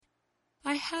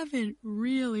I haven't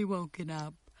really woken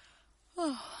up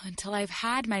until I've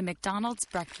had my McDonald's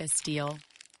breakfast deal.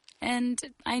 And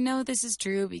I know this is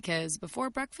true because before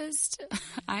breakfast,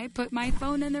 I put my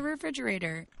phone in the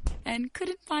refrigerator and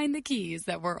couldn't find the keys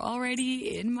that were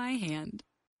already in my hand.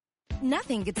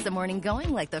 Nothing gets the morning going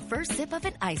like the first sip of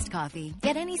an iced coffee.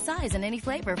 Get any size and any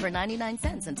flavor for 99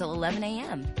 cents until 11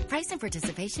 a.m. Price and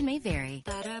participation may vary.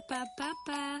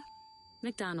 Ba-da-ba-ba-ba.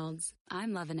 McDonald's.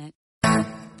 I'm loving it.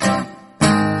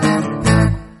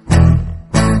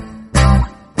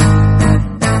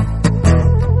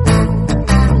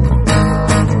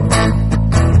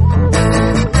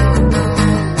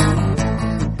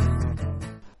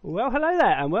 Well, hello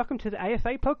there, and welcome to the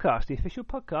AFA podcast, the official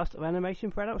podcast of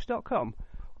AnimationForAdults.com.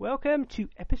 Welcome to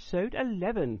episode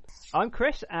 11. I'm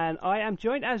Chris, and I am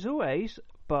joined, as always,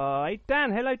 by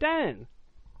Dan. Hello, Dan.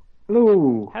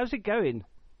 Hello. How's it going?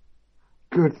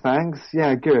 Good, thanks.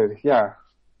 Yeah, good. Yeah.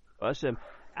 Awesome.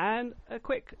 And a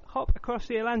quick hop across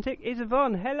the Atlantic is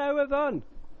Yvonne. Hello, Yvonne.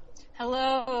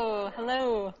 Hello.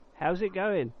 Hello. How's it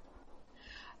going?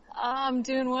 I'm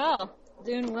doing well.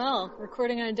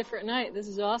 Recording on a different night. This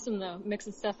is awesome, though.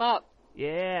 Mixing stuff up.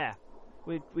 Yeah.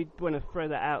 We want to throw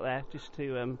that out there just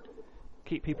to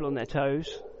keep people on their toes.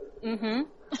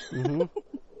 Mm-hmm.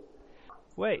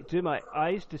 Wait, do my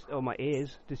eyes or my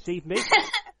ears deceive me?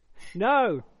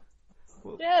 No.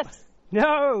 Yes.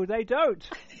 No, they don't.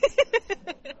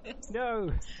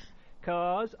 No.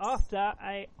 Because after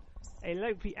a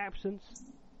lengthy absence,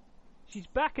 she's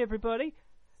back, everybody.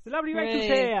 The lovely Rachel's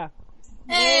here.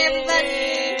 Hey, everybody!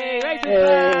 Hey, Rachel's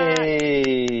back!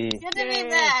 Hey. Good to be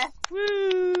back.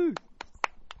 Woo!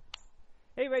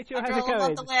 Hey, Rachel, how's it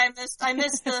going? The way I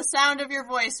missed the sound of your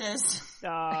voices.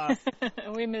 Ah,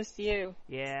 We missed you.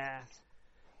 yeah.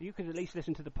 You could at least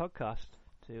listen to the podcast.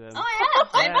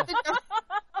 I have.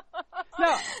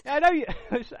 No, I know you.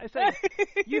 So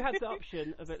you had the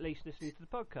option of at least listening to the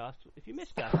podcast if you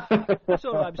missed us. That's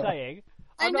all I'm saying.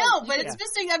 I'm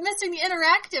missing the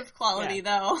interactive quality,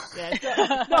 though. Yeah,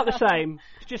 it's not the same.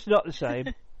 It's just not the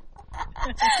same.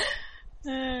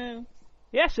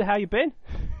 Yeah, so how you been?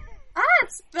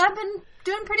 I've been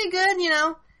doing pretty good, you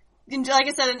know. Like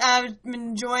I said, I've been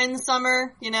enjoying the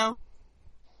summer, you know.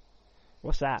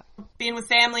 What's that? Being with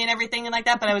family and everything and like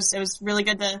that, but it was really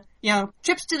good to, you know,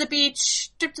 trip to the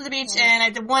beach, and I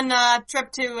did one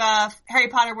trip to Harry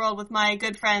Potter World with my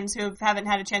good friends who haven't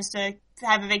had a chance to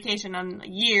have a vacation in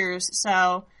years,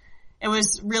 so it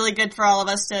was really good for all of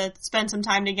us to spend some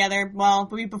time together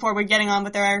before we're getting on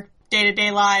with our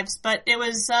day-to-day lives, but it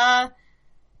was good.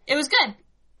 Awesome.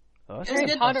 It was a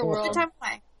good Potter World. Good time to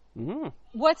play. Mm-hmm.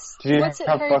 What's at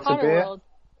Harry Potter beer? World?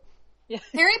 Yeah.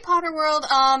 Harry Potter World,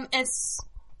 it's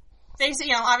basically,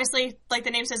 you know, obviously, like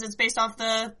the name says, it's based off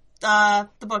the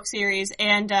book series,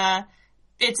 and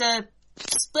it's a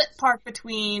split park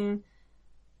between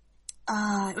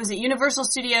Universal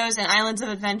Studios and Islands of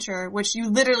Adventure, which you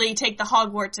literally take the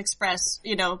Hogwarts Express,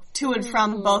 you know, to and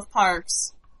from both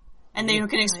parks. And then you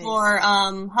can explore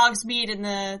Hogsmeade and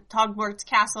the Hogwarts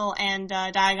Castle and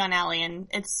Diagon Alley, and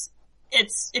it's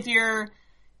if you're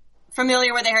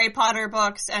familiar with the Harry Potter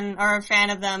books and are a fan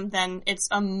of them, then it's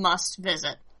a must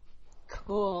visit.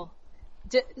 Cool.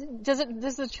 Does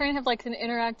the train have like an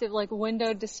interactive like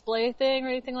window display thing or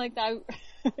anything like that?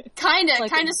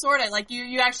 Kinda, sorta. Like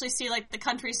you actually see like the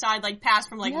countryside like pass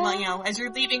from like, you know, as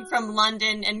you're leaving from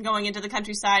London and going into the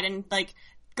countryside and like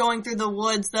going through the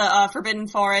woods, the Forbidden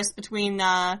Forest between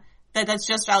that's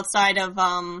just outside of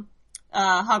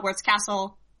Hogwarts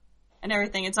Castle and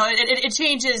everything. And so it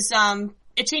changes.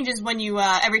 It changes when you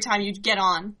every time you get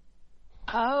on.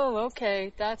 Oh,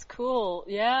 okay, that's cool.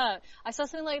 Yeah, I saw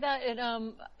something like that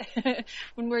in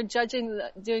when we're doing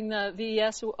the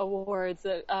VES awards,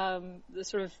 the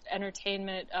sort of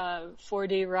entertainment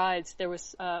 4D rides. There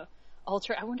was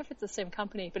Ultra. I wonder if it's the same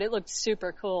company, but it looked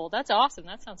super cool. That's awesome.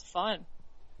 That sounds fun.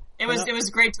 It was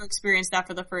great to experience that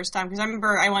for the first time because I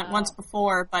remember I went once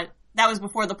before, but that was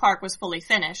before the park was fully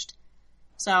finished.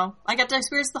 So I got to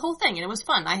experience the whole thing, and it was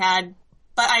fun.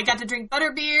 I got to drink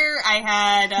butterbeer. I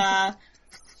had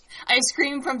ice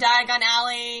cream from Diagon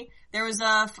Alley. There was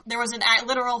an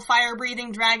literal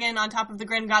fire-breathing dragon on top of the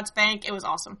Gringotts Bank. It was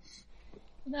awesome.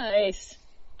 Nice.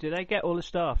 Do they get all the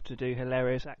staff to do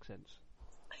hilarious accents?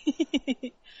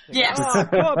 Yes. Oh,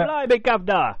 God, blimey,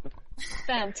 governor!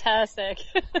 Fantastic.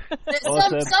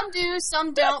 Awesome. Some do,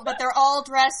 some don't, but they're all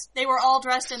dressed. They were all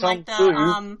dressed in Some like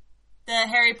the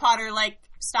Harry Potter like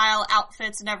style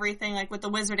outfits and everything, like with the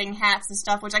wizarding hats and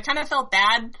stuff. Which I kind of felt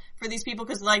bad for these people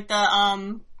because like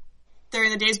during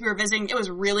the days we were visiting, it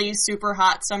was really super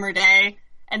hot summer day,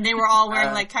 and they were all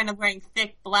wearing wearing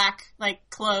thick black like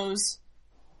clothes.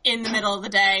 in the middle of the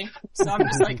day. So I'm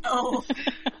just like, oh.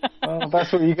 Well,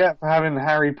 that's what you get for having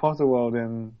Harry Potter World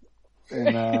in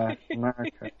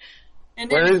America. And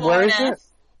Where in is Florida. it?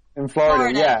 In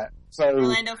Florida, yeah. So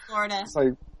Orlando, Florida.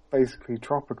 So basically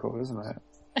tropical, isn't it?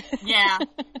 Yeah.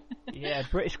 Yeah,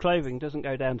 British clothing doesn't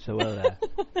go down so well there.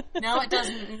 No, it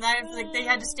doesn't. Like, they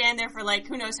had to stand there for like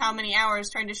who knows how many hours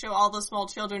trying to show all the small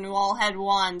children who all had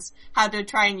wands how to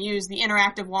try and use the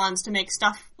interactive wands to make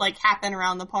stuff like happen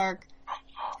around the park.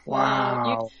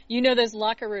 Wow. You know those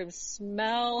locker rooms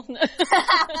smell.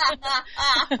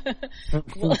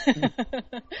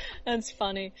 That's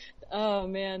funny. Oh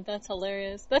man, that's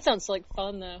hilarious. That sounds like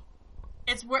fun though.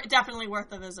 It's definitely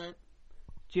worth a visit.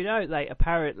 Do you know they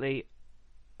apparently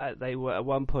they were at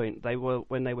one point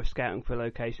when they were scouting for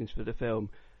locations for the film,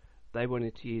 they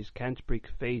wanted to use Canterbury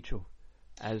Cathedral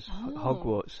as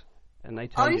Hogwarts, and they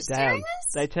turned it down. Serious?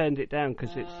 They turned it down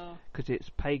because it's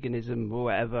paganism or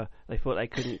whatever. They thought they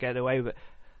couldn't get away with it.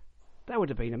 That would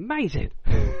have been amazing.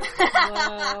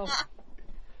 Wow.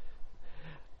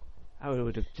 I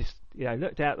would have just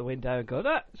looked out the window and gone,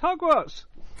 it's Hogwarts.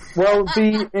 Well,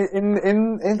 in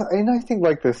I think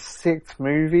like the 6th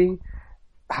movie,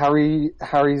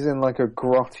 Harry's in like a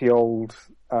grotty old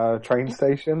train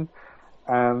station,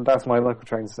 and that's my local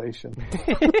train station.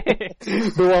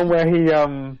 The one where he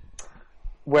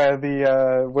where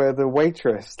the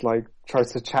waitress like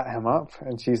tries to chat him up,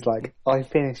 and she's like, "I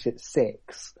finish at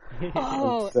 6."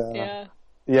 Oh, and, yeah.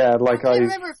 Yeah, like I can't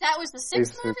remember if that was the 6th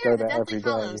used to movie go or the there Deathly every day.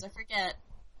 Hallows. I forget.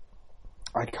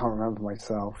 I can't remember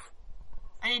myself.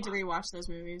 I need to rewatch those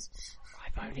movies.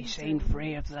 I've only seen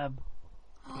 3 of them.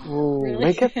 Ooh, Really?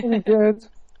 they get pretty good.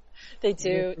 They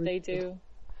do.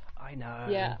 I know.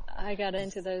 Yeah, I got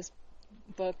into those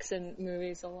books and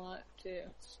movies a lot too.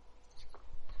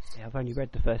 Yeah, I've only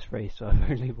read the first 3, so I've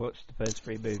only watched the first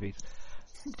 3 movies.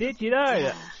 Did you know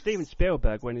that Steven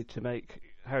Spielberg wanted to make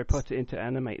Harry Potter into an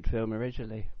animated film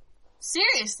originally?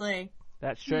 Seriously?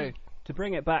 That's true. To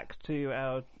bring it back to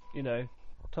our,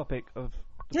 topic of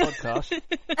the podcast.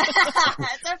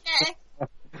 It's okay.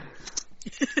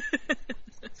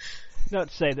 Not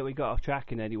to say that we got off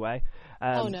track in any way.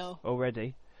 Oh no.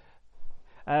 Already.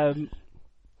 So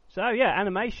yeah,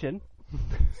 animation.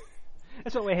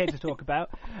 That's what we're here to talk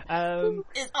about.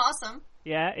 It's awesome.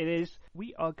 Yeah, it is.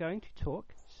 We are going to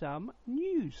talk some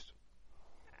news.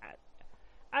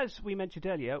 As we mentioned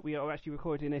earlier, we are actually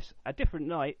recording this a different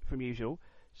night from usual,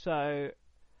 so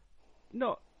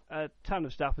not a ton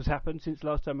of stuff has happened since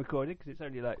last time recorded, because it's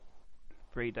only like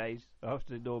 3 days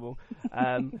after normal.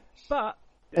 But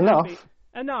enough.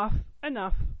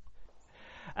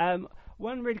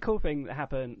 One really cool thing that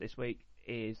happened this week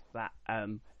is that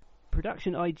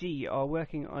Production IG are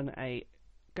working on a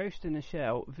Ghost in the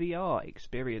Shell VR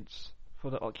experience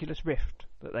for the Oculus Rift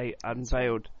that they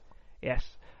unveiled.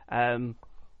 Yes.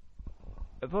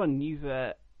 Yvonne, you've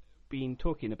been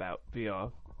talking about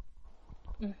VR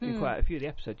in quite a few of the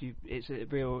episodes. It's a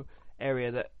real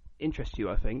area that interests you,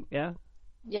 I think, yeah?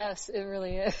 Yes, it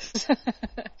really is.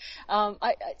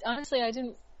 I honestly, I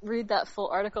didn't read that full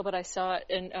article, but I saw it.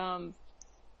 And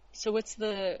so, what's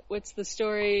the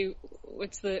story?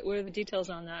 What are the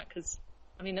details on that? Because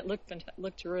I mean, it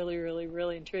looked really, really,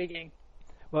 really intriguing.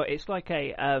 Well, it's like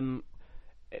apparently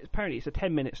it's a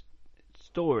 10-minute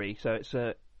story, so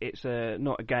it's a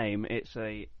not a game. It's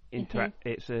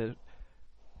it's a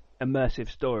immersive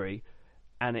story,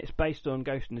 and it's based on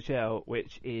Ghost in the Shell,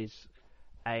 which is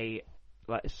a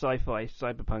sci-fi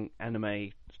cyberpunk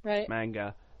anime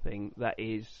manga thing that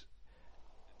is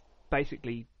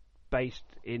basically based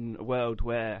in a world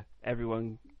where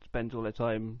everyone spends all their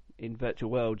time in virtual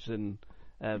worlds, and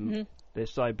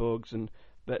there's cyborgs and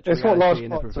virtual it's what reality large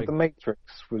and parts of everything. the Matrix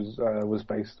was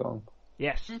based on.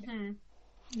 Yes. Mm-hmm.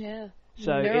 Yeah.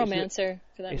 So Neuromancer,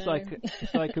 for that it's matter.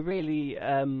 it's like a really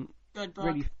Good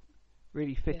book.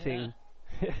 really fitting.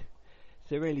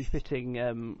 It's a really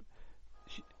fitting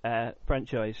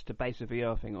franchise to base a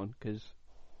VR thing on, because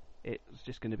it's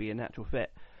just going to be a natural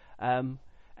fit. And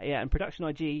Production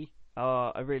IG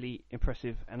are a really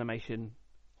impressive animation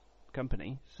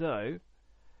company, so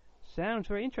sounds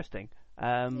very interesting.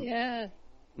 Yeah.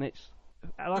 It's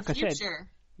like I said,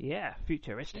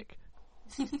 futuristic.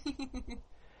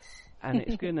 And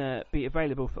it's going to be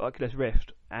available for Oculus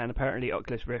Rift, and apparently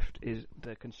Oculus Rift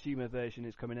the consumer version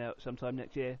is coming out sometime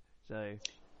next year. So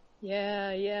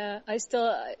yeah. I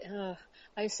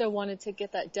still wanted to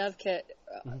get that dev kit.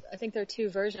 I think there are 2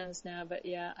 versions now, but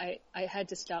yeah, I had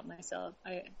to stop myself.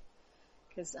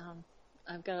 Because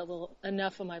I've got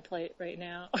enough on my plate right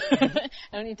now. I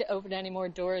don't need to open any more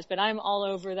doors, but I'm all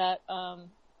over that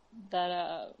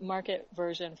market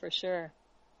version for sure.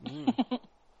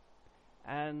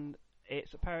 and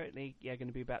it's apparently going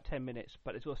to be about 10 minutes,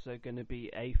 but it's also going to be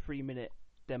a 3-minute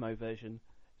demo version,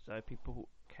 so people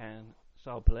can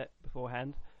sample it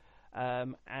beforehand.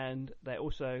 And they're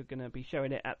also going to be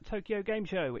showing it at the Tokyo Game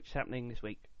Show, which is happening this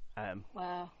week.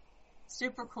 Wow.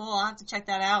 Super cool. I'll have to check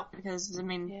that out because, I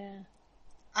mean,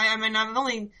 I've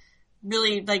only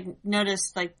really,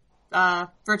 noticed,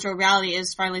 virtual reality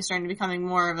is finally starting to becoming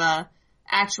more of a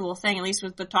actual thing, at least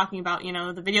with talking about,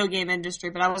 the video game industry,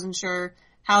 but I wasn't sure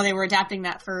how they were adapting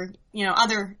that for,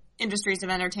 other industries of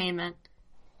entertainment.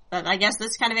 But I guess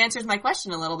this kind of answers my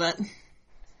question a little bit.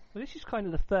 Well, this is kind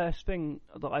of the first thing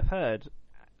that I've heard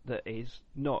that is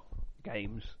not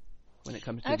games when it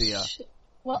comes to VR.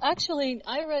 Well, actually,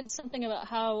 I read something about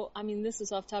how, this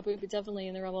is off topic, but definitely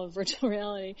in the realm of virtual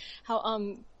reality, how,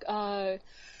 I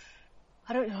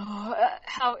don't know,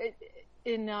 how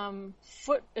in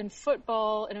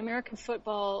football, in American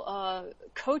football,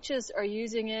 coaches are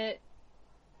using it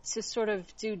to sort of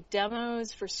do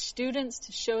demos for students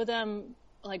to show them,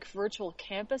 virtual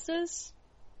campuses.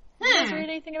 Did you guys read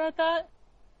anything about that?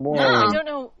 Whoa.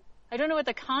 No, I don't know what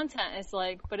the content is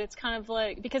like, but it's kind of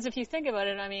because if you think about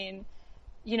it,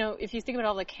 if you think about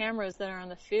all the cameras that are on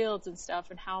the fields and stuff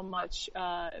and how much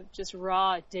just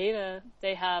raw data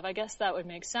they have, I guess that would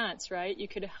make sense, right? You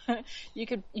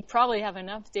probably have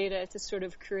enough data to sort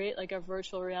of create a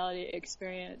virtual reality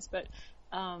experience, but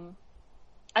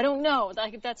I don't know.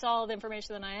 That's all the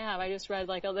information that I have. I just read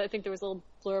I think there was a little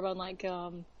blurb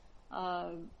on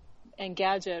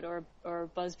Engadget or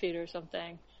BuzzFeed or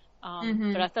something.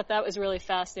 But I thought that was really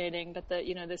fascinating that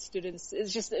the students,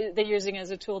 it's just, they're using it as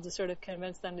a tool to sort of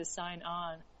convince them to sign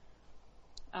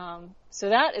on. So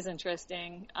that is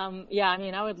interesting.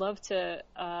 I would love to,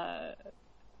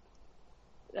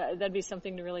 that'd be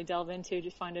something to really delve into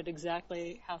to find out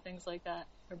exactly how things like that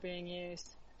are being used.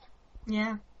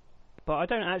 Yeah. But I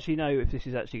don't actually know if this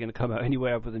is actually going to come out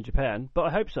anywhere other than Japan, but I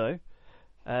hope so.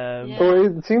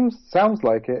 Well, it sounds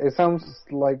like it. It sounds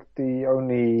like the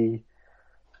only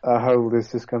hold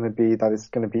is just going to be that it's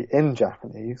going to be in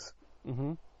Japanese.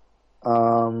 Mm-hmm.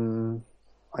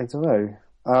 I don't know.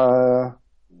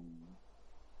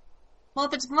 Well,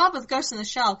 if it's involved with Ghost in the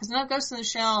Shell, because Ghost in the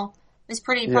Shell is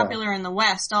pretty popular in the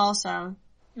West also.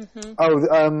 Mm-hmm.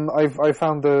 Oh, I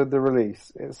found the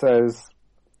release. It says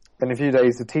in a few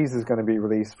days the teaser is going to be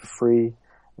released for free,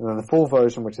 and then the full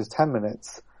version, which is 10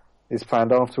 minutes, is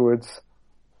planned afterwards.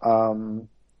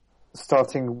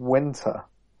 Starting winter,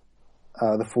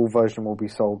 the full version will be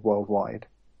sold worldwide.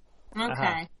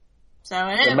 Okay. So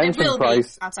the mentioned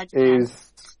price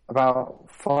is about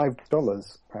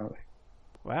 $5, apparently.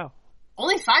 Wow.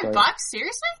 Only $5?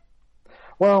 Seriously?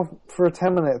 Well, for a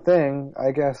 10-minute thing,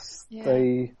 I guess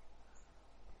I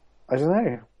don't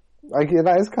know.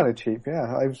 That is kind of cheap,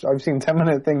 yeah. I've seen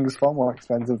 10-minute things far more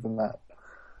expensive than that.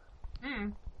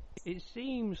 It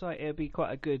seems like it'd be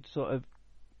quite a good sort of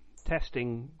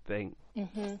testing thing.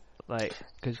 Mm-hmm.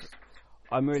 Because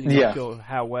I'm really not sure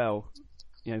how well,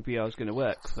 VR is going to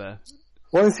work for...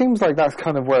 Well, it seems like that's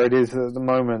kind of where it is at the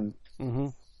moment. Mm-hmm.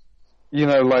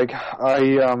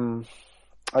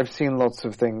 I've seen lots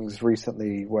of things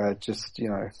recently where just,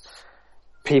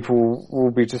 people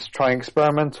will be just trying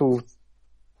experimental,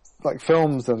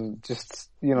 films and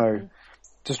just,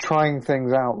 just trying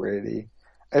things out, really.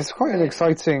 It's quite an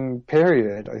exciting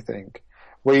period, I think,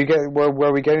 where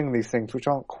we're getting these things which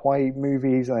aren't quite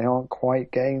movies, they aren't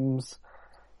quite games.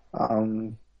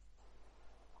 I've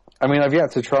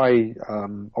yet to try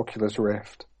Oculus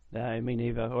Rift. No, me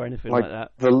neither, or anything like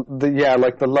that.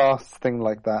 The last thing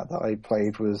like that I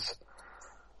played was,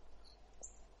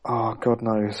 God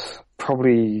knows,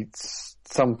 probably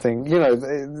something.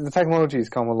 The technology's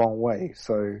come a long way,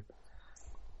 so.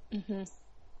 Mm-hmm.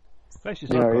 It's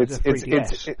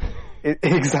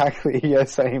exactly, yeah,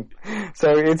 same.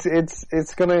 So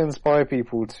it's going to inspire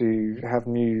people to have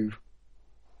new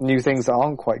things that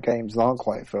aren't quite games, that aren't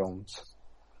quite films.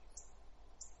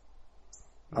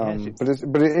 But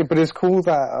it's cool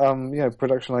that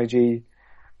Production IG,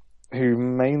 who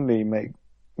mainly make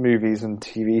movies and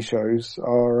TV shows,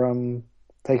 are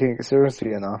taking it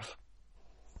seriously enough.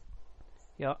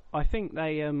 Yeah, I think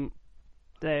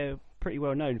they're pretty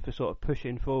well known for sort of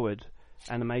pushing forward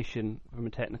animation from a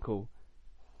technical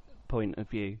point of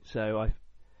view. So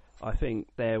I think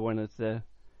they're one of the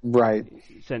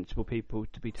sensible people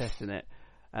to be testing it.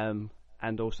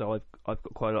 And also I've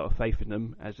got quite a lot of faith in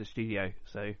them as a studio.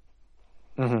 So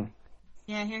mm-hmm.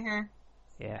 Yeah, here.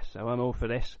 Yeah, so I'm all for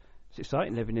this. It's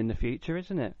exciting living in the future,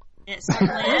 isn't it? It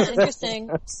certainly is. Interesting.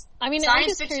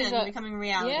 Science fiction becoming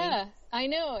reality. Yeah, I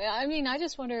know. I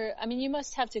just wonder.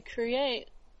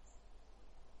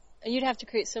 You'd have to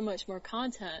create so much more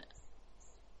content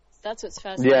That's what's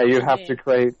fascinating. Yeah, you have to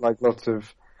create like lots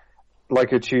of,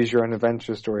 like a choose your own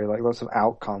adventure story, like lots of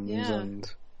outcomes and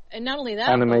not only that,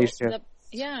 animation.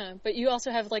 But you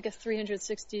also have like a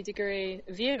 360-degree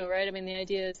view, right? I mean, the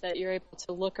idea is that you're able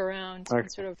to look around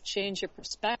and sort of change your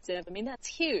perspective. I mean, that's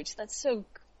huge. That's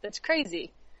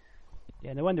crazy.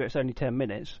 Yeah, no wonder it's only 10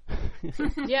 minutes.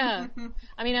 Yeah.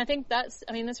 I mean, I think that's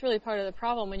really part of the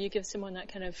problem. When you give someone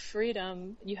that kind of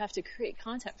freedom, you have to create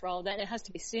content for all of that, and it has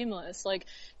to be seamless. Like,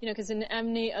 because in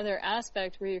any other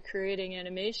aspect where you're creating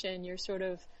animation, you're sort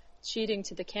of cheating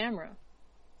to the camera.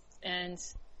 And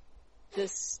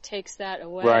this takes that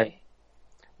away. Right.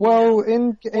 Well, or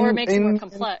it makes it more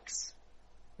complex.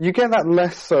 You get that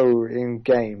less so in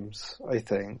games, I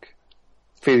think.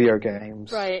 Video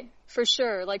games. Right. For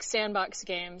sure, like sandbox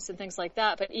games and things like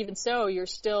that. But even so, you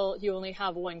only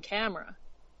have one camera.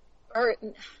 Or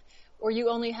you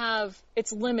only have,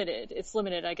 it's limited. It's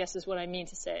limited, I guess is what I mean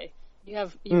to say. You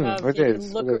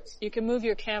can move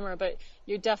your camera, but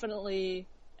you're definitely,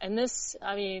 and this,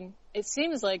 I mean, it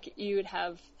seems like you would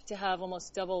have to have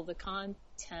almost double the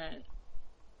content,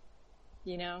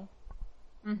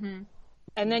 Mm-hmm.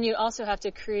 And then you also have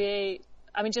to create,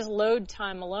 I mean, just load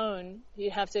time alone,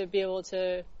 you have to be able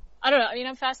to, I don't know, I mean,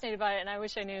 I'm fascinated by it, and I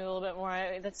wish I knew a little bit more.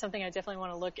 That's something I definitely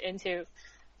want to look into.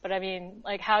 But I mean,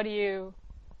 like, how do you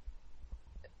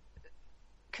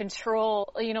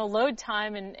control, load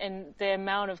time and the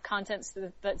amount of content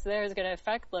that's there is going to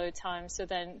affect load time. So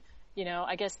then,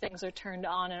 I guess things are turned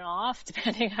on and off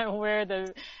depending on where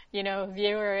the,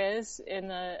 viewer is in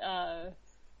the,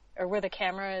 or where the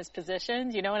camera is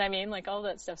positioned. You know what I mean? Like, all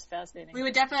that stuff's fascinating. We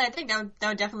would definitely, I think that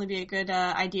would definitely be a good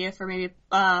idea for maybe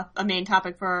a main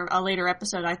topic for a later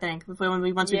episode, I think, once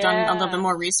we've done a little bit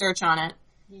more research on it.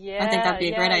 Yeah. I think that'd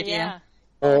be a great idea.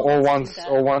 Yeah. Or once,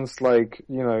 like,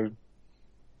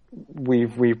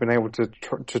 we've been able to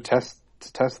test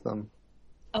them.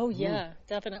 Oh yeah,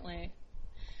 definitely.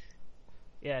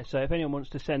 Yeah, so if anyone wants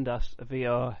to send us a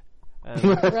VR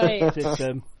right.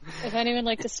 system, if anyone would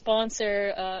like to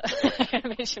sponsor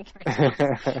animation for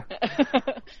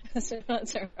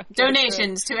sponsor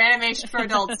donations to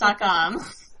animationforadults.com.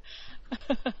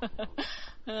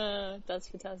 That's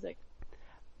fantastic.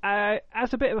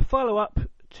 As a bit of a follow-up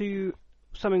to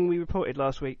something we reported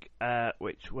last week,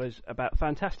 which was about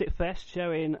Fantastic Fest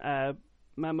showing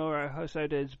Mamoru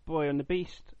Hosoda's Boy and the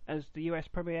Beast as the US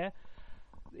premiere.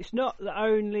 It's not the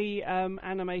only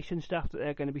animation stuff that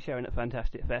they're going to be showing at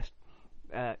Fantastic Fest,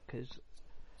 because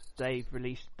they've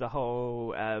released the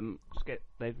whole lineup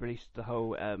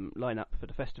for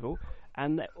the festival,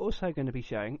 and they're also going to be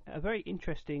showing a very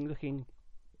interesting looking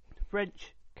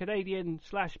French, Canadian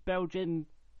 / Belgian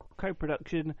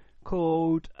co-production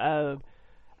called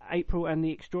April and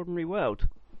the Extraordinary World,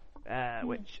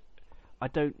 which I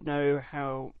don't know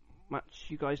how much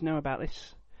you guys know about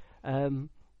this.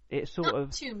 It's sort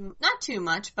of not too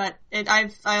much, but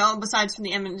besides from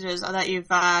the images that you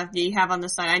have on the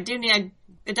site,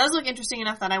 it does look interesting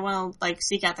enough that I want to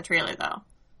seek out the trailer though.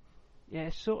 Yeah,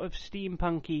 it's sort of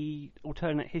steampunky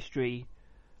alternate history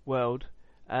world,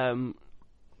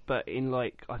 but in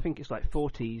I think it's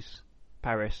 40s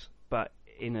Paris, but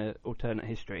in an alternate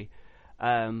history.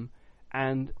 And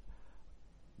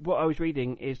what I was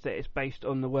reading is that it's based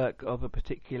on the work of a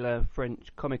particular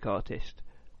French comic artist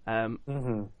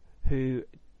who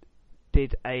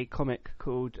did a comic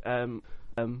called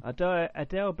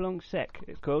Adèle Blanc-Sec,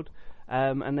 it's called,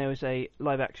 and there was a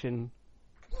live-action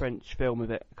French film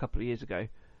of it a couple of years ago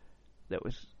that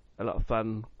was a lot of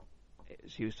fun.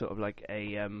 She was sort of like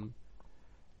a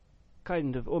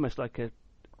kind of almost like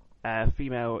a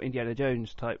female Indiana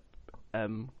Jones type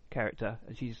character,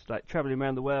 and she's traveling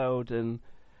around the world and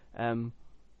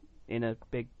in a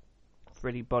big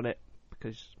frilly bonnet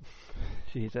because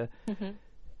she's a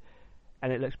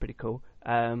and it looks pretty cool,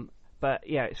 but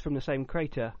yeah, it's from the same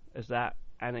creator as that,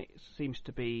 and it seems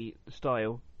to be the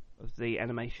style of the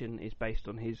animation is based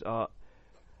on his art,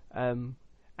 and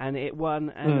it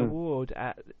won an award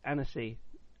at Annecy,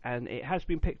 and it has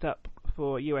been picked up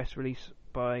for US release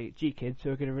by G-Kids,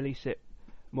 who are going to release it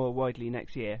more widely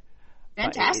next year.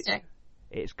 Fantastic.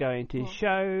 It's going to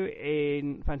show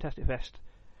in Fantastic Fest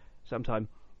sometime,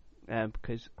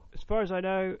 because as far as I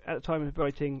know, at the time of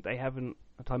writing, they haven't,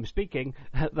 at the time of speaking,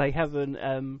 they haven't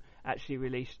actually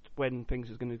released when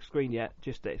things are going to screen yet,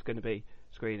 just that it's going to be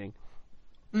screening.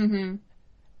 Mm-hmm.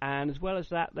 And as well as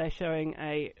that, they're showing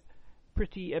a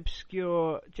pretty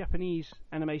obscure Japanese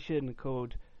animation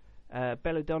called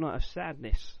Belladonna of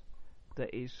Sadness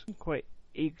that is quite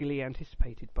eagerly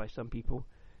anticipated by some people.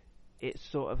 It's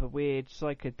sort of a weird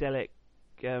psychedelic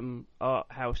art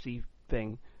housey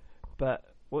thing, but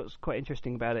what's quite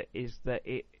interesting about it is that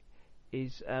it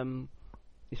is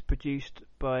produced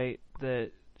by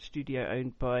the studio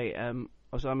owned by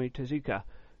Osamu Tezuka,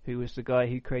 who was the guy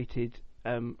who created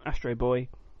Astro Boy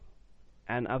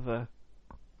and other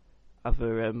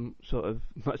sort of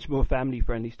much more family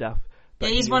friendly stuff. But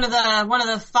yeah, he's one of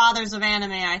the fathers of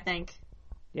anime, I think.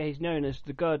 Yeah, he's known as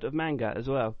the god of manga as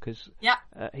well, because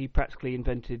he practically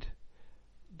invented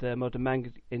the modern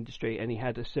manga industry, and he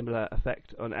had a similar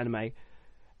effect on anime.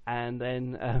 And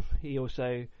then he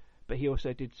also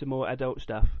did some more adult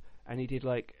stuff, and he did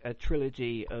like a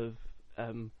trilogy of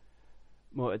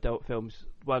more adult films,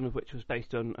 one of which was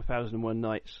based on 1001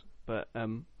 Nights, but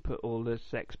put all the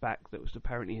sex back that was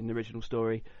apparently in the original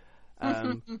story.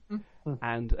 And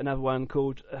another one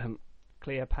called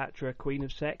Cleopatra, Queen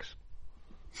of Sex.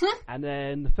 And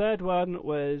then the third one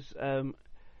was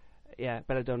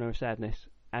Belladonna of Sadness,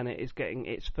 and it is getting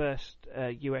its first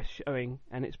US showing,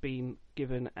 and it's been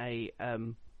given a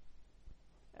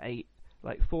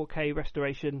like 4K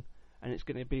restoration, and it's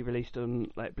going to be released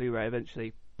on like Blu-ray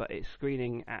eventually, but it's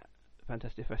screening at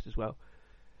Fantastic Fest as well,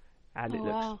 and it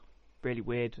looks really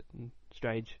weird and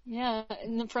strange. Yeah,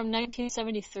 from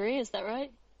 1973, is that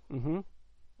right? Mm-hmm.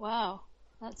 Wow,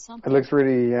 that's something. It looks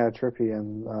really trippy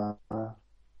and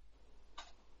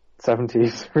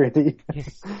 70s, really.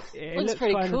 It looks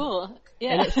pretty cool.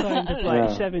 Yeah, it looks kind of like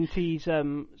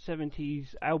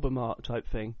 70s album art type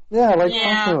thing. Yeah, like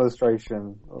fashion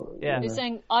illustration. Yeah, you're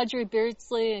saying Audrey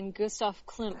Beardsley and Gustav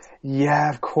Klimt.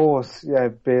 Yeah, of course. Yeah,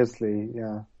 Beardsley.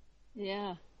 Yeah.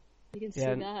 Yeah, you can see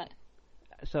that.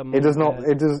 It does not.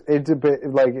 It's a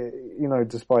bit like, you know,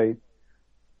 despite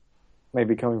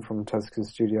maybe coming from Tezuka's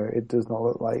studio, it does not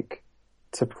look like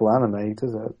typical anime,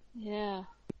 does it? Yeah.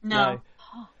 No.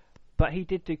 But he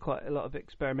did do quite a lot of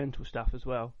experimental stuff as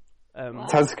well.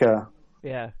 Tezuka.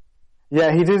 Yeah.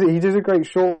 Yeah, he did a great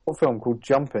short film called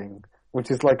Jumping,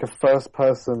 which is like a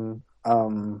first-person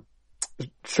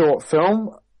short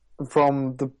film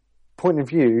from the point of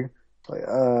view,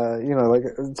 you know, like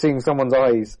seeing someone's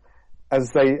eyes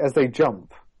as they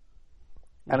jump,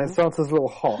 and it starts as little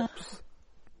hops,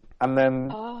 and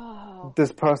then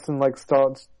this person like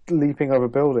starts leaping over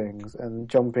buildings and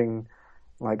jumping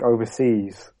like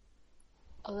overseas.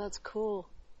 Oh, that's cool.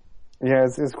 Yeah,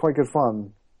 it's quite good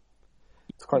fun.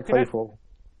 It's quite playful.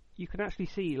 You can actually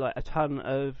see like a ton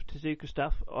of Tezuka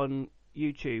stuff on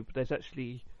YouTube. There's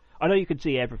actually, I know you can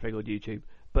see everything on YouTube,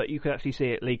 but you can actually see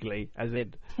it legally, as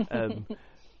in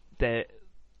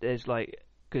there's like,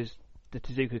 because the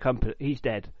Tezuka company, he's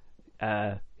dead.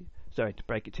 Sorry to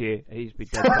break it to you, he's been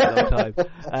dead for a long time.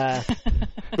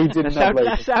 He didn't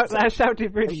that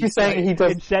sounded really. Are you saying he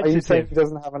insensitive.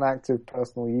 doesn't have an active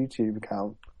personal YouTube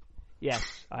account?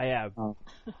 Yes, I am. Oh.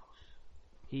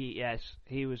 He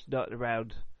was not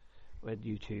around when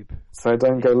YouTube. So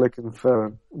don't go looking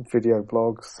for video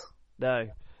blogs. No,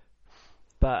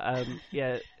 but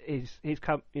his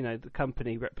the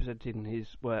company representing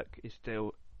his work is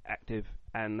still active,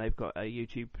 and they've got a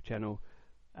YouTube channel,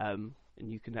 and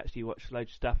you can actually watch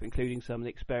loads of stuff, including some of the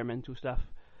experimental stuff,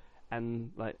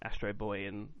 and like Astro Boy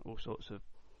and all sorts of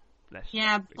less.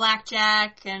 Yeah,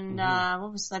 Blackjack, and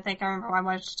what was, I think I remember I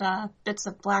watched bits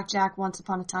of Blackjack once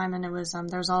upon a time, and it was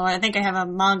there's all, I think I have a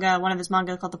manga, one of his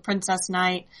manga called The Princess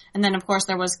Knight, and then of course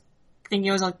there was, I think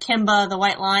it was Kimba the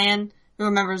White Lion. Who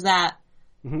remembers that?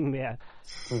 Yeah,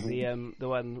 the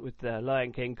one with the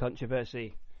Lion King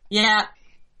controversy. Yeah,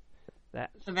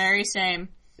 that's the very same.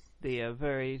 The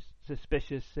very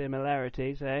suspicious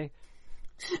similarities, eh?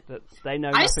 That they know.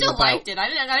 I still liked it. I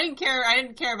didn't care. I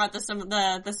didn't care about the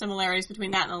similarities between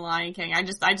that and the Lion King. I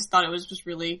just thought it was just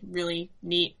really, really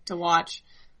neat to watch.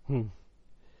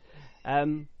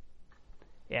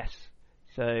 Yes.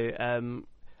 So and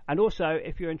also,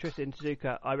 if you're interested in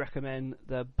Tezuka, I recommend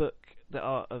the book The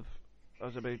Art of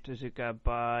Osamu Tezuka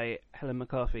by Helen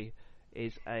McCarthy.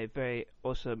 Is a very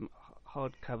awesome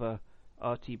hardcover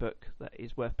arty book that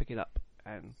is worth picking up,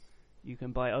 and you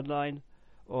can buy it online,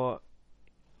 or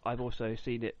I've also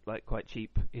seen it like quite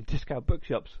cheap in discount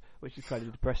bookshops, which is kind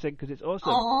of depressing because it's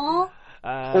awesome.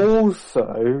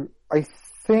 Also, I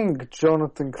think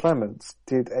Jonathan Clements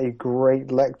did a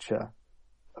great lecture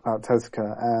about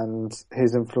Tezuka and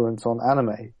his influence on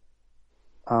anime,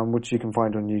 which you can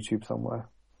find on YouTube somewhere.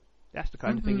 That's the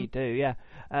kind of thing he'd do, yeah.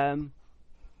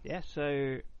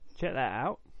 So check that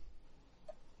out.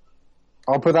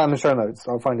 I'll put that in the show notes.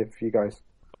 I'll find it for you guys.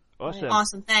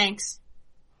 Awesome, thanks.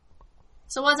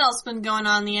 So what else been going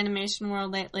on in the animation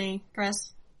world lately,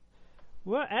 Chris?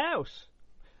 What else?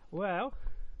 Well,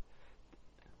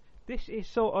 this is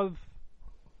sort of,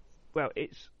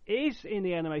 it is in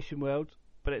the animation world,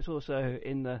 but it's also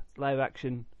in the live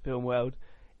action film world,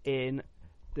 in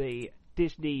the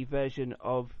Disney version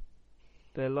of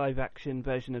the live-action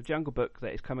version of Jungle Book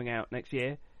that is coming out next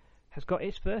year has got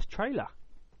its first trailer.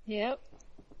 Yep.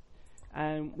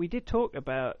 And we did talk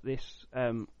about this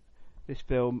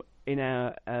film in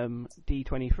our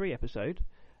D23 episode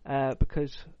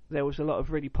because there was a lot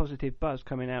of really positive buzz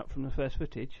coming out from the first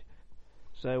footage.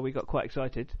 So we got quite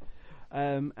excited.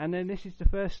 And then this is the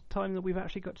first time that we've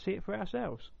actually got to see it for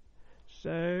ourselves.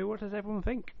 So what does everyone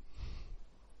think?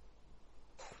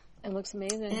 It looks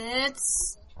amazing. I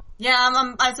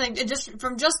think it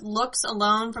from looks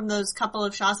alone, from those couple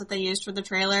of shots that they used for the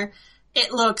trailer,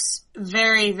 it looks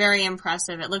very, very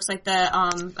impressive. It looks like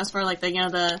as far like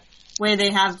the way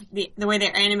they have the way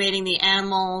they're animating the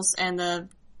animals and the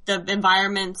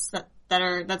environments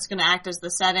that's going to act as the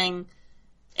setting.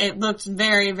 It looks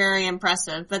very, very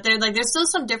impressive. But there's still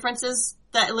some differences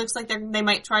that it looks like they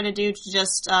might try to do to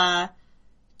just to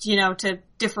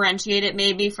differentiate it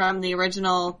maybe from the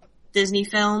original Disney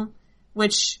film,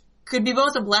 which could be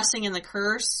both a blessing and the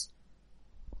curse.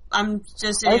 I'm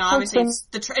just, obviously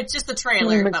it's just the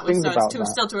trailer, but it's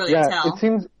still too early to tell.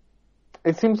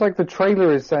 It seems like the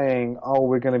trailer is saying, "Oh,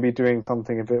 we're going to be doing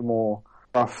something a bit more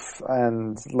rough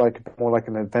and more like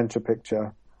an adventure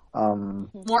picture, more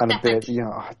and epic. A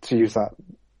bit, to use that,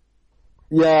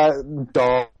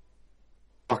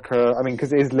 darker. I mean,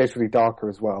 because it is literally darker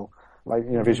as well. Like,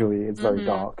 visually, it's very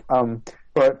dark.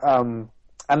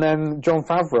 And then Jon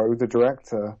Favreau, the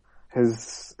director,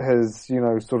 has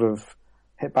sort of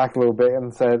hit back a little bit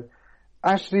and said,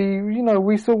 actually,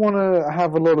 we still want to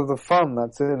have a lot of the fun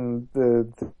that's in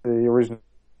the original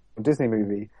Disney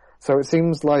movie. So it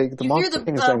seems like the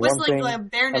marketing is saying one thing. You hear the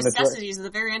bare necessities at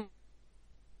the very end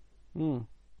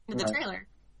of the trailer.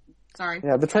 Sorry.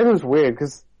 Yeah, the trailer is weird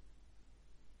because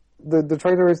the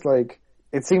trailer is like,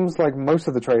 it seems like most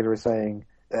of the trailer is saying,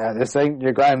 this ain't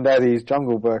your granddaddy's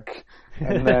Jungle Book.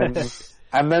 And then,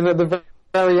 at the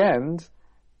very end,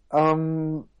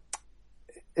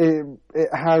 it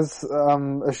has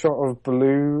a shot of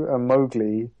Baloo and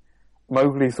Mowgli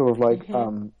sort of like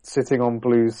sitting on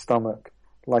Baloo's stomach,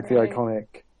 like the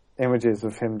iconic images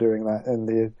of him doing that in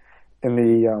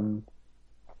the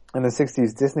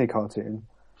 60s Disney cartoon.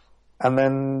 And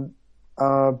then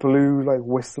Baloo like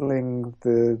whistling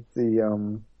the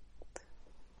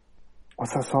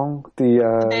what's that song?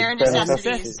 The Bare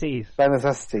Necessities. Bare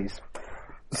Necessities.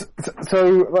 So,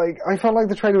 like, I felt like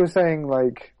the trailer was saying,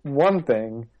 like, one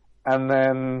thing, and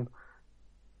then...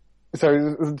 So,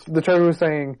 the trailer was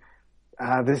saying,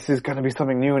 this is going to be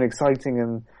something new and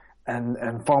exciting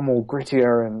and far more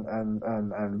grittier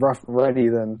and rough and ready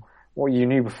than what you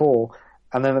knew before.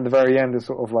 And then at the very end, it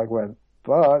sort of, like, went,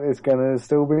 but it's going to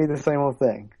still be the same old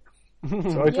thing.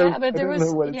 So I don't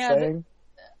know what it's saying.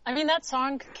 I mean, that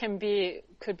song could be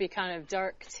kind of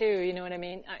dark, too, you know what I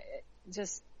mean?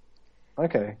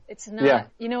 Okay. It's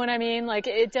not, you know what I mean? Like,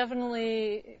 it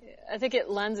definitely, I think it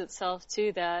lends itself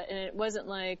to that, and it wasn't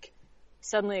like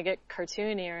suddenly it get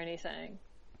cartoony or anything.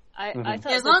 I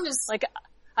thought, as long as, like,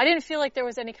 I didn't feel like there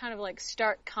was any kind of like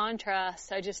stark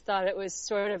contrast. I just thought it was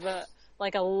sort of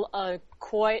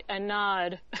quite a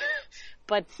nod.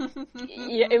 But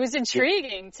it was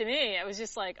intriguing to me. I was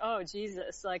just like, oh,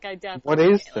 Jesus. Like, I definitely... What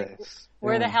is this?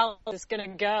 Where the hell is this going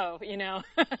to go, you know?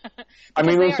 I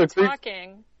mean, they are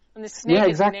talking, and the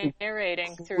snake is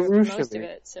narrating through most of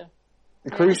it. So.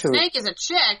 The snake is a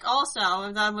chick, also.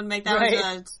 If that would make that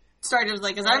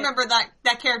because I remember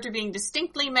that character being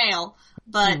distinctly male,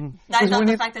 but I thought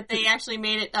the fact that they actually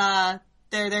made it,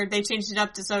 they changed it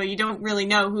up to so you don't really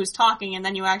know who's talking, and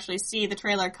then you actually see the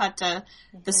trailer cut to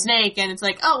the snake, and it's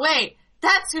like, oh wait,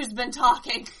 that's who's been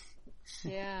talking.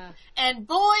 Yeah. And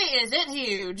boy, is it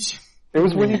huge. It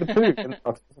was Winnie the Pooh.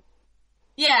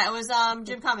 Yeah, it was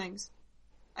Jim Cummings,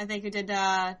 I think, who did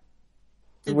the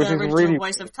original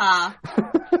voice of Kaa.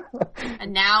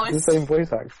 And now it's the same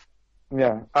voice actor.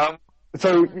 Yeah.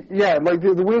 So yeah, like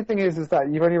the weird thing is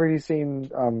that you've only really seen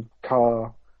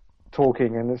Kaa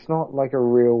talking, and it's not like a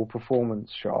real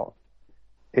performance shot.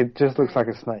 It just looks like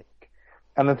a snake.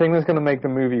 And the thing that's going to make the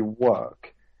movie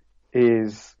work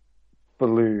is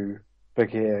Baloo,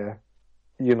 Bagheera,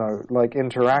 like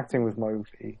interacting with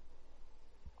Mowgli.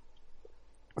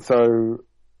 So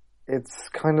it's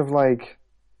kind of like,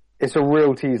 it's a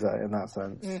real teaser in that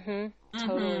sense. Mm-hmm.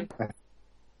 Totally.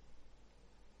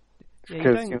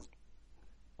 Because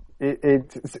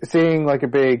seeing like a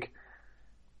big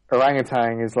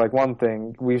orangutan is like one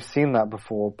thing. We've seen that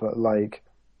before, but like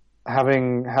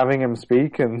having him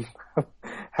speak and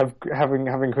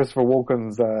having Christopher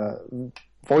Walken's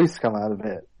voice come out of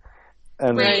it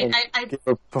and give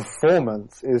a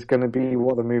performance is going to be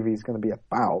what the movie is going to be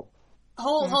about.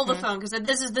 Hold the phone, because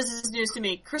this is news to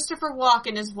me. Christopher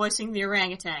Walken is voicing the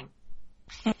orangutan.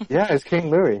 Yeah, it's King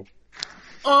Louis.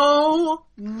 Oh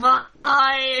my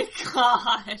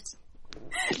god.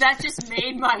 That just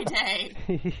made my day.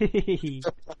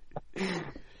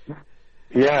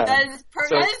 Yeah. That is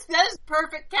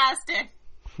perfect casting.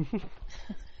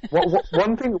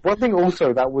 One thing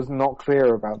also that was not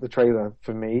clear about the trailer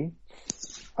for me,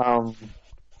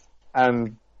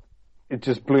 and it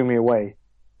just blew me away.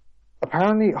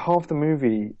 Apparently half the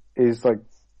movie is like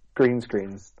green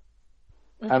screen.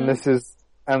 And this is,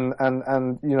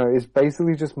 and you know, it's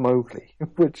basically just Mowgli,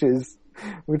 which is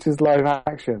live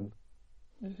action.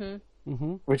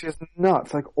 Which is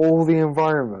nuts. Like, all the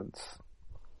environments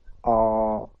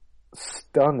are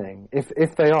stunning.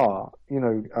 If they are, you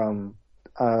know,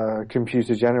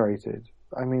 computer generated.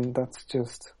 I mean, that's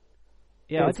just...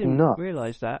 Yeah, I didn't nuts.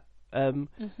 realise that.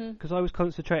 Because I was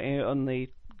concentrating on the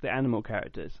animal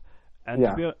characters. And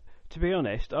to be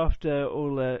honest, after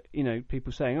all the, you know,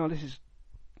 people saying, oh, this is...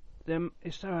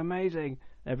 it's so amazing,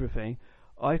 everything,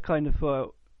 I kind of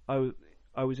thought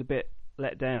I was a bit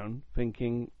let down,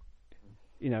 thinking,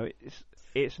 you know,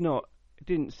 it's not... It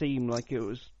didn't seem like it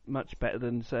was much better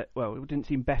than... Well, it didn't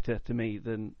seem better to me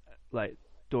than, like,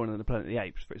 Dawn of the Planet of the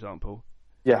Apes, for example.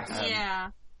 Yes. Yeah.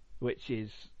 Which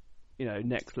is, you know,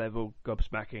 next level,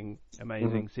 gobsmacking,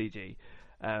 amazing CG.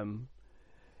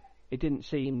 It didn't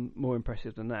seem more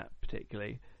impressive than that,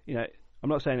 particularly. You know, I'm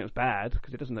not saying it was bad,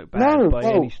 because it doesn't look bad by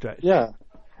any stretch. Yeah.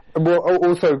 Well,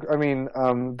 also, I mean,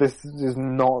 this is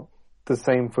not the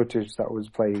same footage that was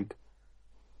played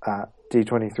at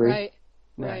D23. Right.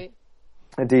 No. Right.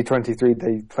 At D23,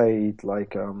 they played,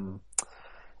 like, you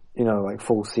know, like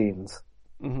full scenes.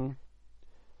 And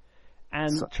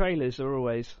trailers are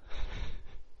always...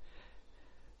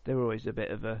 they're always a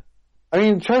bit of a... I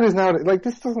mean, trailers now, like,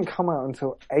 this doesn't come out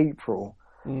until April.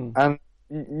 And,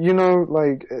 you know,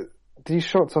 like, these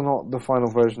shots are not the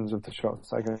final versions of the shots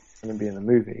that are going to be in the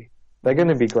movie. They're going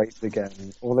to be great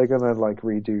again, or they're going to, like,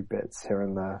 redo bits here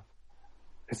and there.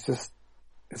 It's just...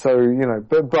 So, you know,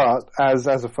 but as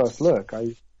a first look,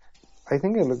 I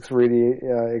think it looks really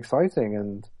exciting,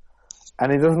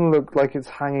 and it doesn't look like it's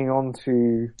hanging on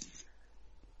to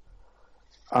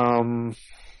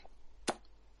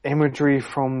imagery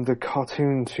from the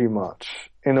cartoon too much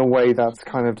in a way that's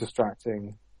kind of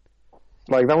distracting.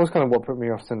 Like, that was kind of what put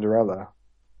me off Cinderella.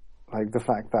 Like, the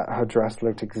fact that her dress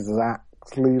looked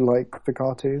exactly like the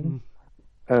cartoon.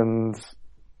 And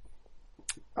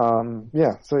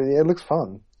yeah, so it looks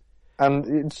fun.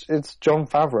 And it's Jon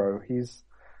Favreau. He's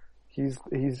you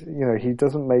know, he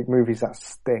doesn't make movies that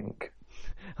stink.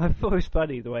 I thought it was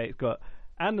funny the way it's got,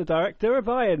 and the director of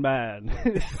Iron Man.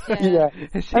 Yeah.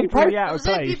 It seemed really out of Those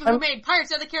are the place. people who made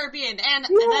Pirates of the Caribbean, and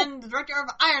then the director of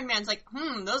Iron Man's like,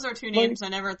 those are two names I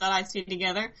never thought I'd see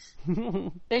together.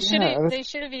 They should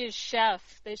have used Chef.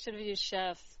 They should have used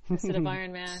Chef instead of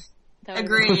Iron Man. That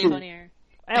would have been funnier.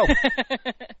 Elf.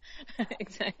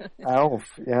 Exactly. Elf,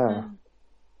 yeah.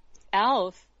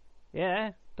 Elf.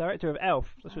 Yeah, director of Elf.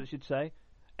 That's what it should say.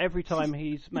 Every time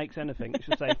he makes anything, it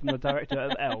should say from the director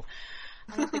of Elf.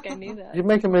 I don't think I knew that. You'd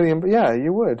make $1 million, yeah,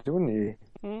 you would, wouldn't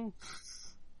you?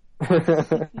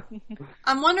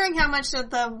 I'm wondering how much of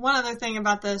the one other thing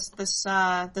about this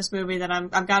movie that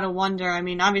I've got to wonder. I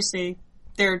mean, obviously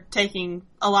they're taking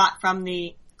a lot from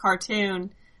the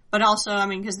cartoon, but also, I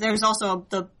mean, because there's also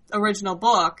the original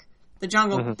book,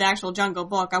 the actual Jungle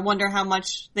Book. I wonder how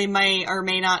much they may or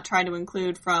may not try to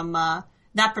include from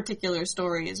that particular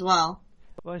story as well.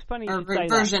 Well, it's funny you or should say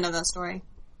version that. of that story.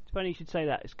 It's funny you should say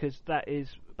that, because that is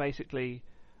basically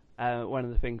one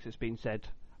of the things that's been said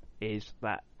is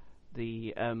that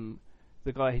the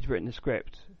guy who's written the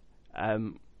script,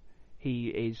 he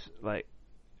is like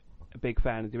a big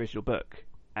fan of the original book,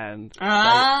 and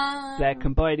they're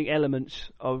combining elements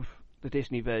of the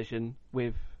Disney version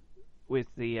with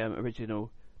the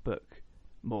original book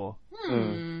more.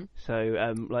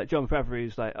 So like Jon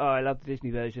Favreau's like, oh, I love the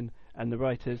Disney version, and the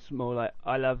writer's more like,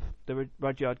 I love the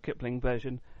Rudyard Kipling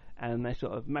version, and they're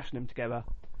sort of mashing them together.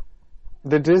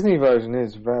 The Disney version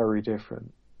is very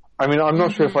different. I mean, I'm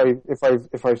not sure if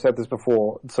I've said this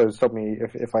before, so stop me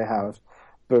if I have.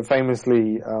 But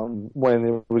famously, when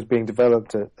it was being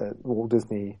developed at Walt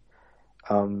Disney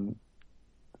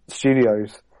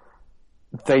Studios,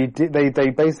 they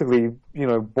basically, you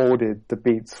know, boarded the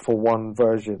beats for one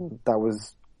version that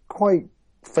was quite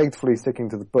faithfully sticking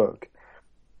to the book.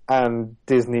 And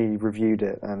Disney reviewed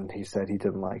it, and he said he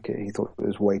didn't like it. He thought it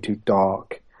was way too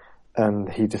dark,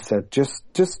 and he just said, "Just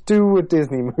do a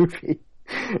Disney movie."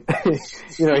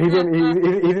 You know,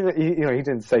 he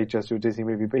didn't say just do a Disney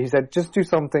movie, but he said just do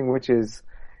something which is,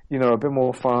 a bit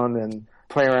more fun and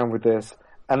play around with this.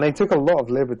 And they took a lot of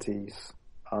liberties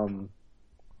in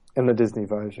the Disney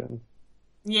version.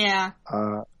 Yeah.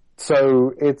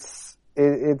 So it's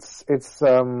there's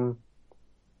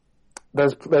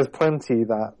plenty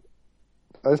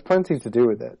to do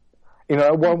with it.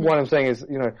 What I'm saying is,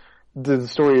 the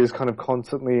story is kind of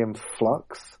constantly in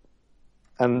flux,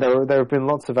 and there have been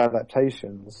lots of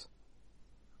adaptations.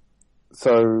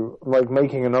 So, like,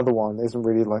 making another one isn't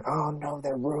really like, oh no,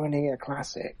 they're ruining a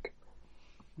classic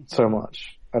so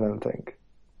much, I don't think.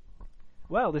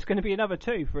 Well, there's going to be another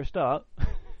 2 for a start.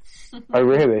 Oh,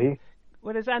 really?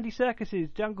 Well, there's Andy Serkis's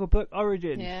Jungle Book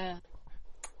Origins. Yeah.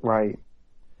 Right.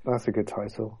 That's a good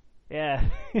title. Yeah.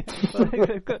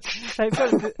 they've got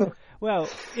well,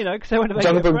 because they want to make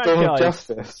Jungle it a Book Dawn of franchise.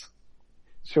 Justice.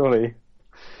 Surely.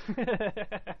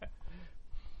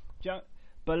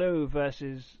 Baloo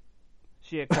versus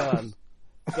Shere Khan.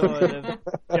 Dawn of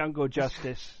Jungle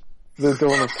Justice. The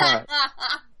Dawn of Cat.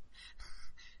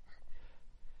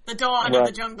 The Dawn of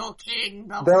the Jungle King.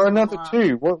 Blah, There are blah, another blah.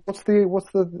 2. What's the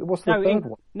third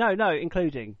one? No,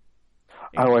 including.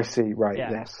 Oh, I see. Right.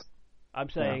 Yeah. Yes. I'm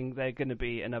saying they're going to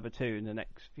be another 2 in the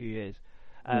next few years.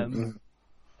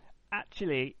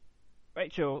 Actually,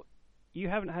 Rachel, we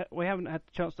haven't had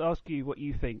the chance to ask you what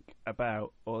you think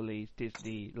about all these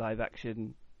Disney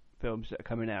live-action films that are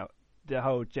coming out. The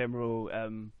whole general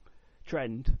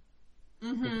trend.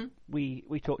 Mm-hmm.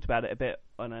 We talked about it a bit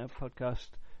on our podcast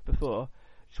before.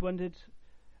 Just wondered,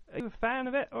 are you a fan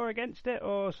of it or against it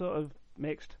or sort of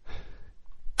mixed?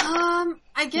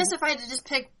 I guess if I had to just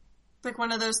pick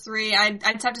one of those 3, I'd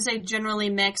have to say generally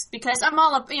mixed, because I'm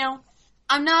all up,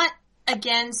 I'm not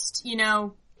against,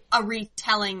 a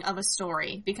retelling of a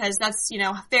story, because that's,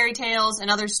 fairy tales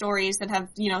and other stories that have,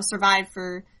 survived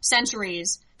for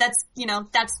centuries. That's,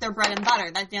 that's their bread and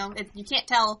butter. That, you can't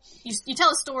tell, you tell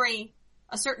a story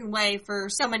a certain way for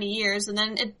so many years, and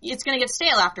then it's going to get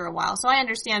stale after a while. So I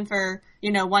understand for,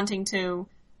 wanting to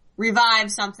revive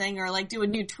something or like do a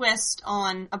new twist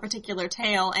on a particular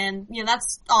tale, and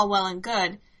that's all well and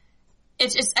good.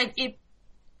 It's just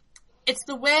it's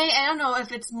the way. I don't know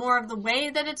if it's more of the way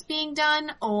that it's being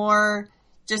done or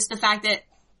just the fact that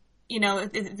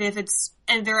if it's,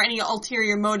 and there are any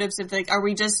ulterior motives of like, are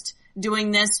we just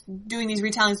doing these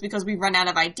retellings because we run out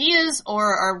of ideas, or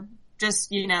are just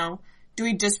do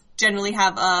we just generally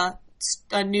have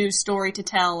a new story to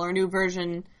tell or a new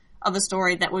version of a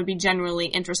story that would be generally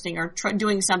interesting, or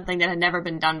doing something that had never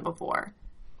been done before?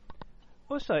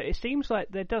 Also, it seems like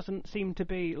there doesn't seem to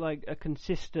be like a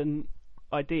consistent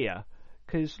idea,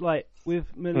 because like with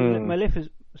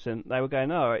Maleficent, they were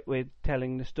going, all right, we're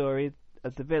telling the story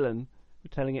of the villain, we're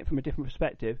telling it from a different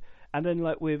perspective, and then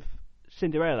like with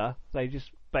Cinderella, they just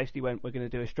basically went, we're going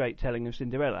to do a straight telling of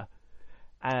Cinderella,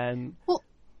 and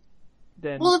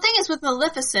then the thing is with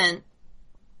Maleficent,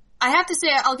 I have to say,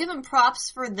 I'll give them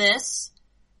props for this,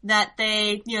 that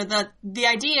they, the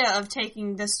idea of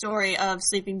taking the story of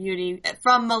Sleeping Beauty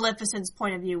from Maleficent's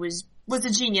point of view was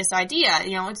a genius idea.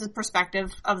 It's a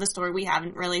perspective of the story we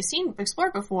haven't really seen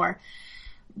explored before.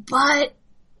 But,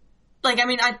 when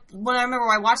I remember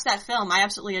when I watched that film, I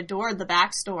absolutely adored the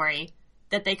backstory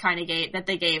that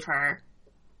they gave her.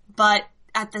 But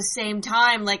at the same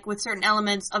time, like with certain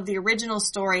elements of the original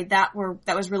story that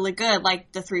was really good,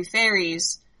 like the 3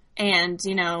 fairies, and,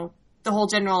 the whole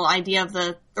general idea of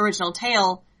the original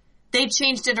tale, they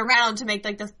changed it around to make,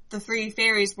 like, the 3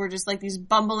 fairies were just, like, these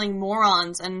bumbling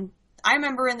morons. And I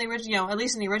remember in the original, at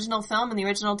least in the original film, in the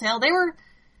original tale, they were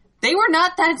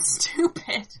not that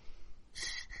stupid.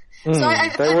 So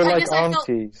they were like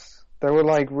aunties. They were,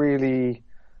 like, really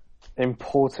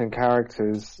important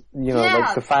characters.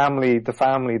 Like the family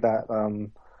that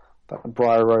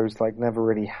Briar Rose, like, never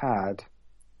really had.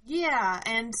 Yeah,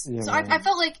 and so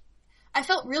I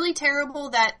felt really terrible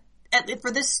that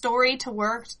for this story to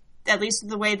work, at least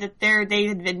the way that they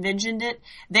had envisioned it,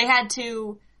 they had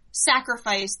to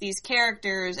sacrifice these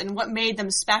characters and what made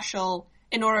them special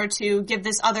in order to give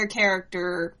this other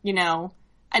character,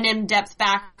 an in-depth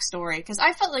backstory. Because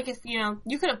I felt like if,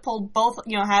 you could have pulled both,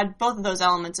 had both of those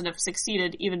elements and have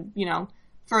succeeded even,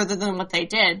 further than what they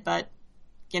did. But,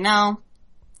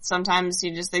 sometimes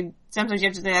you have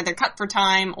to either cut for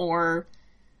time or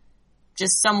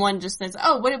just someone just says,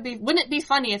 oh, wouldn't it be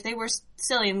funny if they were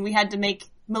silly and we had to make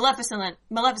Maleficent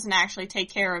actually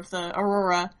take care of the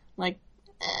Aurora? Like,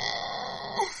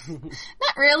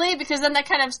 not really, because then that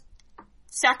kind of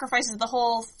sacrifices the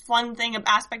whole fun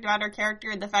aspect about her character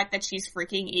and the fact that she's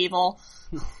freaking evil.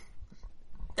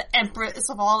 The Empress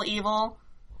of all evil.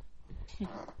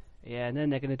 Yeah, and then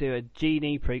they're going to do a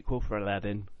Genie prequel for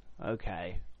Aladdin.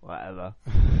 Okay, whatever.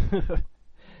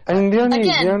 And the only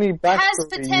has backstory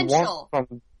potential. you want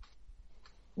from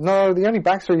the only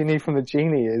backstory you need from the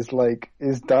genie is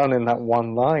done in that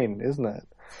one line, isn't it?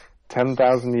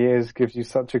 10,000 years gives you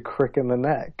such a crick in the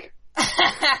neck.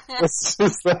 It's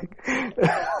just like,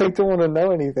 I don't want to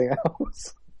know anything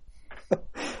else.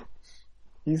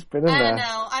 He's been in there. I don't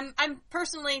know. I'm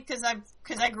personally, cause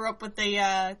I grew up with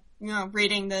the,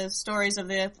 reading the stories of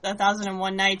the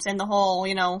 1001 Nights and the whole,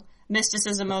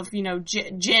 mysticism of,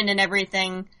 jinn and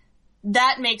everything.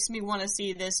 That makes me want to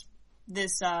see this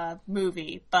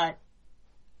movie, but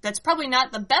that's probably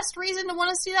not the best reason to want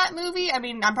to see that movie. I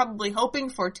mean, I'm probably hoping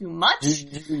for too much.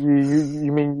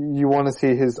 You mean you want to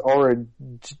see his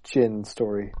origin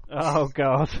story? Oh,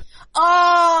 God.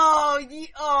 Oh,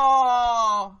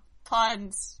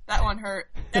 puns. That one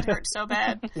hurt. That hurt so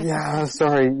bad. Yeah,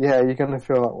 sorry. Yeah, you're going to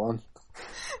feel that one.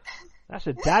 That's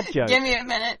a dad joke. Give me a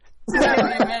minute.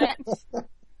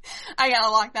 I gotta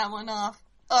lock that one off.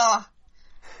 Ugh.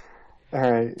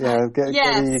 Alright, yeah, get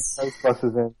the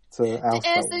Ghostbusters in to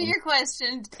answer your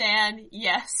question, Dan,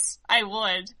 yes, I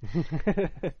would.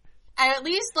 I at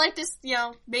least like to,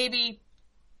 maybe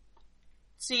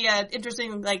see an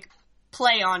interesting,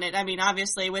 play on it. I mean,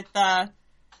 obviously, with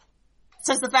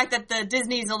since the fact that the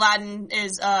Disney's Aladdin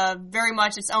is very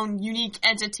much its own unique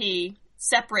entity,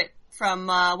 separate from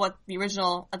what the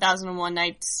original 1001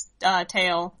 Nights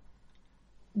tale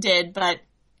did, but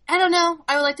I don't know.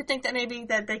 I would like to think that maybe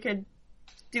that they could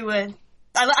do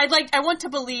I want to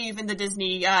believe in the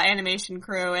Disney animation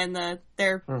crew and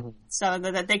so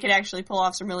that they could actually pull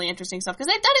off some really interesting stuff, because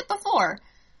they've done it before.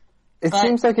 It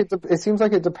seems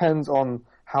like it depends on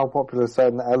how popular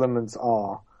certain elements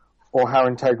are, or how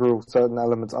integral certain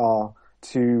elements are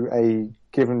to a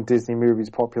given Disney movie's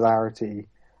popularity.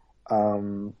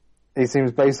 It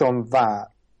seems based on that,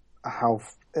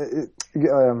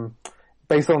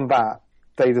 based on that,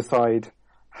 they decide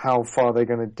how far they're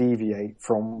going to deviate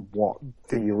from what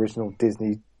the original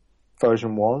Disney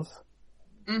version was.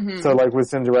 Mm-hmm. So, with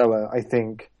Cinderella, I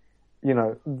think,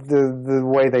 the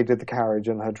way they did the carriage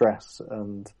and her dress,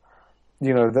 and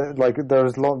there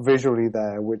was a lot visually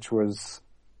there which was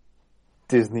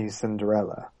Disney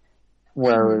Cinderella,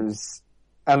 whereas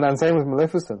and same with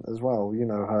Maleficent as well.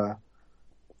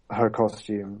 Her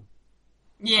costume.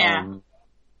 Yeah.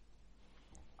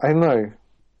 I don't know.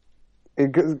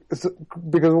 Because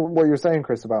what you're saying,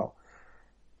 Chris, about,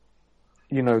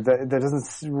 there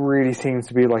doesn't really seem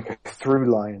to be a through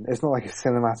line. It's not like a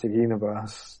cinematic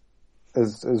universe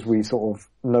as we sort of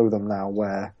know them now,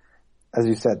 where, as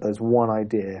you said, there's one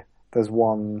idea, there's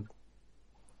one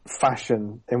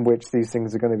fashion in which these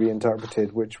things are going to be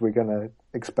interpreted, which we're going to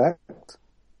expect.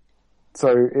 So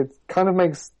it kind of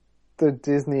makes the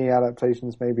Disney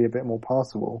adaptations maybe a bit more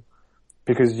passable,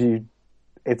 because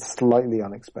it's slightly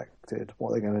unexpected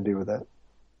what they're going to do with it.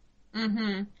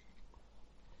 Mm-hmm.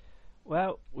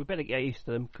 Well, we better get used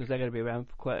to them, because they're going to be around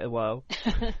for quite a while.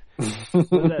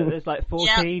 There's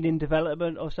 14 in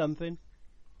development or something.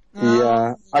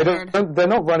 Yeah, they're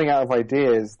not running out of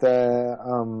ideas. They're,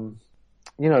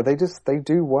 they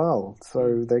do well,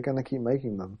 so they're going to keep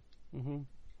making them.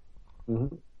 Mm-hmm.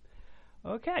 Mm-hmm.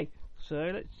 Okay, so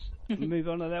let's move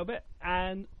on a little bit.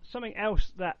 And something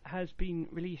else that has been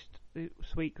released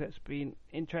this week that's been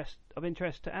of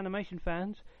interest to animation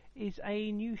fans is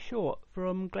a new short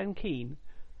from Glen Keane.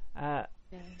 And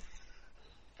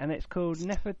it's called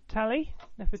Nefertali.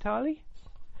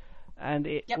 And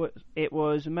it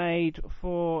was made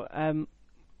for,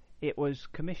 it was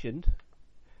commissioned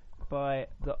by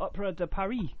the Opéra de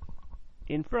Paris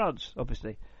in France,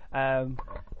 obviously. And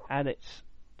it's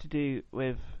to do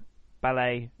with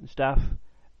ballet and stuff.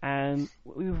 And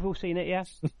we've all seen it, yeah?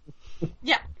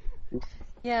 Yeah.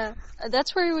 Yeah,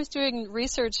 that's where he was doing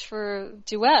research for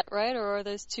Duet, right? Or are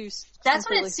those two? That's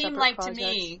what it seemed like projects? To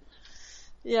me.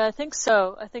 Yeah, I think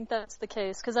so. I think that's the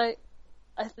case, because I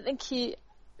think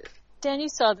Dan, you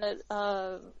saw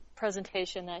that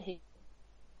presentation that he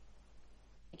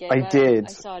gave. I did. I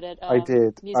saw it. I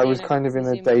did. I was kind of in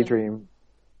a daydream.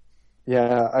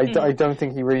 Yeah, I don't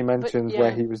think he really mentioned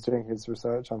where he was doing his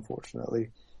research, unfortunately.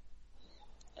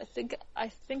 I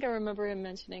think I remember him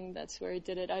mentioning that's where he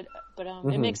did it.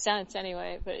 It makes sense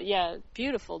anyway. But yeah,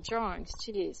 beautiful drawings.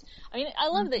 Jeez. I mean, I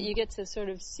love that you get to sort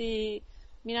of see.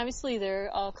 I mean, obviously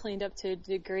they're all cleaned up to a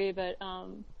degree, but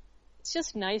it's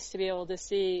just nice to be able to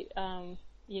see,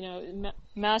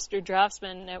 master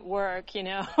draftsmen at work,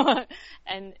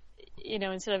 and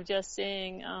instead of just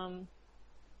seeing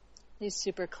these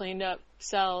super cleaned up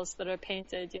cells that are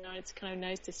painted, it's kind of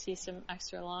nice to see some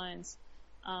extra lines.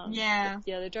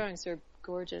 The drawings are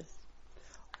gorgeous.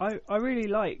 I really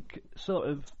like sort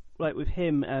of like with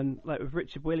him and like with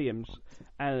Richard Williams,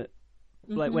 and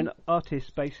like when artists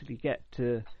basically get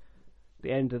to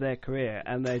the end of their career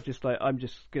and they're just like, I'm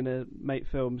just gonna make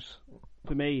films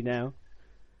for me now,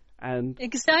 and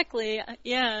exactly,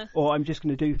 yeah, or I'm just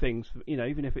gonna do things,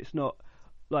 even if it's not,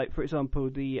 like for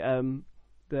example the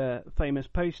famous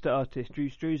poster artist Drew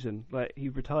Struzan, like he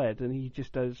retired and he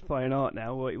just does fine art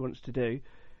now, what he wants to do,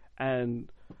 and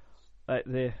like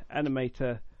the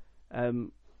animator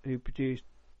who produced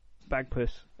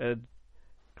Bagpuss and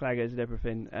Claggers and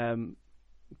everything,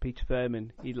 Peter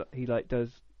Furman, he like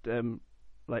does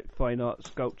like fine art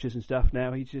sculptures and stuff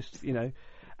now. He's just and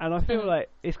I feel like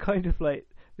it's kind of like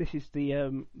this is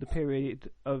the period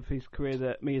of his career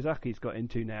that Miyazaki's got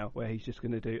into now, where he's just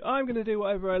going to do, I'm going to do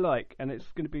whatever I like, and it's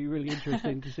going to be really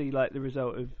interesting to see like the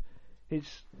result of his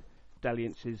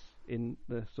dalliances in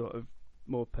the sort of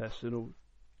more personal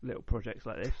little projects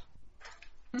like this.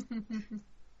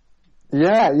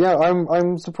 Yeah,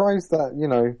 I'm surprised that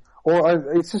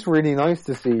it's just really nice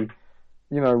to see,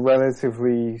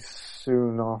 relatively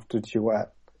soon after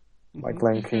Duet, like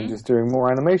Glenn Keane just doing more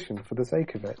animation for the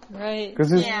sake of it, right? Because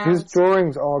his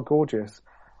drawings are gorgeous,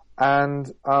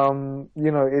 and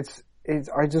it's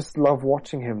I just love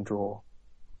watching him draw.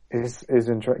 Is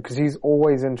interesting because he's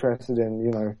always interested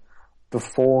in the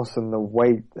force and the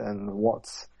weight and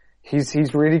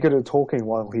he's really good at talking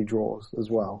while he draws as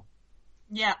well.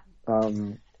 Yeah.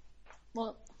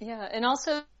 Well, yeah, and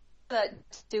also that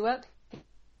Duet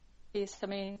piece. I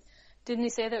mean, didn't he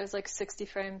say that it was like 60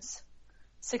 frames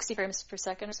per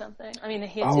second or something? I mean,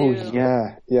 he had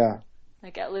to yeah,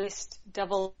 like at least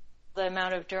double the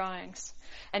amount of drawings,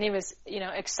 and he was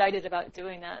excited about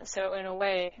doing that. So in a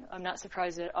way, I'm not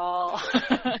surprised at all.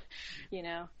 I'm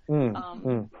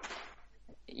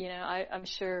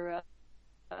sure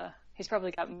he's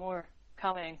probably got more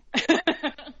coming.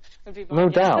 No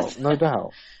doubt.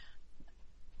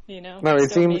 No,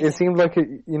 it seemed like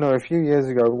a few years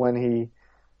ago when he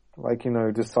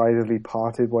decidedly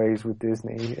parted ways with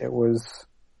Disney. It was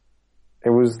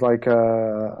like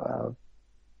a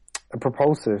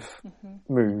propulsive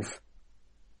move,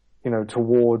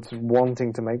 towards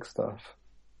wanting to make stuff.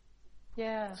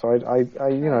 Yeah. So it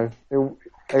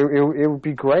would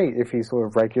be great if he sort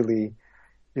of regularly,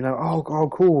 oh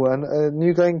cool, and a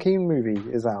new Glenn Keane movie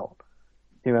is out,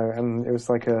 and it was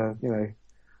like a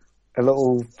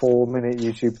little 4-minute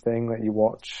YouTube thing that you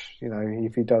watch,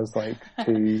 if he does like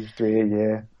 2-3 a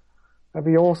year, that'd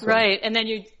be awesome. Right, and then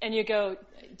you go,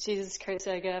 Jesus Christ,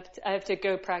 I have to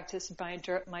go practice my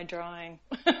drawing.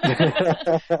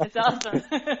 It's awesome.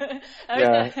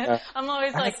 Yeah. I'm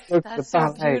always like, that's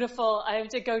so beautiful. I have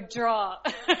to go draw.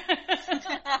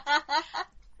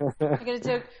 I got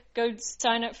to go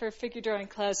sign up for a figure drawing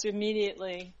class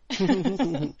immediately.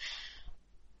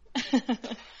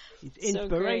 It's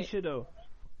inspirational.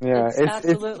 So yeah, it's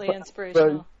absolutely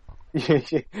inspirational.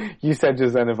 You said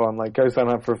just then, Yvonne, like, go sign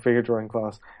up for a figure drawing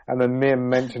class, and the mere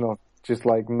mention of just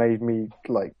like made me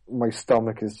like my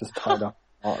stomach is just tied up.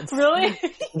 Really?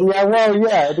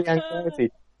 The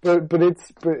anxiety, but it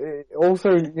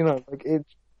also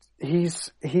he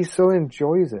so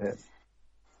enjoys it,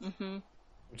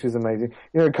 which is amazing.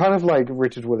 Kind of like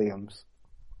Richard Williams.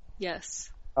 Yes.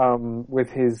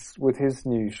 With his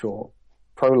new short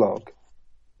Prologue,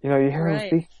 you hear him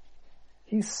speak.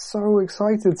 He's so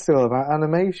excited still about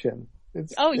animation.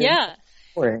 Yeah.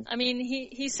 I mean,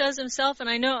 he says himself, and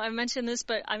I know I mentioned this,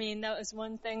 but I mean, that was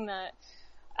one thing that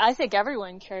I think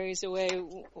everyone carries away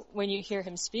when you hear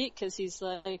him speak, because he's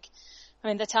like, I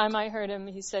mean, the time I heard him,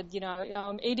 he said,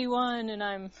 I'm 81 and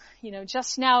I'm,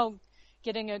 just now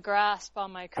getting a grasp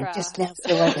on my craft. I'm just now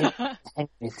feeling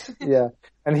it. Yeah.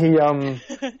 And he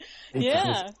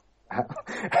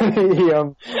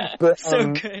but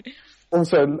so good.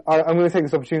 Also, I'm going to take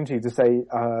this opportunity to say,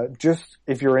 just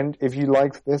if you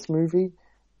liked this movie,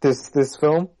 this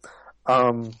film,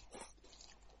 go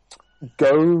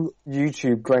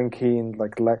YouTube Glenn Keane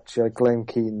Glenn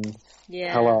Keane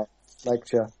Hell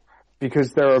lecture,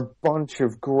 because there are a bunch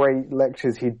of great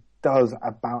lectures he does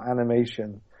about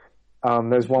animation.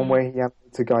 There's one where he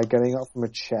animates a guy getting up from a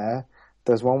chair.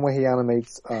 There's one where he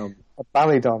animates a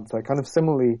ballet dancer, kind of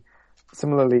similarly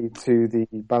to the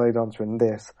ballet dancer in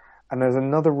this. And there's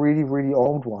another really, really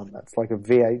old one that's like a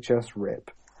VHS rip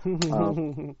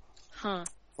from a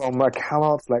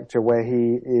CalArts lecture where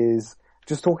he is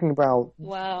just talking about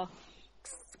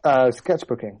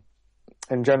sketchbooking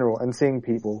in general and seeing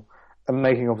people and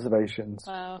making observations.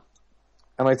 Wow.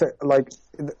 And I say, like,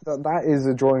 that is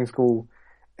a drawing school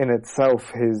in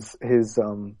itself, his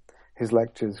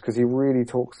lectures, because he really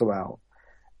talks about,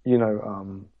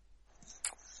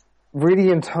 really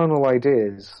internal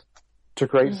ideas to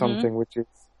create something which is,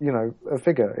 you know, a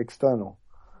figure external.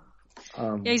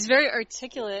 Yeah, he's very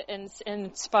articulate and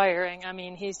inspiring. I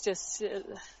mean, he's just,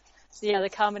 the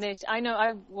combination. I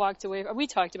know we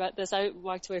talked about this, I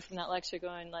walked away from that lecture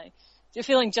going, like, you're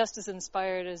feeling just as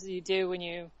inspired as you do when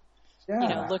you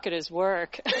look at his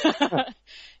work.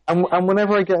 And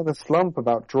whenever I get in a slump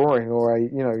about drawing, or I,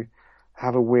 you know,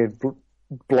 have a weird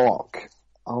block,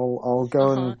 I'll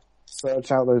go and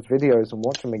search out those videos and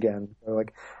watch them again. So,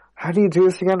 like, how do you do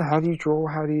this again? How do you draw?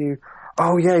 How do you...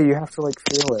 Oh yeah, you have to, like,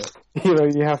 feel it. You know,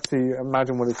 you have to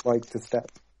imagine what it's like to step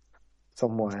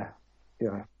somewhere. You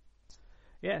know.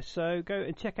 Yeah, so go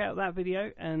and check out that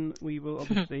video, and we will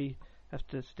obviously have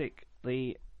to stick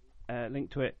the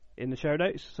link to it in the show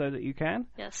notes so that you can.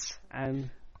 Yes. And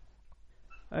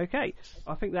okay,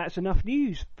 I think that's enough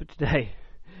news for today.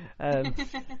 Our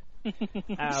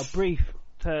brief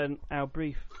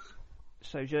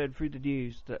sojourn through the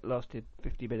news that lasted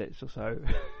 50 minutes or so.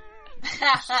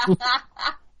 There's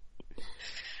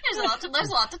a lot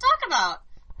to talk about.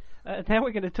 Now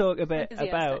we're going to talk a bit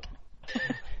about.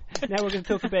 Now we're going to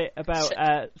talk a bit about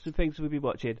some things we'll be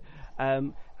watching,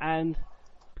 and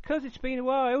because it's been a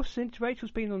while since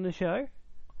Rachel's been on the show,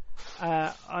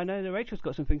 I know that Rachel's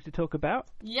got some things to talk about.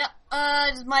 Yep.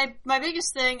 My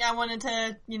biggest thing I wanted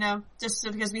to, you know, just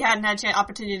because we hadn't had an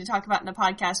opportunity to talk about in the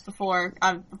podcast before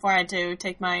I had to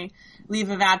take my leave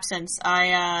of absence,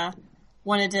 I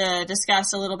wanted to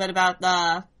discuss a little bit about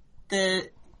the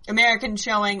American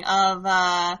showing of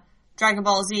Dragon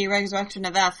Ball Z Resurrection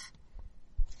of F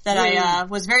that I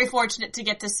was very fortunate to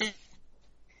get to see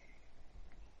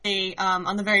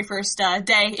on the very first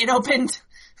day it opened.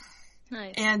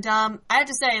 Nice. And I have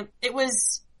to say, it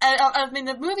was... I mean,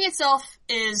 the movie itself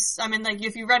is... I mean, like,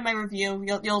 if you read my review,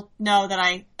 you'll know that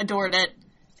I adored it.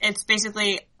 It's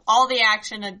basically all the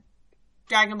action a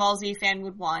Dragon Ball Z fan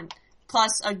would want,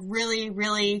 plus a really,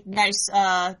 really nice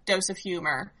dose of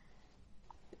humor.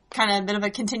 Kind of a bit of a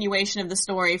continuation of the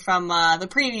story from the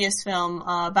previous film,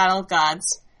 Battle of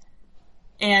Gods.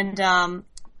 And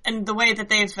the way that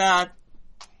they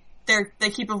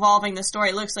keep evolving the story,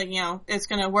 it looks like, you know, it's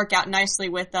going to work out nicely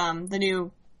with the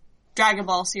new Dragon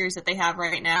Ball series that they have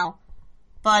right now.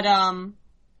 But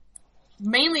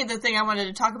mainly the thing I wanted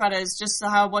to talk about is just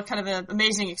what kind of an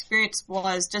amazing experience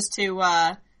was just to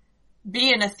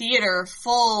be in a theater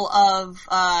full of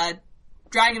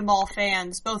Dragon Ball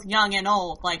fans, both young and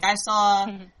old. Like, I saw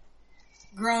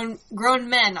grown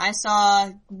men, I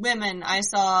saw women, I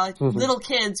saw little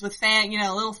kids with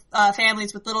little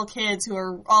families with little kids who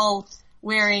are all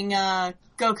wearing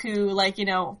Goku, like, you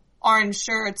know, orange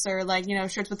shirts, or, like, you know,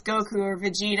 shirts with Goku or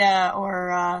Vegeta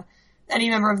or any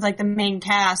member of, like, the main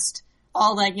cast,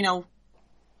 all, like, you know,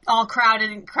 all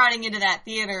crowding into that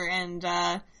theater and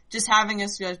just having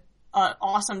an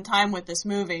awesome time with this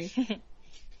movie.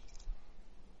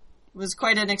 It was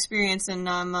quite an experience, and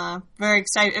I'm very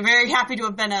excited, very happy to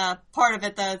have been a part of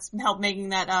it that's helped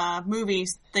making that movie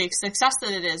the success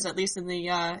that it is, at least in the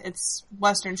its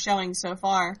Western showing so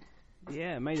far.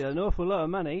 Yeah, made an awful lot of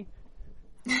money.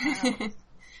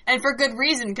 And for good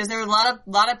reason, because there were a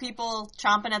lot of people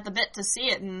chomping at the bit to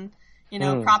see it, and, you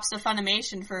know, props to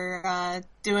Funimation for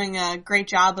doing a great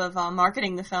job of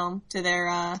marketing the film to their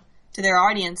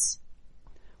audience.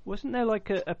 Wasn't there, like,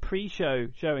 a pre-show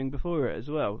showing before it as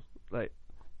well? Like,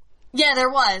 yeah, there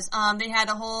was. They had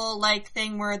a whole, like,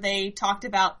 thing where they talked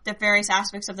about the various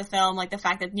aspects of the film, like the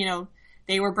fact that, you know,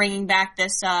 they were bringing back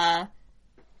this,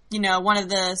 you know, one of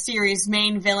the series'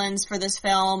 main villains for this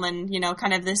film, and, you know,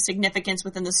 kind of the significance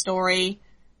within the story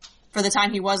for the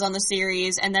time he was on the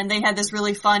series. And then they had this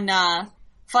really fun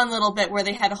little bit where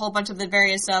they had a whole bunch of the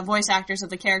various voice actors of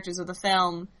the characters of the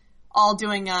film all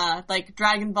doing, like,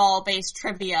 Dragon Ball-based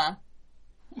trivia.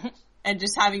 And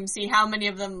just having to see how many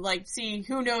of them, like, see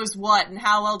who knows what, and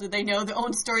how well do they know their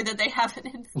own story that they have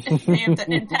an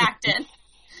impact in.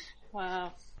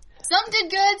 Wow. Some did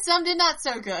good, some did not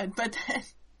so good, but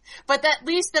at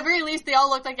least, the very least, they all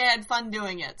looked like they had fun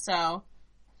doing it, so.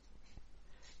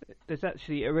 There's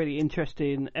actually a really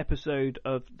interesting episode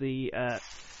of the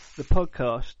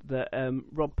podcast that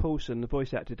Rob Paulson, the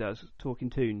voice actor, does,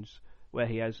 Talking Toons, where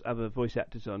he has other voice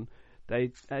actors on.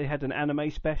 They had an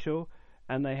anime special,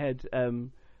 and they had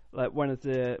like one of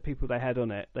the people they had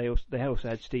on it. They also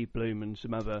had Steve Bloom and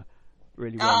some other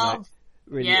really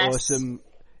awesome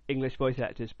English voice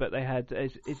actors. But they had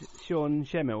is it Sean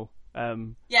Schemmel?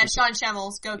 Sean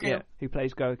Schemmel's Goku. Yeah, who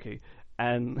plays Goku,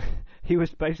 and he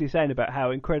was basically saying about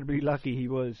how incredibly lucky he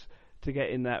was to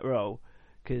get in that role,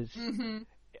 because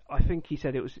I think he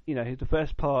said it was, you know, the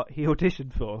first part he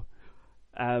auditioned for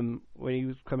when he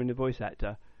was becoming a voice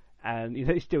actor. And, you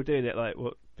know, he's still doing it, like,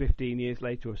 15 15 years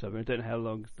later or something. I don't know how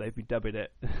long they've been dubbing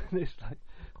it. It's like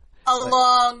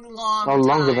long time.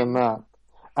 Longer than that.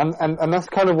 And that's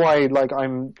kind of why, like,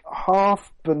 I'm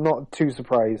half but not too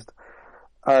surprised,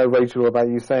 Rachel, about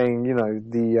you saying, you know,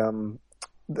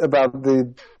 about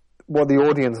what the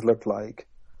audience looked like.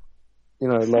 You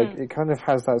know, like, it kind of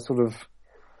has that sort of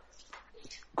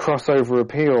crossover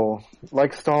appeal,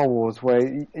 like Star Wars,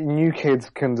 where new kids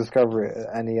can discover it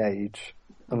at any age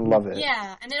and love it.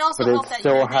 Yeah, and it also but helped it that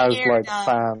still has aired, like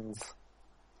fans.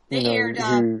 They aired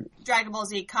who... Dragon Ball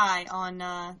Z Kai on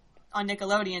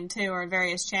Nickelodeon too, or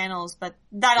various channels. But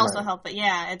that also helped. But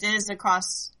yeah, it is a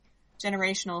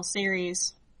cross-generational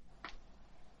series,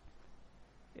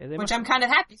 which I'm kind of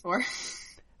happy for.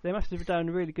 They must have done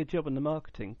a really good job on the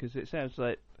marketing, because it sounds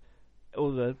like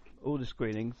all the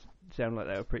screenings sound like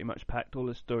they were pretty much packed. All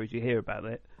the stories you hear about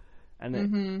it,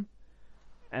 and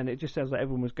and it just sounds like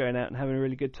everyone was going out and having a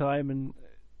really good time, and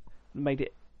made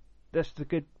it. That's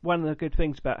one of the good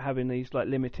things about having these like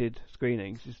limited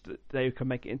screenings, is that they can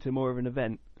make it into more of an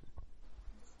event.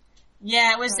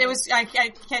 Yeah, it was. I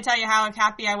can't tell you how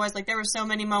happy I was. Like, there were so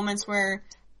many moments where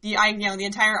the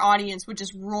entire audience would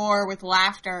just roar with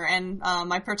laughter. And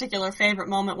my particular favorite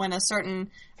moment when I don't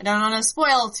want to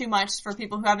spoil too much for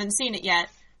people who haven't seen it yet,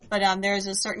 but there's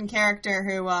a certain character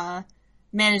who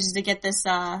manages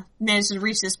to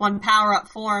reach this one power-up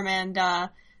form, and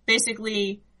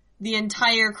basically the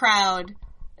entire crowd,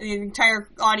 the entire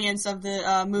audience of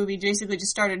the movie basically just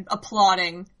started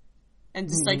applauding and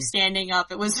just like standing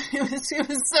up. It was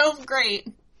so great.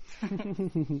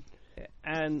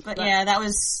 That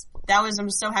was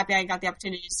I'm so happy I got the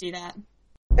opportunity to see that.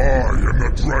 I am the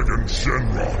dragon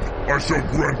Shenron. I shall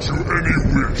grant you any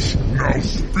wish. Now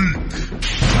speak.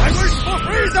 I wish for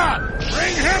Frieza!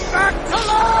 Bring him back to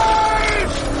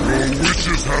life! Your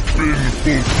wishes have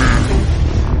been fulfilled.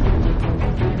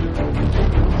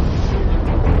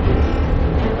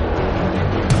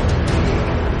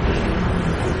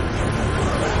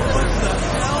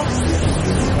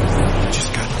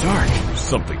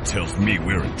 Something tells me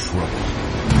we're in trouble.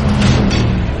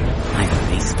 I've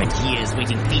only spent years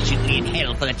waiting patiently in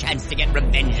hell for the chance to get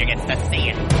revenge against the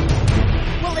Saiyan.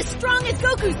 Well, as strong as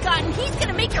Goku's gotten, he's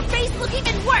gonna make your face look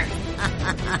even worse!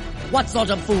 What sort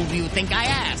of fool do you think I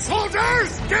am?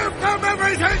 Soldiers, give them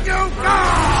everything you've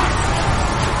got!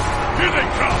 Here they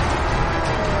come!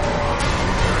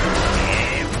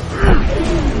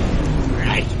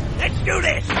 Right, let's do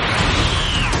this!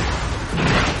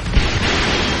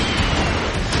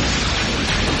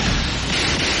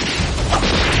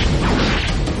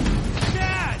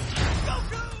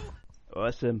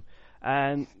 Awesome.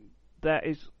 And that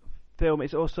film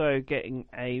is also getting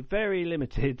a very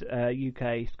limited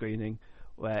UK screening,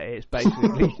 where it's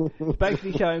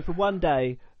basically showing for one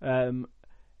day, and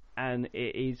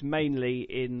it is mainly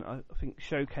in, I think,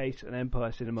 Showcase and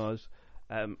Empire Cinemas,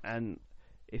 and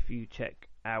if you check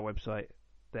our website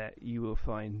there, you will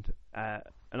find an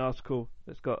article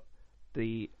that's got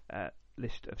the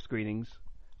list of screenings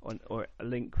on, or a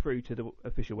link through to the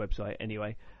official website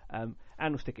anyway, and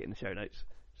we'll stick it in the show notes.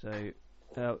 So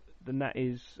then that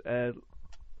is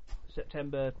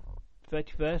September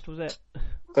 31st, was it?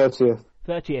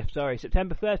 30th, sorry,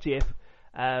 September 30th.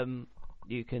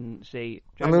 You can see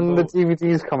Dragon Ball. The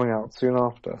DVD's coming out soon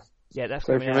after. Yeah, that's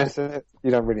so coming if you out. miss it, you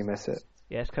don't really miss it.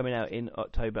 Yeah, it's coming out in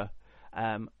October.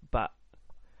 But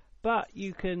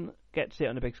you can get to see it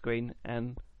on the big screen,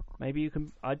 and maybe you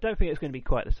can. I don't think it's going to be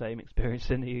quite the same experience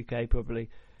in the UK, probably,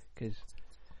 because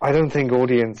I don't think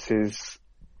audiences,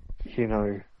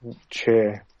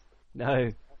 cheer. No.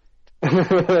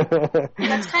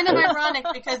 That's kind of ironic,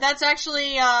 because that's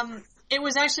actually it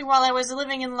was actually while I was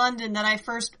living in London that I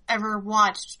first ever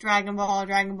watched Dragon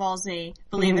Ball Z.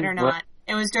 Believe it or not,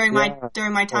 it was during my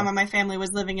time when my family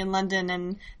was living in London,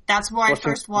 and that's where I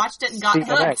first watched it and got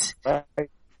hooked. Right?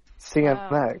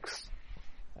 CNX.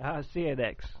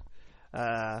 CNX.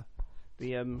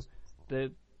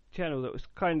 The channel that was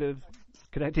kind of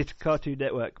connected to Cartoon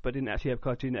Network, but didn't actually have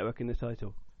Cartoon Network in the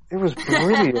title. It was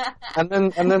brilliant. and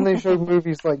then they showed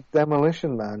movies like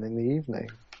Demolition Man in the evening.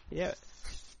 Yeah,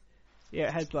 it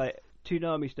had like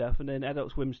Toonami stuff, and then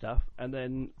Adult Swim stuff, and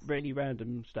then really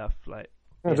random stuff like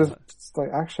just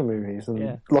like action movies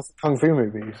and lots of kung fu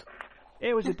movies.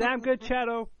 It was a damn good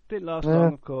channel. Didn't last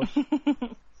long, of course.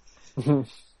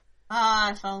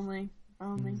 If only.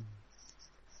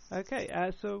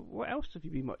 Okay, so what else have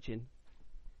you been watching?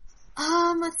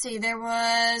 Let's see. There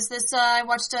was this. I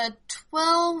watched a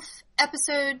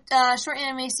 12-episode short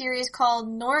anime series called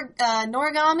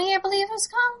Noragami, I believe it was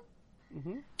called.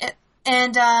 Mm-hmm.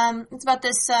 It's about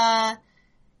this.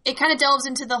 It kind of delves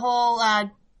into the whole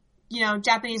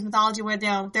Japanese mythology where,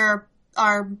 there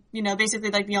are,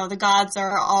 basically like, the gods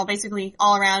are all basically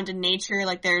all around in nature.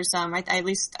 Like there's,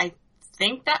 I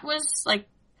think that was like,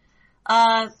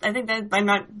 I think that I'm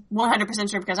not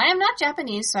 100% sure because I am not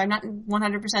Japanese, so I'm not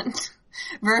 100%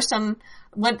 versed on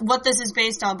what this is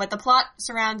based on. But the plot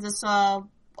surrounds this, a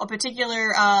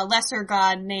particular, lesser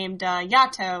god named,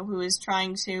 Yato, who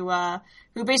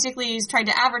basically is trying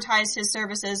to advertise his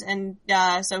services and,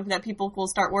 so that people will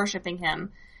start worshiping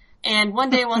him. And one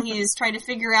day while he is trying to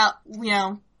figure out,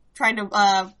 trying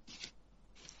to,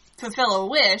 fulfill a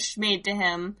wish made to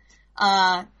him,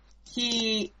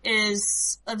 he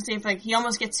is, let's see if he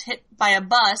almost gets hit by a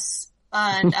bus,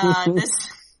 and,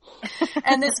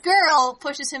 this girl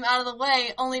pushes him out of the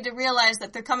way only to realize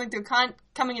that they're coming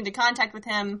into contact with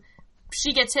him.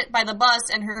 She gets hit by the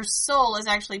bus and her soul is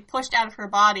actually pushed out of her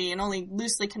body and only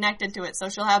loosely connected to it. So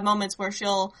she'll have moments where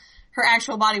her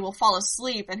actual body will fall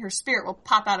asleep and her spirit will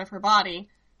pop out of her body.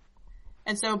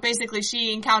 And so basically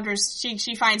she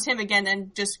finds him again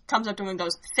and just comes up to him and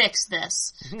goes, "Fix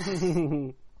this."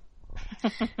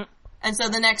 And so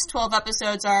the next 12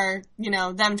 episodes are,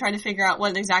 them trying to figure out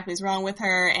what exactly is wrong with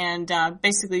her and,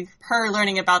 basically her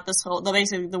learning about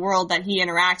the world that he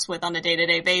interacts with on a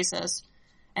day-to-day basis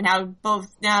and how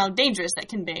dangerous that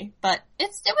can be. But it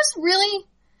was really,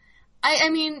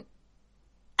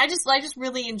 I just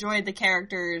really enjoyed the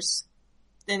characters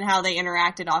and how they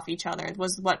interacted off each other. It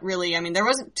was what really, there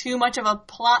wasn't too much of a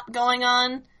plot going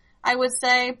on, I would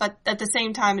say, but at the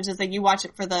same time, it's just like you watch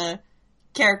it for the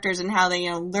characters and how they,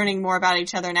 learning more about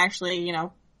each other and actually,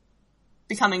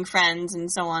 becoming friends and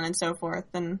so on and so forth.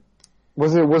 And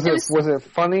was it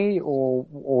funny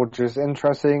or just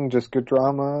interesting, just good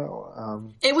drama?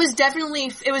 It was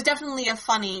definitely a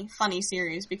funny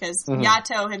series because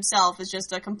Yato himself is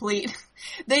just a complete.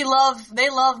 They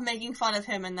love making fun of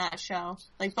him in that show.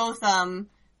 Like both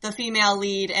the female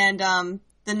lead and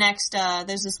the next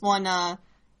there's this one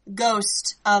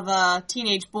ghost of a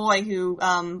teenage boy who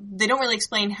they don't really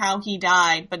explain how he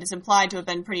died, but it's implied to have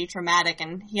been pretty traumatic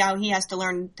and how he has to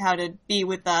learn how to be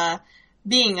with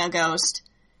being a ghost,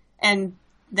 and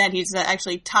that he's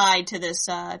actually tied to this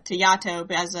to Yato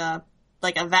as a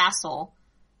vassal.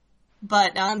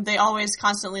 But they always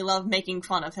constantly love making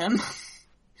fun of him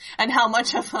and how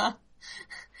much of a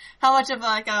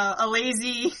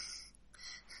lazy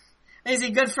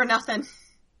good for nothing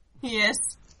he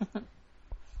is.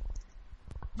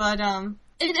 But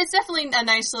it's definitely a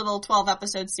nice little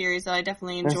 12-episode series that I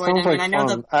definitely enjoyed.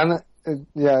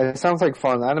 It sounds like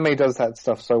fun. Anime does that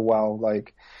stuff so well.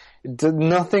 Like,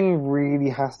 nothing really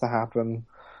has to happen,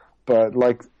 but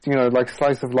like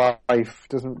Slice of Life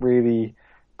doesn't really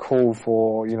call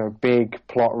for big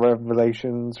plot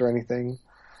revelations or anything.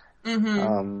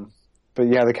 Mm-hmm. But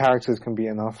yeah, the characters can be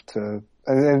enough to.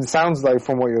 And it sounds like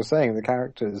from what you're saying, the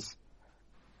characters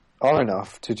are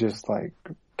enough to just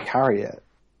carry it.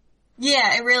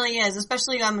 Yeah, it really is,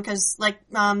 especially because I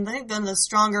think the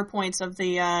stronger points of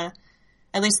the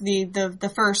at least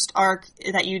the first arc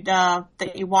that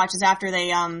you watch is after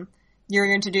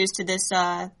you're introduced to this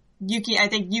Yuki. I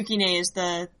think Yukine is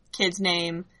the kid's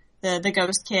name, the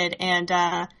ghost kid, and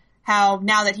how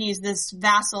now that he's this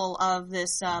vassal of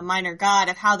this minor god,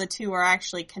 of how the two are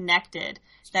actually connected.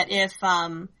 That if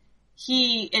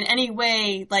he in any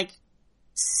way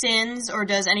sins or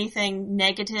does anything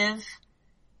negative,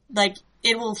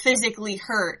 it will physically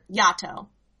hurt Yato.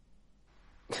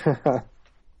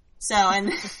 So,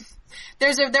 and there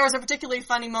was a particularly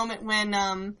funny moment when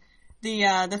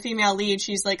the female lead,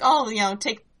 she's like,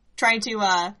 trying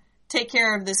to take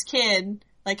care of this kid,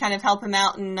 kind of help him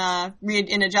out and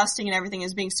in adjusting and everything,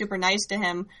 is being super nice to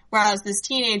him. Whereas this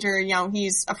teenager,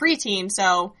 he's a preteen,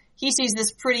 so he sees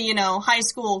this pretty, high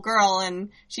school girl, and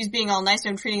she's being all nice to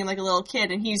him, treating him like a little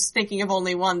kid, and he's thinking of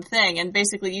only one thing. And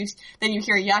basically, then you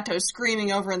hear Yato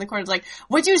screaming over in the corner,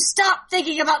 "Would you stop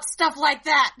thinking about stuff like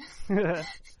that?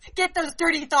 Get those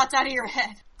dirty thoughts out of your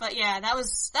head." But yeah, that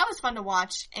was fun to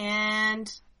watch. And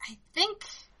I think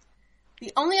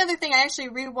the only other thing I actually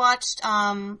rewatched,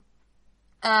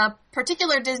 a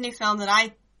particular Disney film that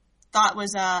I thought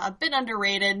was a bit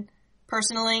underrated,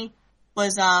 personally,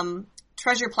 was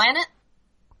Treasure Planet.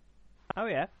 Oh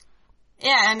yeah.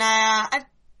 Yeah, and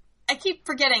I keep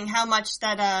forgetting how much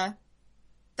that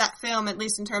film, at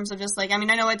least in terms of just I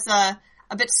know it's a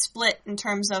bit split in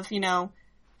terms of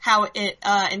how it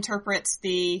interprets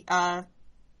the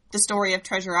story of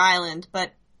Treasure Island,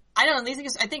 but I don't know.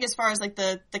 I think as far as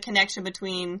the connection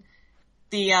between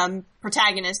the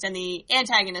protagonist and the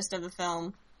antagonist of the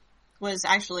film was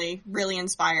actually really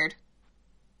inspired.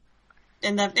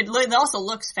 And it also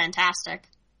looks fantastic.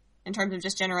 in terms of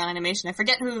just general animation. I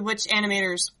forget which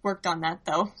animators worked on that,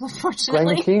 though,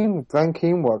 unfortunately. Glenn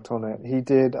Keane worked on it. He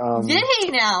did, Did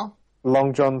he now?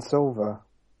 Long John Silver.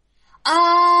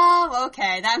 Oh,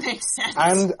 okay, that makes sense.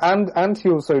 And he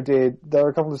also did, there are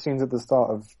a couple of scenes at the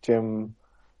start of Jim,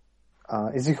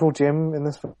 is he called Jim in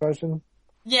this version?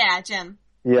 Yeah, Jim.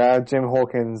 Yeah, Jim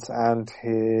Hawkins and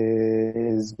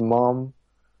his mom.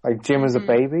 Like, Jim as a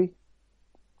baby.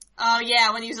 Oh,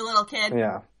 yeah, when he was a little kid.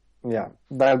 Yeah.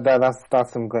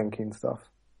 That's some Glenn Keane stuff.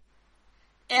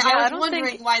 Yeah, I was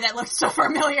wondering why that looked so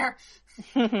familiar.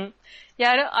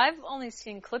 Yeah, I've only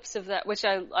seen clips of that, which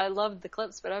I loved the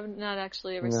clips, but I've not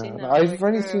actually ever seen that. I've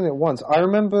only seen it once. I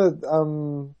remember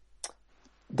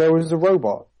there was a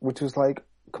robot, which was like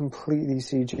completely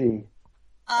CG.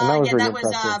 And that was really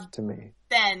impressive to me.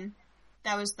 Ben.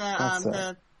 That was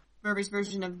the Murphy's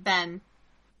version of Ben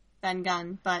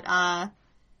Gunn. But I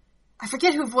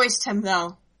forget who voiced him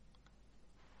though.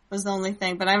 Was the only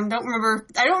thing, but I don't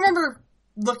remember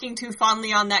looking too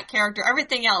fondly on that character.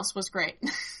 Everything else was great.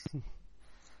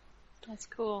 That's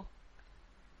cool.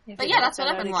 But yeah, that's what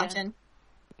I've been watching.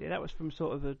 Yeah, that was from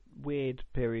sort of a weird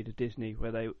period of Disney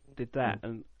where they did that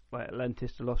and like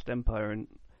Atlantis: The Lost Empire and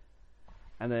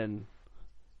then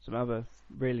some other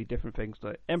really different things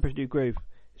like Emperor's New Groove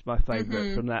is my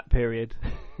favourite from that period.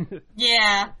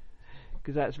 Yeah.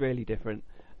 Because that's really different.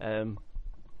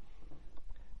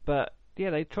 But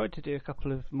yeah, they tried to do a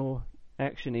couple of more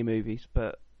action-y movies,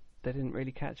 but they didn't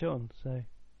really catch on, so...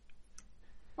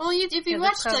 Well, if you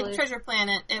watched like Treasure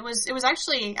Planet, it was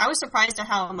actually, I was surprised at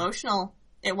how emotional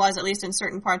it was, at least in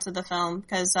certain parts of the film,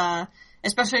 because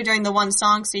especially during the one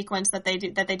song sequence that they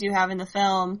do have in the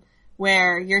film,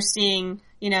 where you're seeing,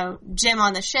 Jim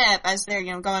on the ship as they're,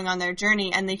 going on their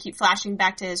journey, and they keep flashing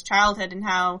back to his childhood and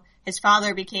how his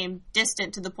father became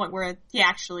distant to the point where he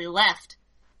actually left,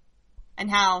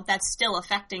 and how that's still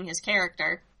affecting his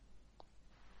character.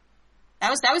 That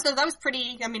was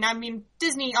pretty. I mean,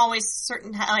 Disney always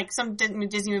some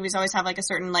Disney movies always have like a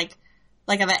certain like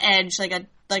of an edge, like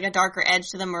a darker edge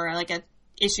to them, or like a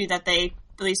issue that they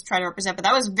at least try to represent. But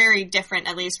that was very different,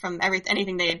 at least from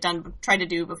anything they had tried to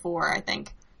do before, I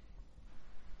think.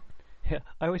 Yeah,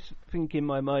 I always think in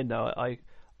my mind now,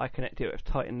 I connect it with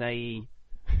Titan AE.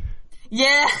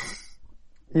 Yeah.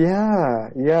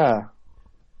 Yeah.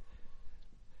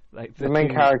 Like the main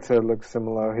character looks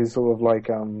similar. He's sort of like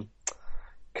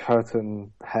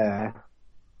curtain hair.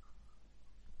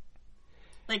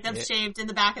 Like them shaved in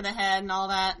the back of the head and all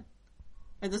that.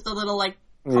 With just a little like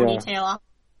ponytail off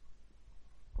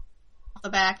the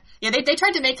back. Yeah, they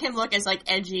tried to make him look as like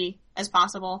edgy as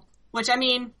possible. Which, I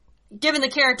mean, given the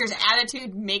character's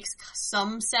attitude, makes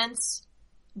some sense.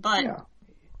 But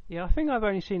yeah, I think I've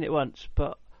only seen it once,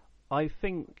 but I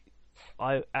think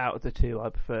out of the two I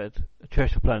preferred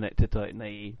Treasure Planet to Titan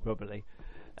AE, probably.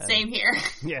 Same here.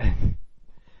 Yeah.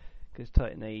 Because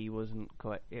Titan AE wasn't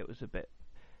quite... It was a bit...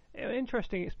 an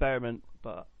interesting experiment,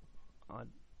 but I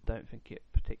don't think it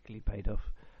particularly paid off.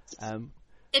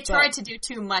 It tried to do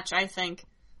too much, I think.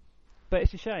 But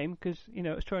it's a shame, because, it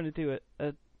was trying to do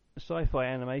a sci-fi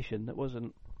animation that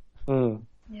wasn't...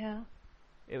 Yeah.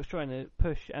 It was trying to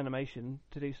push animation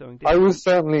to do something different. I was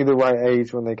certainly the right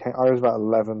age when they came... I was about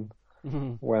 11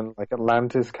 when, like,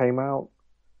 Atlantis came out.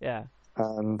 Yeah.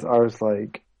 And I was,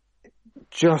 like,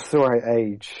 just the right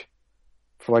age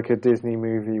for like a Disney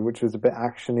movie, which was a bit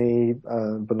actiony,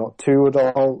 but not too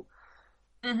adult.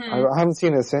 I haven't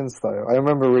seen it since, though. I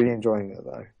remember really enjoying it,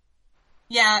 though.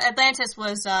 Yeah, Atlantis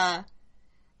was,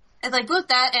 like, both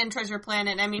that and Treasure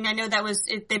Planet. I mean, I know that was,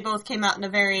 they both came out in a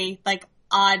very, like,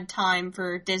 odd time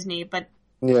for Disney, but,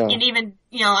 and even,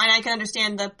 and I can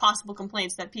understand the possible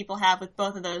complaints that people have with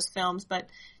both of those films, but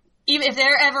even if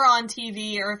they're ever on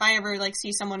TV, or if I ever, like,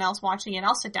 see someone else watching it,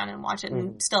 I'll sit down and watch it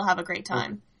and still have a great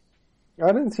time. I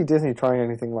didn't see Disney trying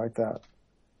anything like that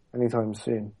anytime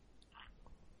soon.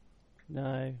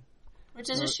 No. Which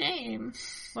is a shame.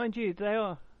 Mind you, they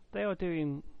are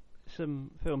doing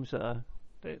some films that are...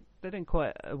 They're doing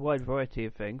quite a wide variety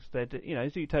of things. They're,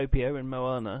 Zootopia and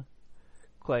Moana.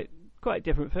 Quite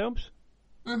different films.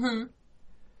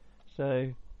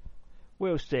 So,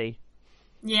 we'll see.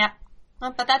 Yeah.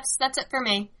 Well, but that's it for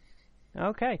me.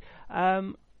 Okay.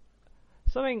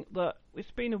 Something that... It's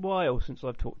been a while since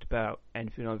I've talked about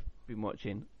anything I've been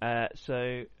watching.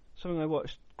 So, something I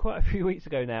watched quite a few weeks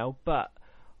ago now, but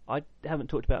I haven't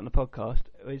talked about on the podcast,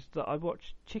 is that I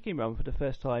watched Chicken Run for the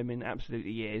first time in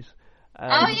absolutely years.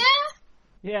 Oh,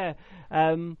 yeah?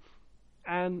 Yeah.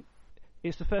 And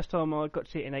it's the first time I got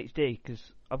to see it in HD,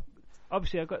 because I've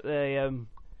got the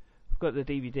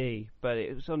DVD, but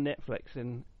it was on Netflix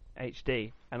in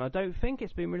HD, and I don't think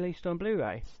it's been released on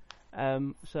Blu-ray.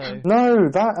 So No,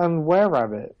 that and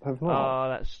Were-Rabbit have not.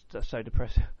 oh, that's so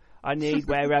depressing. I need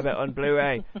Were-Rabbit on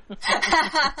Blu-ray.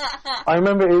 I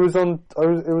remember it was on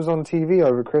TV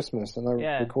over Christmas, and I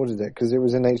recorded it because it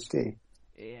was in HD.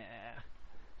 Yeah,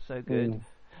 so good.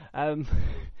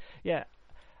 Yeah,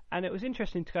 and it was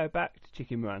interesting to go back to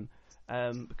Chicken Run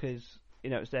because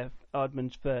it was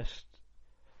Aardman's first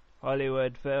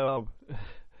Hollywood film.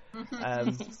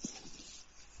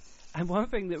 And one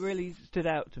thing that really stood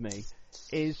out to me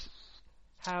is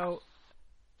how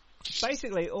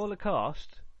basically all the cast,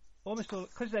 almost all,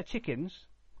 because they're chickens,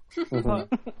 but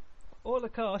all the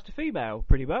cast are female,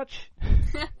 pretty much.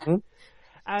 And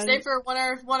save for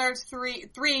one or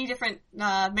three different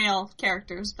male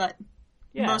characters, but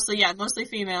mostly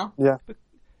female. Yeah.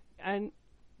 And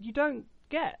you don't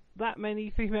get that many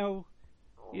female.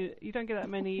 You don't get that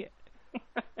many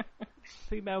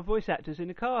female voice actors in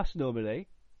the cast normally,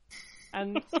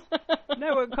 and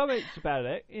no one comments about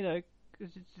it.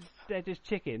 Because they're just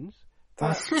chickens.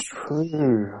 That's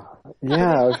true.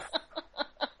 Yeah.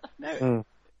 No,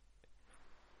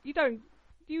 you don't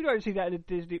see that in a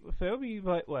Disney film. You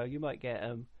might get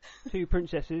two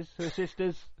princesses or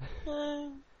sisters.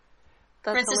 Princesses,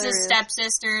 hilarious.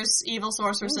 stepsisters, evil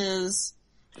sorceresses.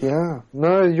 Yeah.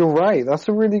 No, you're right. That's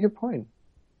a really good point.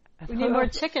 We need more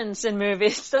chickens in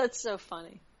movies. That's so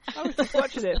funny. I was just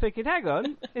watching it thinking, hang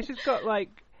on, this has got like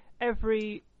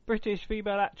every British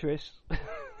female actress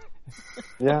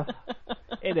Yeah.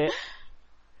 in it,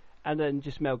 and then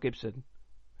just Mel Gibson.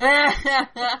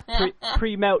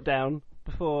 Pre-meltdown,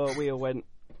 before we all went.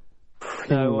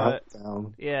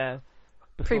 Meltdown. Yeah.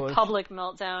 Pre-public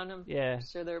meltdown. Yeah. I'm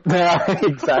sure they're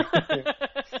Exactly.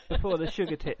 Before the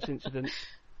sugar tits incident.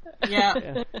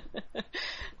 Yeah.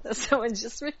 Someone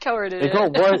just recovered it. It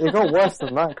got worse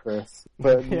than that, Chris.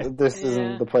 But this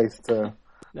isn't the place to.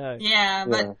 No. Yeah,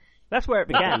 but that's where it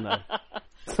began, though.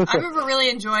 I remember really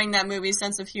enjoying that movie's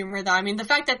sense of humor, though. I mean, the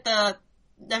fact that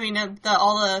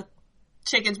all the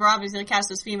chickens were obviously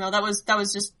cast as female, that was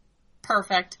just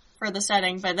perfect for the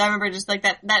setting. But I remember just like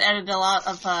that added a lot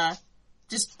of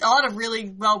really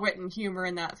well written humor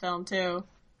in that film too.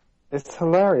 It's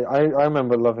hilarious. I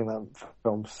remember loving that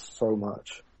film so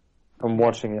much and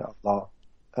watching it a lot.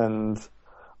 And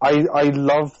I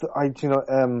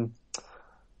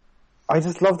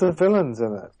just love the villains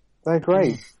in it. They're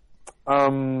great.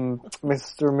 Mr. and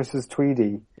Mrs.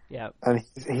 Tweedy. Yeah. And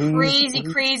he's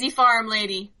crazy farm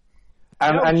lady.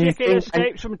 And you chicken think,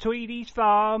 escapes from Tweedy's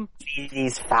farm.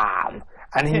 Tweedy's farm.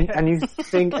 And you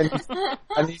think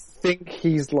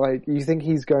he's going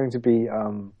to be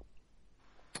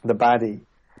the baddie.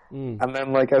 And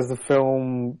then like as the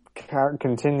film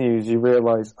continues, you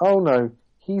realise, oh no,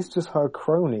 he's just her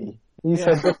crony. He's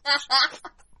her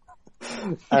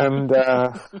and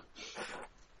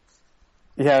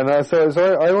so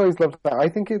I always loved that. I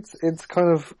think it's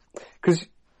kind of because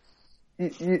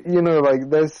like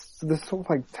there's this sort of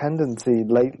like tendency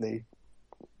lately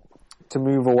to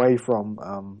move away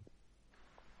from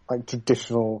like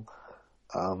traditional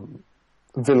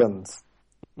villains.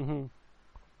 Mm-hmm.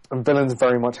 And villains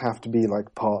very much have to be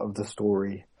like part of the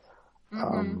story.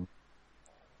 And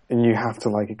you have to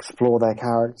like explore their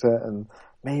character and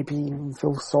maybe even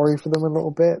feel sorry for them a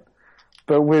little bit.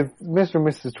 But with Mr. and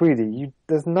Mrs. Tweedy,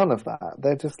 there's none of that.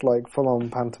 They're just like full-on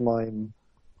pantomime,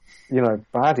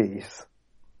 baddies.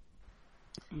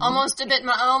 Almost a bit.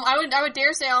 I would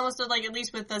dare say almost like, at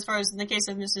least with as far as in the case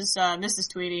of Mrs.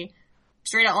 Tweedy,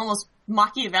 straight up almost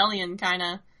Machiavellian kind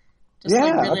of. Just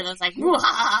like really like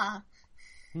wah.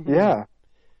 Yeah.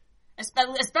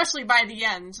 Especially by the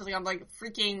end, so I'm like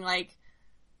freaking like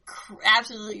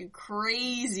absolutely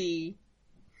crazy.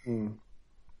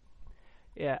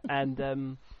 Yeah, and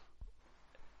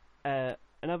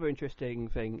another interesting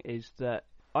thing is that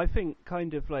I think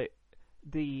kind of like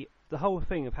the whole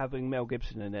thing of having Mel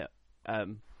Gibson in it,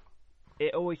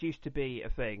 it always used to be a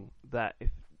thing that if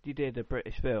you did a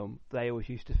British film, they always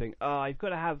used to think, oh, you've got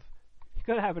to have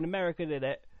an American in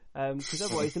it. Because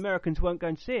otherwise Americans won't go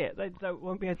and see it. They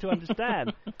won't be able to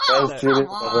understand. Come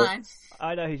on.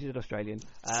 I know he's an Australian.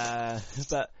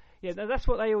 But yeah, that's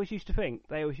what they always used to think.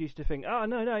 They always used to think, oh,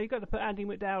 no, you've got to put Andy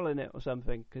McDowell in it or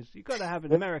something, because you've got to have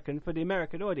an American for the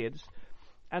American audience.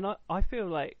 And I feel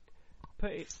like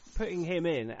putting him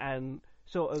in and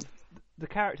sort of the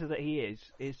character that he is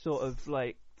sort of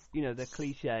like, the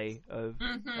cliche of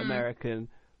American,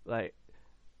 like,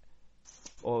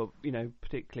 or,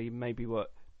 particularly maybe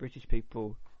what British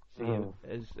people see him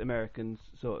as Americans,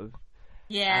 sort of.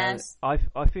 Yes. I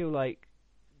feel like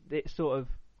it's sort of,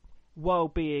 while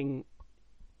being,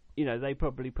 they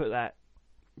probably put that,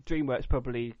 DreamWorks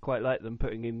probably quite like them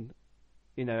putting in,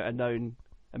 a known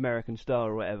American style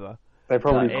or whatever. They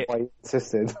probably quite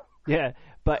insisted. Yeah,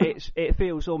 but it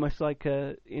feels almost like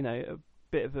a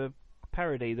bit of a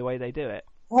parody the way they do it.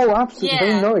 Oh, absolutely! Yeah.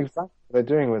 They know exactly what they're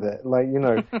doing with it. Like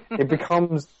it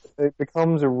becomes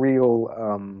a real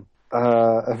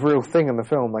thing in the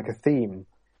film, like a theme.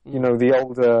 The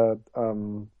older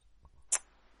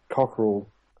Cockerel,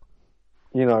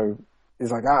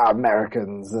 is like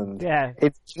Americans, and yeah,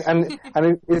 it's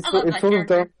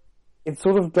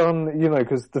sort of done,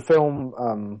 because the film,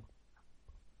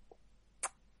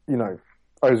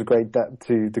 owes a great debt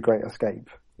to The Great Escape.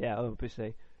 Yeah,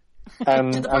 obviously. To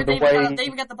the point they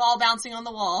even got the ball bouncing on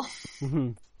the wall.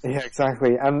 Yeah,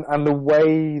 exactly. And the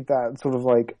way that sort of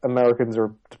like Americans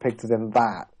are depicted in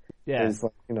that is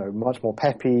like, much more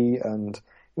peppy, and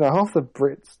half the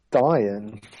Brits die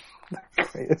in The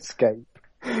Great Escape.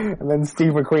 And then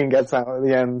Steve McQueen gets out at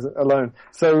the end alone.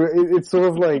 So it's sort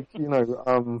of like,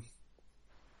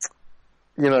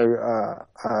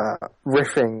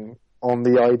 riffing on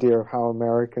the idea of how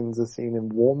Americans are seen in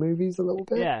war movies a little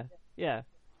bit. Yeah, yeah.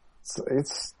 So it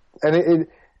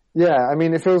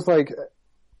feels like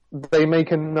they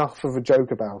make enough of a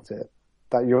joke about it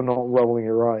that you're not rolling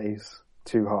your eyes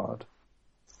too hard.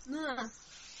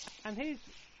 And his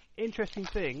interesting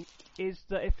thing is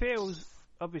that it feels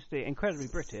obviously incredibly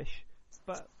British,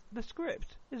 but the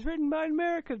script is written by an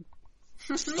American.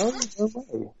 Oh, no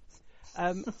way.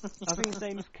 I think his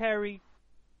name is Kerry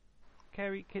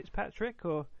Fitzpatrick,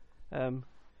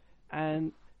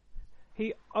 and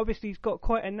he's got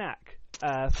quite a knack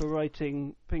for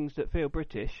writing things that feel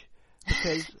British,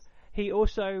 because he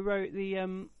also wrote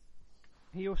the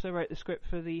script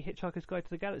for the Hitchhiker's Guide to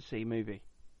the Galaxy movie.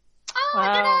 Oh,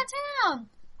 wow. Get out of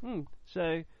town!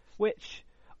 So, which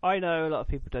I know a lot of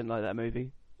people don't like that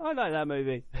movie. I like that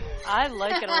movie. I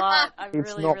like it a lot. I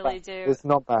really do. It's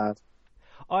not bad.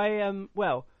 I'm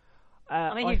a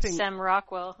huge Sam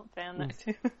Rockwell fan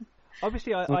too.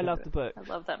 Obviously, I love the book. I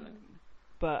love that movie.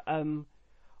 But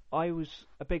I was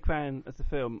a big fan of the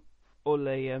film, all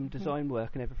the design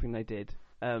work and everything they did.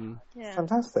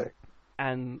 Fantastic.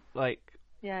 And I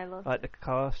love the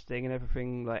casting and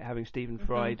everything, like having Stephen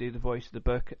Fry do the voice of the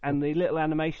book, and the little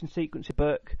animation sequence of the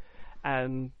book,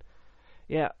 and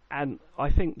I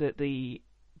think that the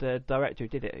director who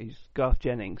did it is Garth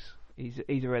Jennings. He's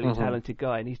a really talented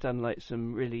guy, and he's done like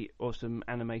some really awesome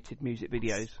animated music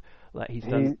videos. Like he's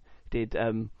did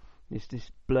this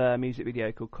Blur music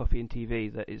video called Coffee and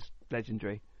TV that is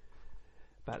legendary.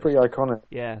 Pretty iconic.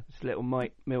 Yeah, this little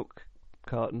milk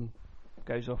carton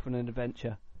goes off on an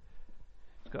adventure.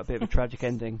 It's got a bit of a tragic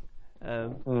ending.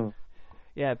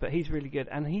 Yeah, but he's really good,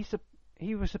 and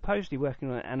he was supposedly working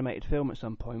on an animated film at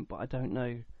some point, but I don't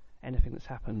know anything that's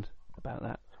happened about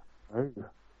that. Oh.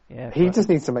 Yeah, he just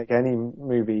needs to make any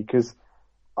movie, because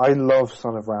I love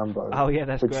Son of Rambo. Oh yeah,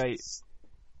 that's great.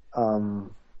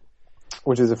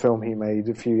 Which is a film he made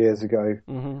a few years ago.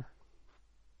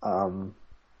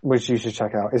 Which you should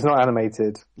check out. It's not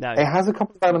animated. No. It has a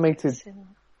couple of animated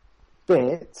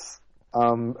bits.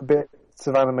 Bits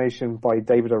of animation by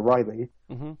David O'Reilly.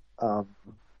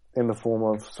 In the form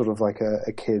of sort of like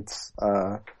a kid's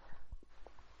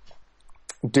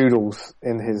doodles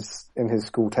in his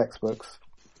school textbooks.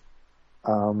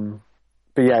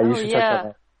 But yeah, you should check that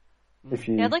out. If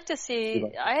you, I'd like to see.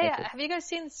 Have you guys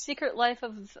seen Secret Life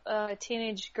of a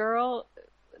Teenage Girl?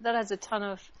 That has a ton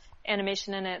of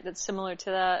animation in it that's similar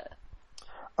to that.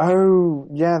 Oh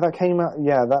yeah, that came out.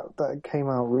 Yeah, that came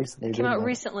out recently. It came out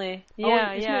recently.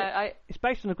 Yeah, It's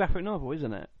based on a graphic novel,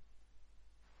 isn't it?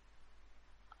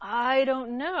 I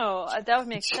don't know. That would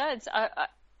make sense. I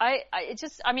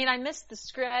missed the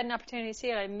script. I had an opportunity to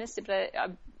see it. I missed it, but I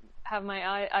have my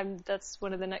eye. That's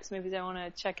one of the next movies I want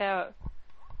to check out.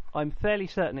 I'm fairly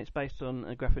certain it's based on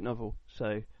a graphic novel.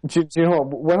 So do you know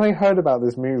what? When I heard about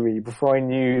this movie, before I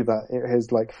knew that it has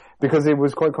because it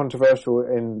was quite controversial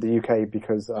in the UK,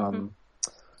 because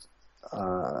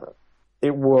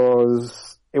it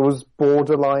was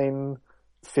borderline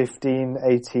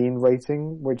 15-18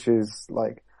 rating, which is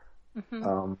like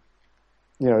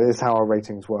is how our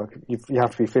ratings work. You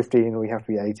have to be 15 or you have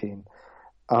to be 18.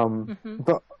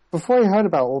 But before I heard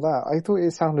about all that, I thought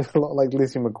it sounded a lot like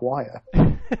Lizzie McGuire.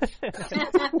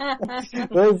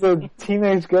 There's a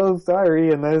teenage girl's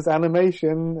diary, and there's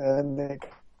animation, and it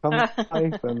comes to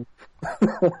life. And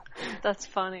that's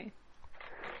funny.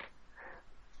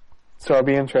 So I'd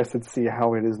be interested to see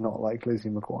how it is not like Lizzie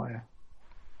McGuire.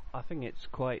 I think it's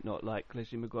quite not like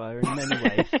Lizzie McGuire in many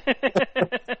ways.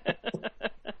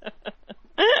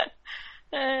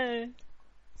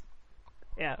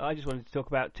 Yeah, I just wanted to talk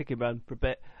about Chicken Run for a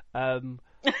bit. And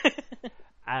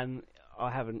I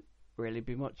haven't really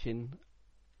been watching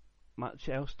much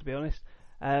else, to be honest.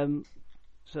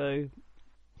 So,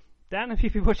 Dan, have you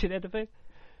been watching anything?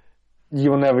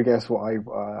 You'll never guess what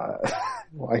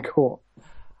I caught.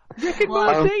 Rick and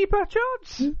Morty,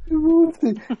 perchance?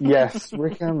 Yes,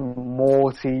 Rick and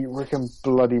Morty, Rick and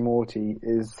bloody Morty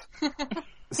is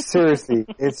seriously,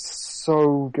 it's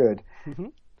so good. Mm-hmm.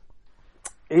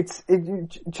 Do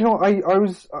you know? I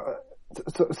was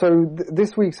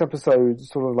this week's episode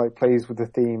sort of like plays with the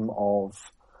theme of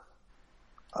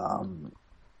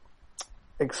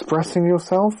expressing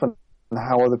yourself and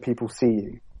how other people see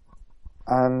you.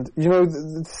 And, you know,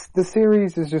 the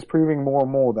series is just proving more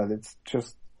and more that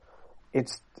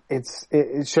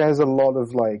it shares a lot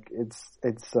of like,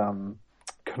 it's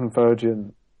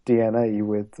convergent DNA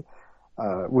with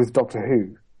Doctor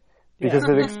Who. Because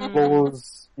it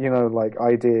explores, you know, like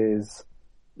ideas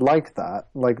like that,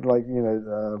 like, you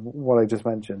know, what I just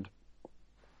mentioned.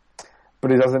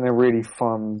 But it does it in a really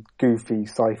fun, goofy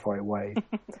sci-fi way.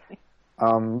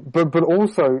 But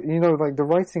also, you know, like the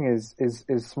writing is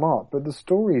smart, but the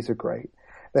stories are great.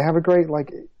 They have a great,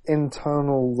 like,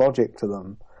 internal logic to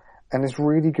them. And it's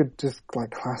really good, just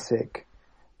like classic,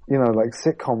 you know, like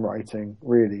sitcom writing,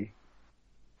 really.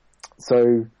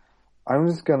 So, I'm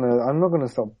not gonna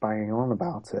stop banging on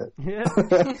about it. Yeah.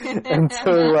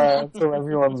 until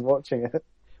everyone's watching it.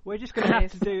 We're just going to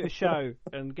have to do a show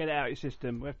and get it out of your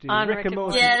system. We have to do Rick and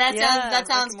Morty. Yeah, that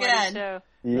sounds good.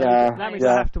 Yeah, that means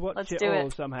I have to watch it all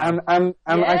somehow. And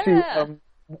actually,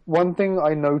 one thing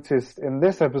I noticed in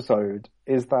this episode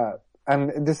is that,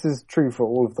 and this is true for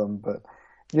all of them, but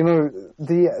you know,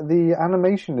 the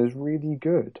animation is really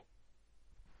good.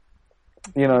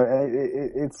 You know,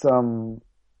 it's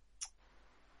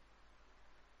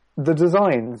the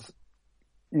designs,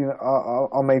 you know,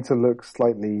 are made to look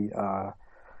slightly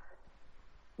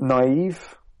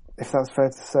naive, if that's fair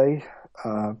to say,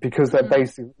 because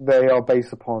they are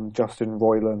based upon Justin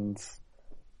Roiland's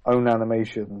own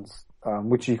animations,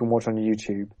 which you can watch on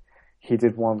YouTube. He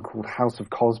did one called House of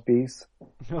Cosby's,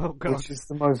 which is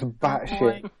the most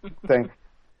batshit thing.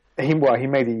 He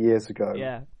made it years ago,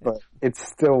 but it's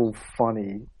still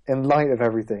funny. In light of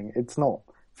everything, it's not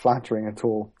flattering at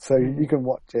all, so you can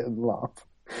watch it and laugh.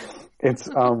 It's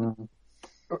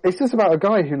just about a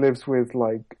guy who lives with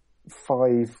like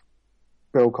 5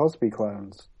 Bill Cosby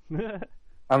clones.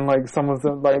 And like some of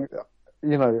them, like,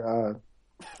 you know,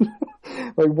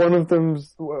 like one of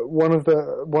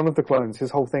the clones, his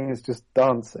whole thing is just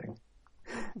dancing.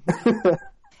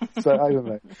 So I don't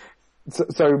know.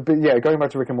 But yeah, going back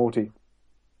to Rick and Morty,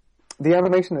 the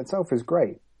animation itself is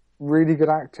great. Really good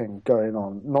acting going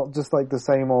on. Not just like the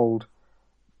same old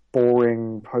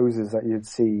boring poses that you'd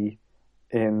see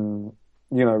in,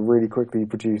 you know, really quickly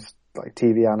produced like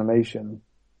TV animation.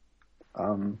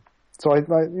 So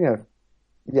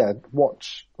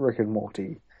watch Rick and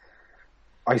Morty.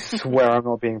 I swear I'm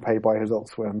not being paid by Adult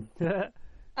Swim.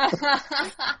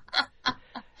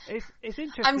 It's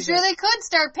interesting. I'm sure they could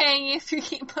start paying you if you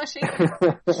keep pushing.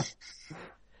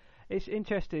 It's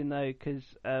interesting though, because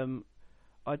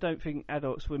I don't think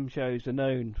Adult Swim shows are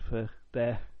known for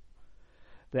their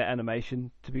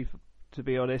animation. To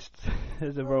be honest,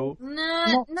 as a rule,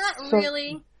 not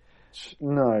really.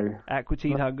 No. Aqua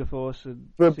Teen Hunger Force,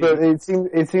 but it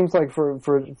seems like for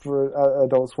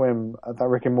Adult Swim, that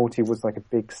Rick and Morty was like a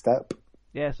big step.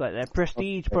 Yeah, it's like their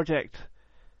prestige project.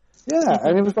 Yeah,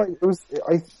 and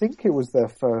I think it was their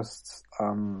first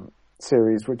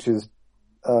series, which is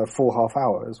 4.5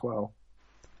 hours as well.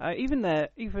 Even their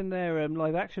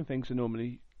live action things are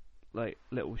normally like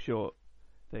little short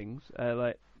things,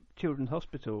 like Children's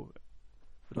Hospital,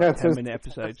 like 10-minute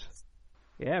episodes.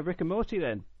 Yeah, Rick and Morty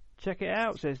then. Check it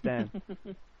out, says Dan.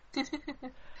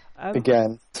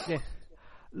 Again. Yeah.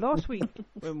 Last week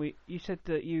when you said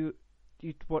that you'd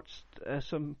watched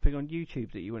something on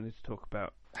YouTube that you wanted to talk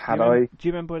about. Do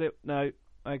you remember what it? No.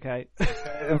 Okay.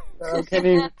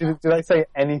 Did I say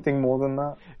anything more than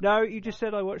that? No, you just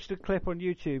said I watched a clip on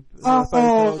YouTube.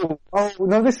 Oh,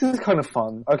 no, this is kind of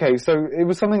fun. Okay, so it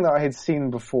was something that I had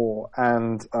seen before,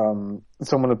 and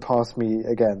someone had passed me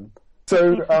again.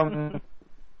 So,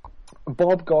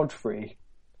 Bob Godfrey,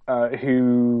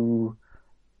 who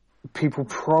people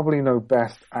probably know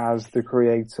best as the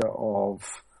creator of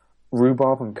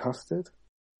Rhubarb and Custard.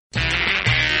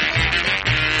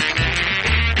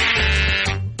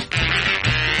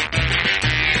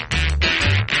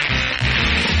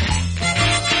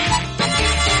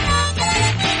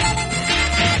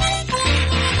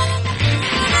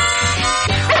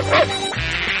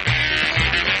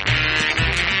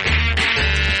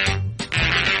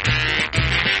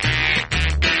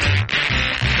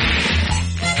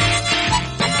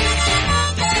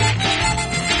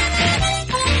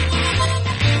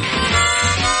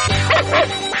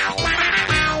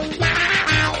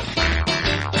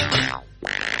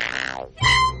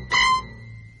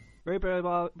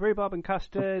 Rhubarb and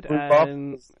Custard, Rhubarb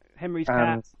and Henry's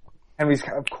Cat. Henry's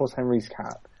Cat, of course, Henry's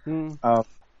Cat. Mm.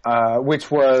 Which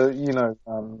were,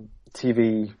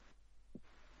 TV.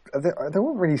 They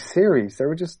weren't really series. They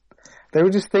were just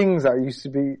things that used to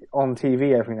be on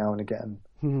TV every now and again.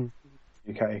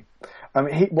 UK.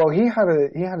 He had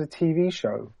a TV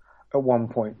show at one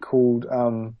point called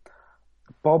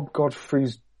Bob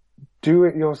Godfrey's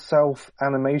Do-It-Yourself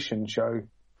Animation Show.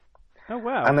 Oh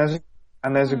wow! And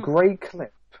there's a great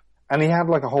clip, and he had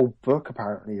like a whole book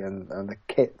apparently, and a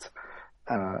kit,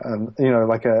 and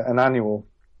like an annual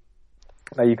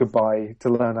that you could buy to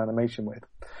learn animation with.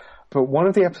 But one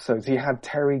of the episodes, he had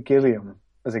Terry Gilliam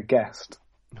as a guest.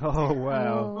 Oh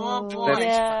wow! Oh boy!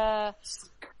 Yeah.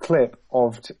 Clip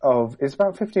of it's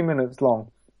about 15 minutes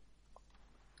long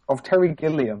of Terry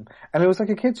Gilliam, and it was like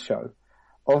a kids show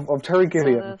of Terry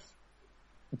Gilliam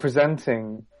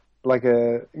presenting like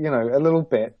a little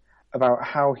bit about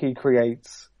how he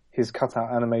creates his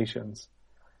cutout animations.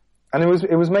 And it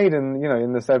was made in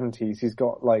the 70s. He's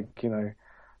got like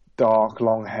dark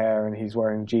long hair and he's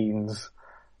wearing jeans.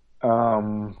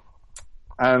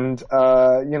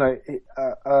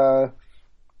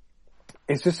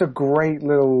 It's just a great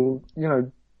little,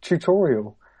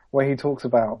 tutorial where he talks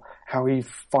about how he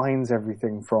finds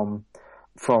everything from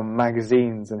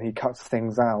magazines and he cuts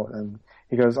things out and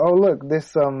he goes, oh look,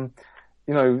 this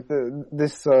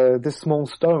small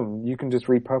stone, you can just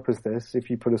repurpose this. If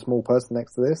you put a small person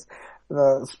next to this,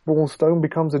 the small stone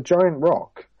becomes a giant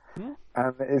rock. Yeah.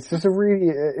 And it's just a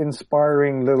really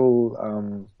inspiring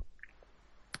little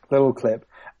clip.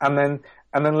 And then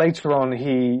later on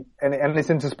and it's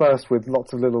interspersed with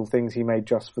lots of little things he made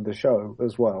just for the show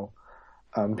as well.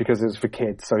 Because it was for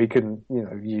kids, so he couldn't,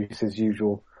 use his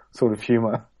usual sort of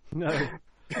humor. No.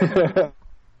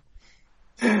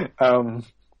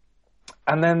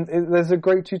 And then there's a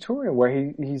great tutorial where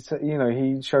he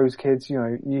shows kids,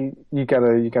 you get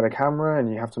a camera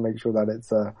and you have to make sure that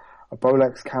it's a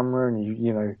Bolex camera and you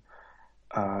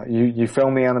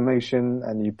film the animation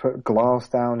and you put glass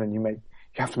down and you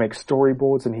have to make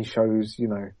storyboards, and he shows,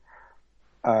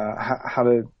 how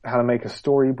to make a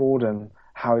storyboard and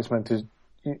how it's meant to,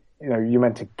 you're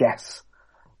meant to guess.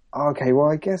 Okay,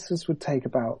 well, I guess this would take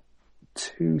about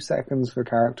 2 seconds for a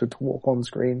character to walk on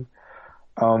screen.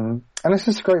 And it's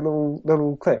just a great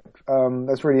little clip.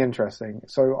 That's really interesting.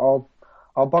 So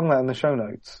I'll bung that in the show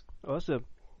notes. Awesome.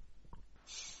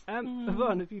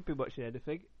 Yvonne, have you been watching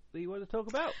anything that you want to talk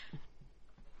about?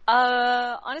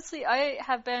 Honestly, I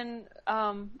have been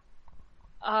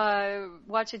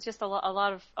watching just a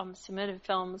lot of submitted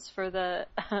films for the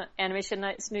Animation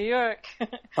Nights New York.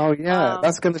 Oh yeah,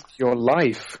 that's going to be your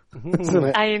life, isn't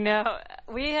it? I know.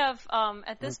 We have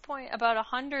at this point about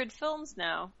 100 films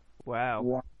now.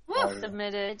 Wow.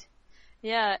 Submitted.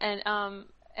 Yeah, and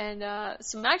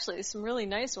some really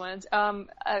nice ones. I'm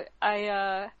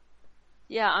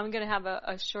gonna have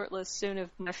a short list soon of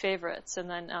my favorites, and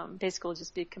then basically we'll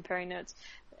just be comparing notes.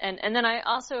 And then I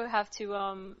also have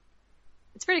to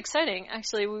it's pretty exciting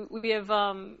actually. We have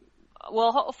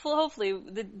hopefully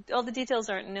all the details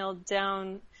aren't nailed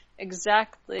down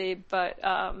exactly, but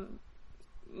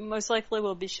most likely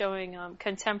we'll be showing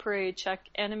contemporary Czech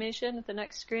animation at the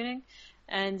next screening.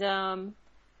 And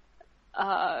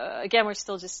again, we're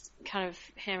still just kind of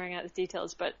hammering out the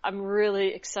details, but I'm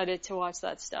really excited to watch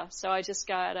that stuff. So I just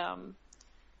got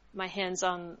my hands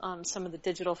on some of the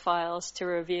digital files to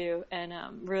review, and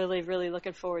really, really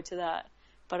looking forward to that.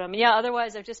 But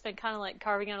otherwise I've just been kind of like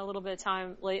carving out a little bit of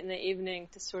time late in the evening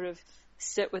to sort of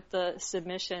sit with the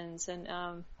submissions, and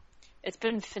it's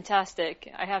been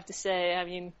fantastic, I have to say. I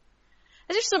mean,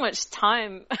 there's just so much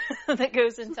time that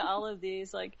goes into all of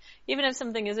these. Like, even if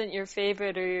something isn't your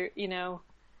favorite, or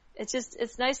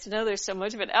it's nice to know there's so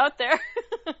much of it out there.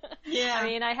 Yeah. I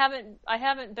mean, I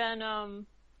haven't been,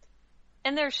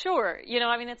 and they're short.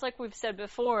 I mean, it's like we've said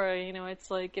before.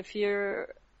 It's like if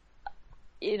you're,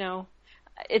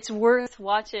 it's worth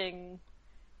watching,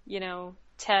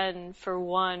 10 for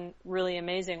one really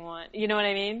amazing one. You know what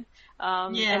I mean?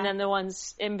 Yeah. And then the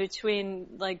ones in between,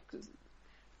 like,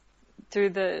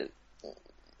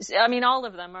 all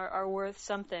of them are worth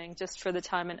something just for the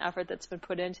time and effort that's been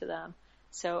put into them.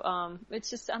 So, it's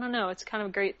just, I don't know, it's kind of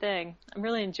a great thing. I'm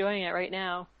really enjoying it right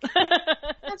now.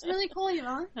 That's really cool,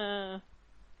 Yvonne.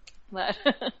 But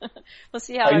we'll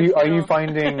see how Are you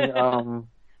finding, how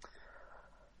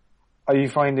are you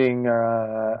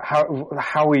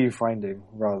finding,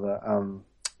 rather,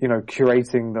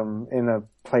 curating them in a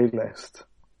playlist?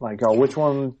 Like, which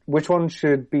one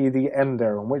should be the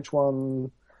ender and which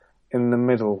one in the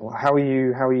middle? How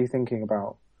are you thinking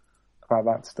about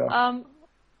that stuff?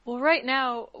 Well, right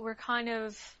now we're kind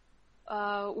of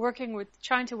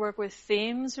trying to work with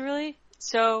themes, really.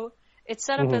 So it's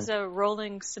set up as a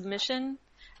rolling submission.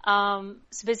 So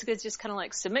basically it's just kind of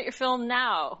like, submit your film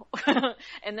now.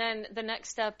 And then the next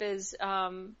step is,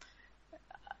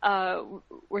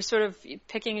 we're sort of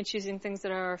picking and choosing things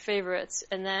that are our favorites,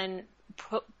 and then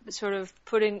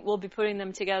we'll be putting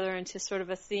them together into sort of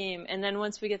a theme. And then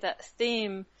once we get that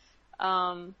theme,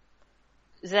 then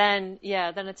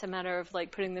it's a matter of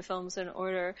like putting the films in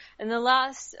order. And the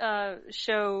last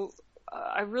show,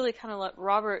 I really kind of let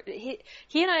Robert. He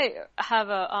and I have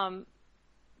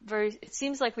it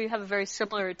seems like we have a very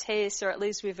similar taste, or at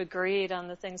least we've agreed on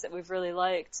the things that we've really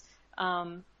liked.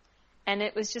 And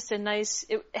it was just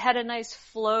it had a nice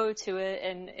flow to it.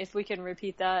 And if we can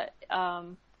repeat that,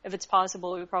 if it's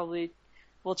possible, we probably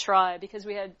will try, because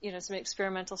we had, some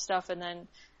experimental stuff, and then,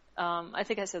 I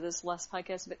think I said this last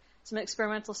podcast, but some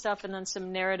experimental stuff, and then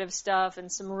some narrative stuff,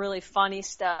 and some really funny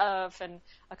stuff, and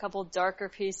a couple darker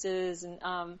pieces, and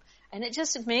it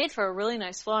just made for a really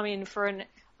nice flow. I mean,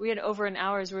 we had over an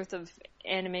hour's worth of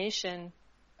animation,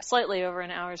 slightly over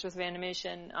an hour's worth of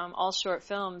animation, all short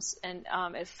films, and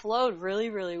it flowed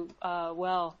really, really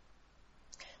well.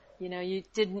 You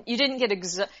didn't get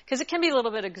because it can be a little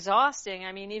bit exhausting.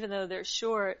 I mean, even though they're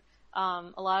short,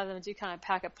 a lot of them do kind of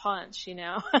pack a punch, and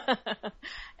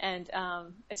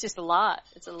it's just a lot.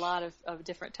 It's a lot of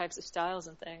different types of styles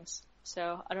and things.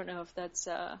 So I don't know if that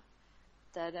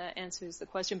answers the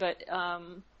question, but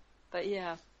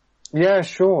yeah. Yeah,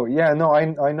 sure. Yeah, no,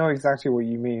 I know exactly what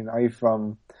you mean. I've,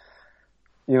 going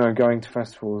to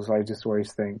festivals, I just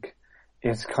always think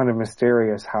it's kind of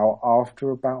mysterious how after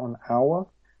about an hour,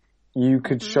 you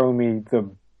could show me the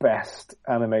best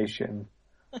animation.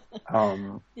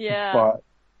 Yeah. But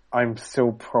I'm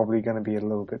still probably going to be a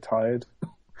little bit tired.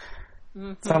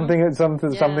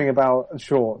 Something about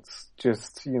shorts,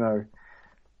 just, you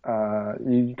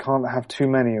can't have too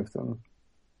many of them.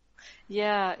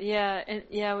 Yeah.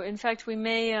 In fact, we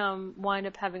may wind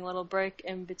up having a little break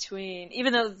in between,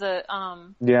 even though the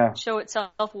show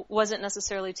itself wasn't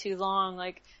necessarily too long.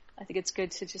 Like, I think it's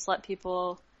good to just let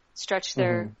people stretch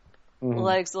their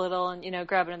legs a little, and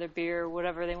grab another beer or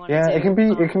whatever they want to do. Yeah, it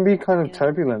can be kind of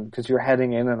turbulent, because you're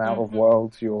heading in and out of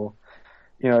worlds. You're,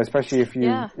 especially if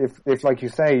if like you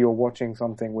say, you're watching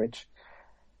something which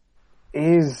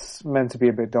is meant to be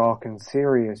a bit dark and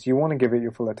serious, you want to give it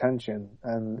your full attention,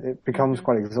 and it becomes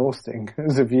quite exhausting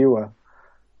as a viewer.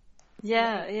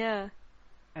 Yeah.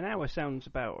 An hour sounds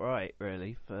about right,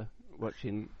 really, for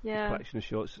watching a collection of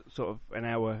shorts. Sort of an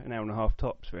hour and a half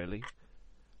tops, really.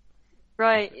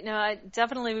 Right. We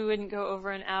wouldn't go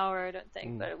over an hour, I don't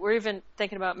think, but we're even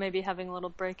thinking about maybe having a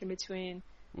little break in between.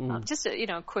 Just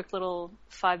a quick little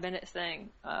 5-minute thing,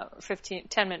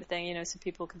 10-minute thing, so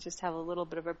people can just have a little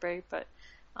bit of a break, but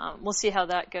we'll see how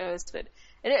that goes. But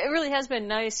it really has been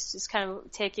nice just kind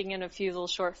of taking in a few little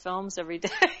short films every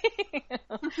day,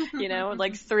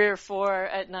 like 3 or 4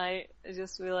 at night. It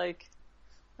just be like,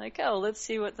 oh, let's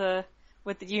see what the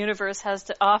universe has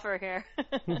to offer here.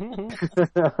 It's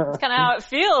kind of how it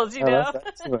feels,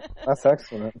 That's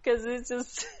excellent. Because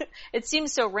it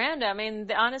seems so random. I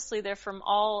mean, honestly, they're from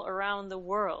all around the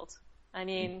world. I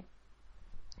mean,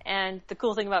 and the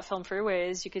cool thing about Film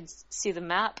Freeway is you could see the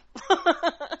map.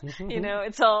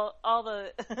 It's all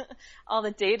the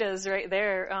data is right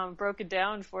there, broken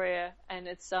down for you, and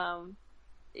it's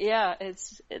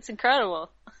it's incredible.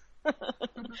 But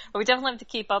we definitely have to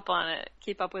keep up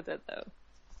with it, though.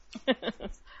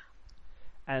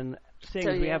 And seeing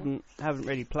as we haven't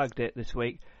really plugged it this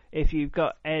week, if you're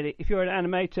an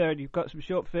animator and you've got some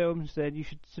short films, then you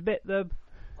should submit them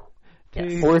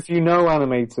to. Or if you know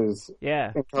animators,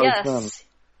 encourage them.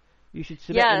 You should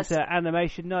submit them to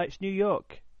Animation Nights New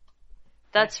York.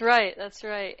 That's right.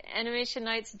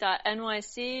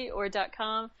 animationnights.nyc or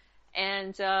 .com.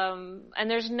 And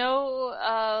there's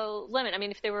no limit. I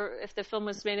mean, if the film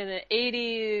was made in the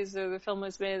 80s or the film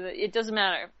was made it doesn't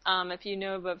matter. If you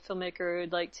know of a filmmaker who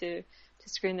would like to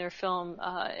screen their film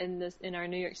in our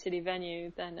New York City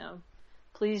venue, then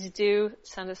please do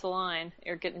send us a line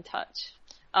or get in touch.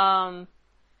 But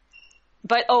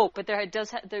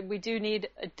we do need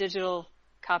a digital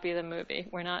copy of the movie.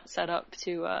 We're not set up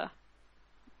to.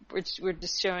 We're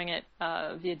just showing it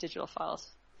via digital files.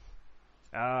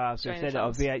 I was going to say that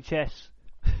on VHS.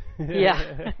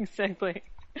 Yeah, exactly.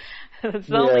 That's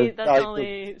the only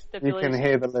stipulation. You can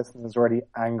hear the listeners already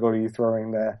angrily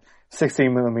throwing their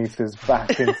 16mm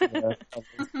back into the...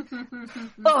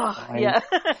 yeah.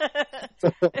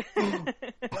 The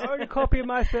only copy of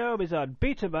my film is on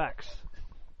Betamax.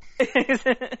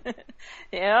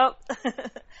 Yep.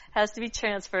 Has to be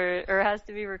transferred, or has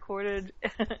to be recorded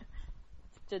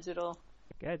digital.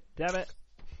 God damn it.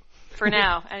 For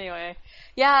now, anyway.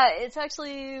 Yeah, it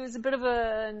was a bit of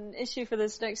an issue for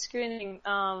this next screening.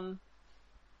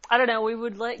 I don't know, we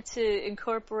would like to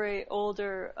incorporate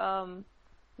older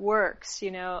works,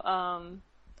 you know,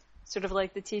 sort of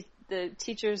like the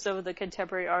teachers of the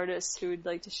contemporary artists who would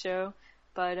like to show,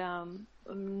 but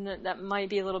that might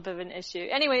be a little bit of an issue.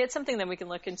 Anyway, it's something that we can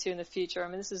look into in the future. I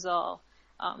mean, this is all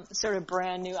sort of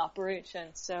brand new operation,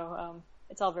 so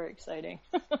it's all very exciting.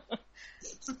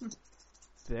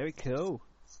 Very cool.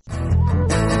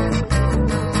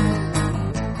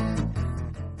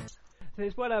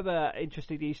 There's one other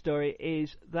interesting news story,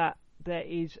 is that there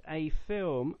is a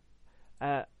film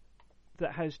that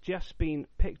has just been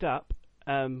picked up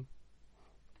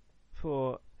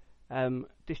for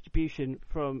distribution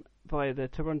via the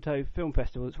Toronto Film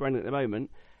Festival that's running at the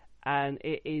moment, and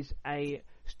it is a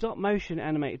stop-motion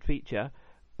animated feature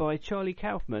by Charlie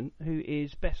Kaufman, who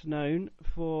is best known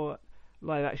for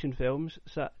live-action films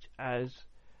such as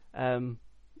Eternal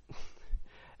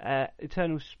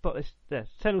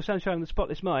Sunshine of the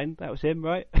Spotless Mind. That was him,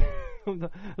 right? I'm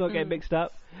not getting mixed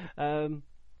up.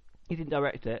 He didn't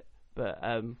direct it, but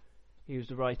he was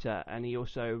the writer, and he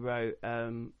also wrote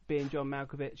Being John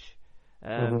Malkovich.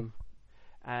 And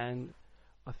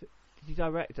did he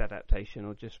direct adaptation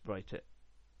or just write it?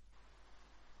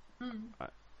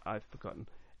 I've forgotten.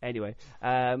 Anyway,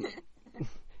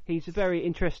 he's a very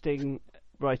interesting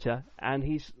writer, and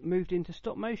he's moved into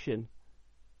stop motion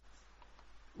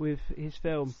with his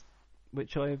film,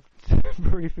 which I've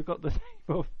really forgot the name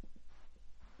of.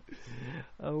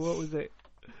 Oh, what was it?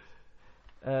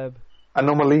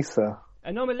 Anomalisa.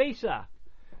 Anomalisa!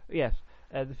 Yes,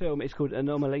 the film is called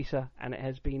Anomalisa, and it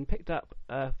has been picked up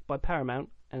by Paramount,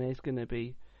 and is going to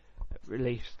be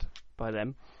released by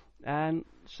them. And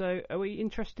so, are we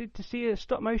interested to see a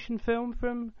stop motion film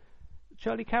from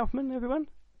Charlie Kaufman, everyone?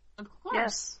 Of course.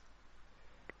 Yes.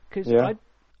 Because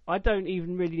I don't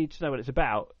even really need to know what it's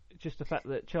about. Just the fact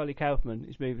that Charlie Kaufman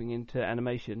is moving into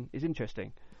animation is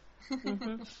interesting.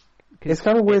 It's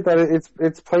kind of weird that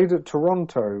it's played at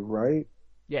Toronto, right?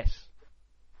 Yes.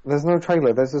 There's no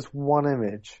trailer. There's just one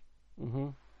image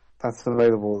that's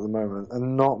available at the moment,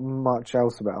 and not much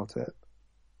else about it.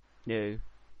 No.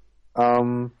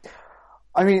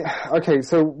 I mean, okay,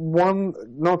 so one,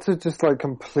 not to just like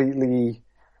completely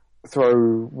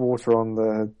throw water on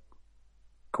the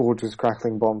gorgeous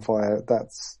crackling bonfire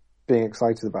that's being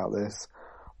excited about this,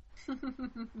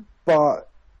 but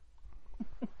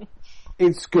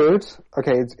it's good.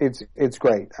 Okay, it's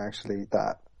great actually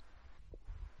that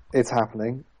it's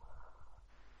happening.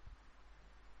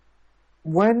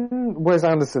 When Wes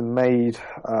Anderson made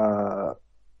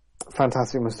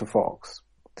Fantastic Mr. Fox,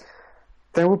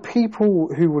 there were people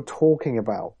who were talking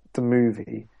about the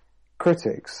movie,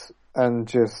 critics and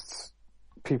just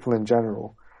people in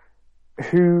general,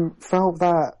 who felt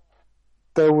that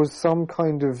there was some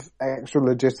kind of extra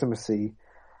legitimacy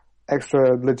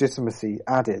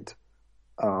added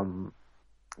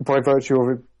by virtue of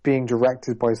it being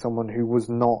directed by someone who was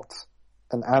not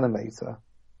an animator.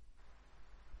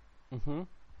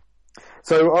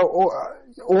 So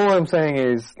all I'm saying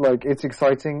is, like, it's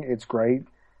exciting, it's great.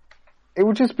 It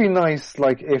would just be nice,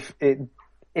 like, if when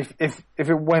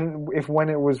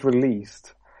it was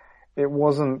released, it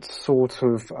wasn't sort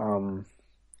of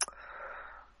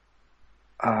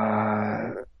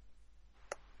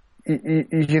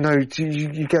you know,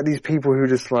 you get these people who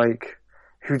just like,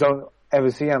 who don't ever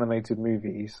see animated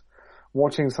movies,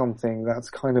 watching something that's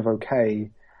kind of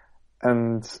okay,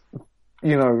 and,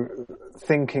 you know,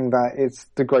 thinking that it's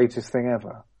the greatest thing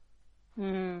ever.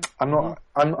 I'm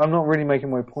not really making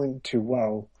my point too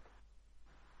well.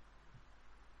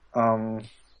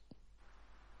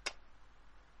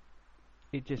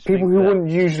 People who wouldn't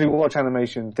usually watch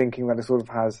animation thinking that it sort of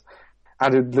has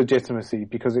added legitimacy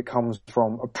because it comes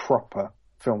from a proper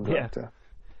film director.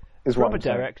 Is proper what I'm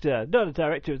saying. director, not a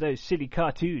director of those silly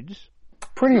cartoons.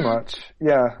 Pretty much,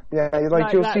 yeah.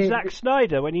 Like you'll see Zack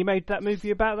Snyder when he made that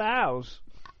movie about the owls.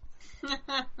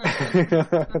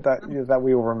 that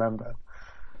we all remember.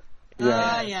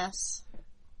 Yeah. Yes.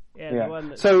 Yeah. The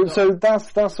one so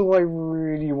that's all I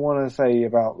really want to say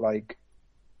about like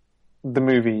the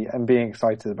movie and being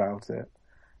excited about it.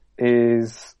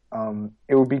 Is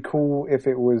it would be cool if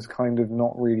it was kind of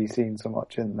not really seen so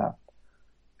much in that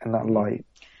light.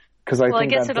 Because I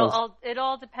guess it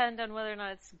all depend on whether or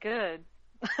not it's good,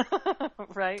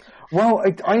 right? Well,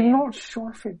 I'm not sure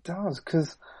if it does,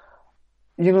 because,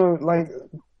 you know, like,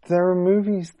 there are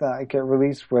movies that get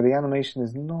released where the animation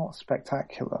is not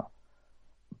spectacular,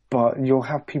 but you'll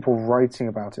have people writing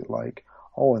about it like,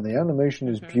 oh, and the animation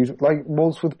is beautiful. Like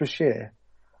Waltz with Bashir.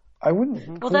 I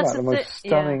wouldn't call that the most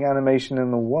stunning animation in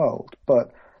the world,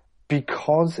 but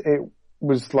because it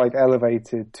was like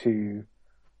elevated to,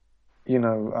 you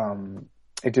know,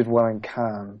 it did well in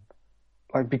Cannes,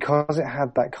 like because it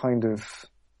had that kind of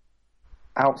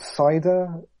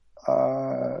outsider,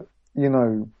 you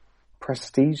know,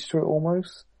 prestige to it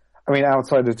almost. I mean,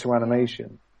 outsider to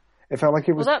animation. It felt like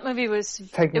it was. Well, that movie was.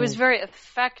 It was very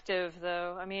effective,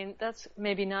 though. I mean, that's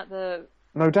maybe not the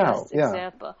best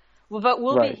example. Well, but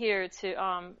we'll be here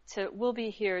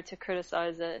to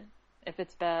criticize it if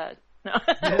it's bad. No.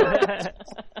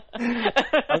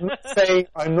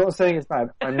 I'm not saying it's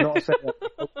bad. I'm not saying it's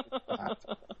bad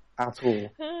at all.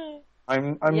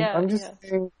 I'm just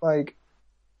saying, like,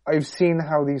 I've seen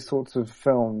how these sorts of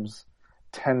films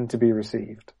tend to be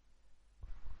received,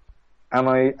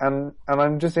 and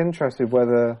I'm just interested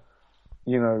whether,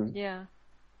 you know,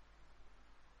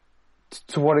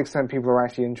 to what extent people are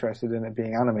actually interested in it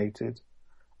being animated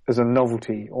as a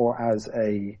novelty or as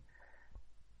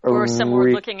or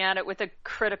someone looking at it with a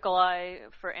critical eye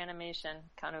for animation,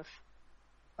 kind of.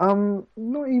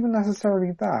 Not even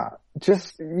necessarily that.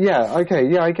 Just, I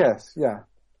guess, yeah.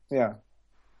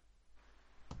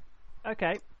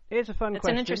 Okay, here's a fun question. It's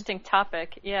an interesting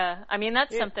topic, yeah. I mean,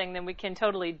 that's something that we can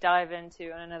totally dive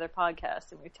into on another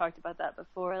podcast, and we've talked about that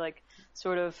before, like,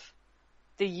 sort of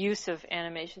the use of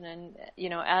animation and, you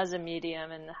know, as a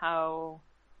medium and how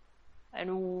a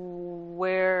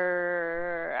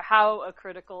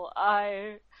critical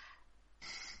eye,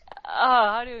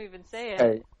 how do you even say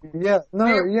it?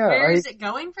 Where is it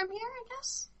going from here, I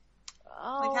guess?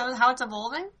 Like how it's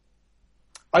evolving?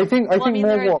 I think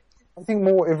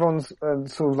more what everyone's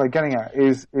sort of like getting at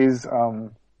is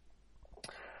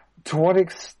to what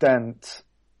extent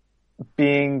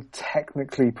being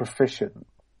technically proficient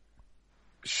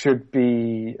should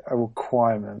be a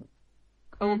requirement.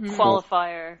 A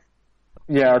qualifier.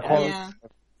 Yeah, a qualifier.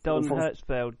 Don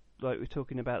Hertzfeld, like we're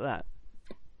talking about that.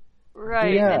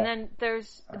 Right, and then there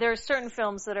are certain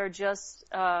films that are just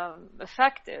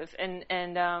effective, and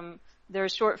there are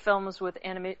short films with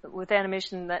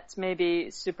animation that's maybe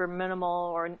super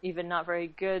minimal or even not very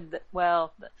good.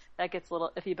 That gets a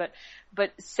little iffy,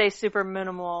 but say super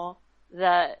minimal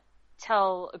that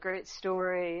tell a great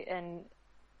story and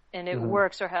it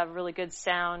works or have really good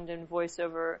sound and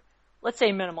voiceover. Let's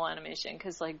say minimal animation,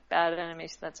 because like bad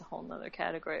animation, that's a whole nother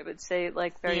category. But say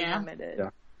like very limited,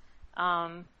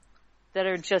 that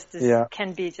are just as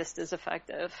can be just as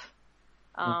effective.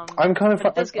 I'm kind of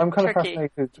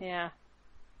fascinated. Yeah.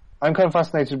 I'm kind of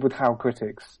fascinated with how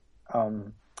critics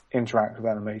interact with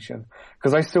animation,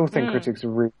 because I still think critics are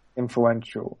really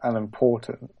influential and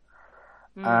important.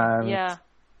 And the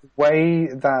way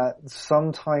that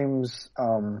sometimes,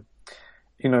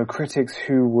 you know, critics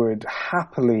who would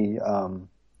happily,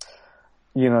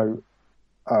 you know,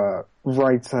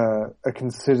 write a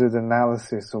considered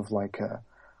analysis of like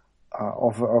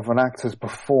of an actor's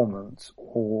performance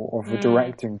or of a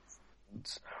directing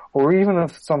performance, or even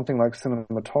of something like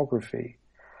cinematography.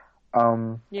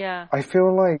 I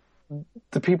feel like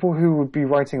the people who would be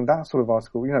writing that sort of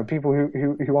article, you know, people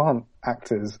who aren't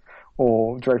actors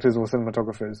or directors or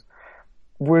cinematographers,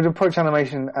 would approach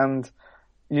animation and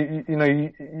you know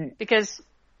because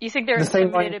you think they're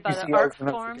intimidated by the art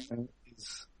form.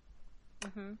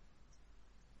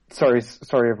 Sorry,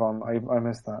 Yvonne, I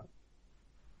missed that.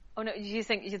 Oh no, do you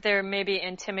think they're maybe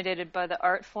intimidated by the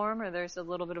art form, or there's a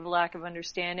little bit of a lack of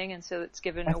understanding, and so it's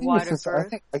given a wider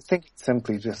berth? I think it's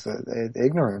simply just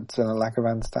ignorance and a lack of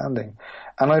understanding,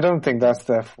 and I don't think that's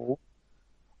their fault.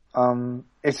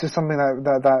 It's just something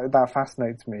that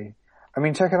fascinates me. I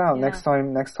mean, check it out. Next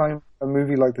time a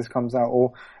movie like this comes out,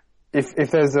 or if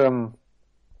there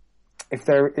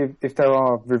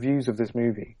are reviews of this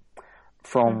movie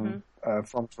from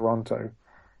Toronto,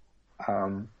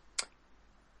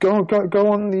 go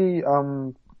on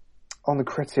the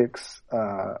critics,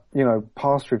 you know,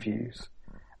 past reviews,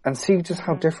 and see just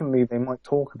how differently they might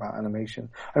talk about animation.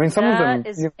 I mean, some of them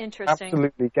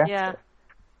absolutely get it.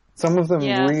 Some of them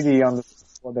really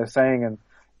understand what they're saying and,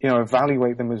 you know,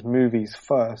 evaluate them as movies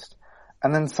first.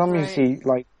 And then some you see,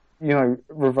 like, you know,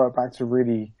 revert back to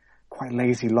really quite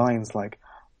lazy lines like,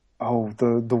 oh,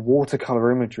 the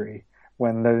watercolor imagery,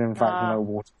 when there's in fact no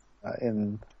water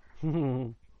in...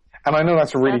 And I know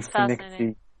that's a really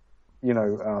finicky, you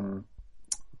know,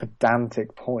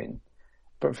 pedantic point,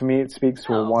 but for me it speaks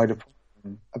to a wider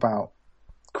problem about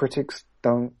critics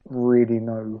don't really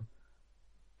know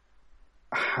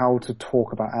how to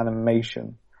talk about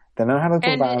animation. They know how to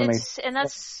talk about animation. And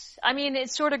that's, I mean, it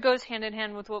sort of goes hand in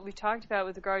hand with what we talked about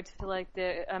with regard to like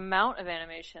the amount of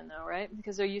animation though, right?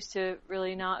 Because they're used to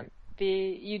really not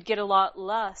you'd get a lot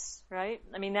less, right?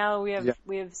 I mean, now we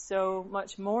have so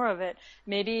much more of it.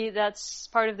 Maybe that's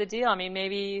part of the deal. I mean,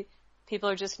 maybe people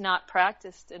are just not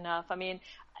practiced enough. I mean,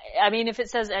 if it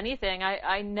says anything,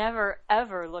 I never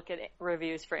ever look at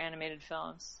reviews for animated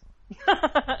films.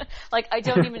 Like, I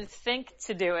don't even think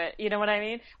to do it. You know what I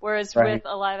mean? Whereas with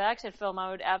a live action film,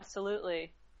 I would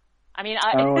absolutely. I mean,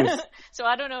 so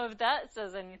I don't know if that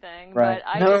says anything, but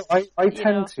I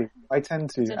tend to,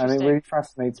 and it really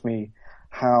fascinates me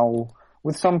how,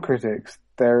 with some critics,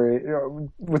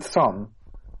 with some,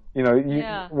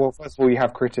 well, first of all, you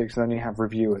have critics, and then you have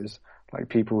reviewers, like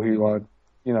people who are,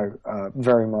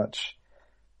 very much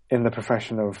in the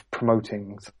profession of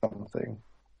promoting something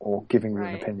or giving you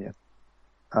an opinion,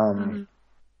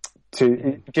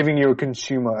 to giving you a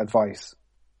consumer advice,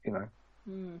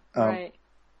 right.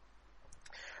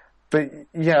 But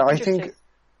yeah, I think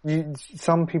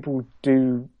some people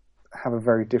do have a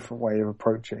very different way of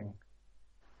approaching,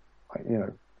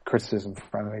 criticism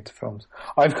for animated films.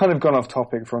 I've kind of gone off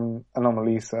topic from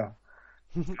Anomalisa.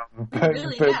 But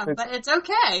it's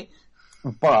okay.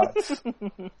 But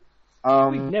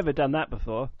we've never done that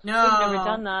before. No, we've never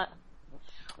done that.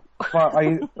 But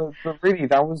really,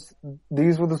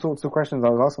 these were the sorts of questions I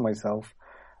was asking myself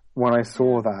when I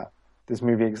saw that this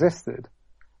movie existed.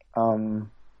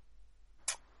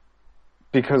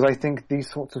 Because I think these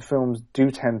sorts of films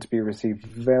do tend to be received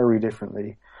very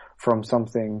differently from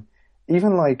something,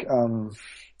 even like,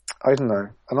 I don't know,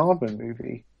 an Aardman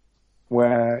movie,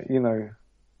 where,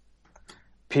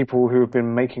 people who have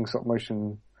been making stop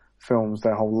motion films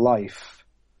their whole life,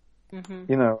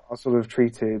 are sort of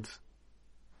treated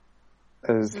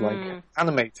as like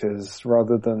animators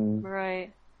rather than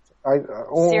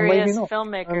or serious maybe not.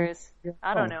 filmmakers.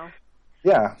 I don't know.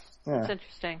 Yeah. That's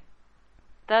interesting.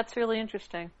 That's really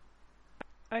interesting.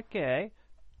 Okay,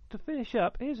 to finish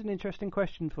up, here's an interesting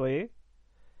question for you.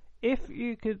 If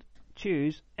you could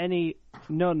choose any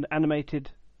non-animated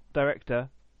director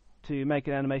to make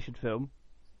an animation film,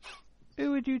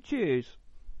 who would you choose?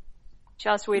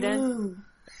 Joss Whedon.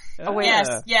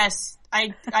 Yes.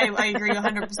 I agree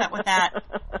 100% with that.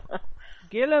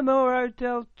 Guillermo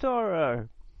del Toro.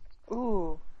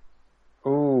 Ooh.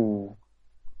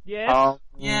 Yes?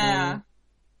 Yeah.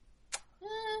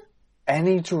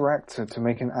 Any director to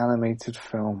make an animated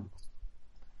film.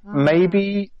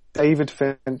 Maybe David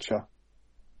Fincher.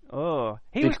 Oh,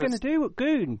 he was going to do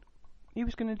Goon. He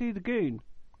was going to do the Goon.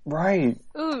 Right.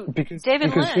 Ooh, because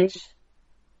David Lynch.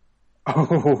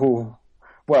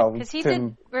 Well, because he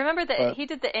did. Remember that he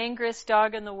did The Angriest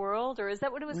Dog in the World, or is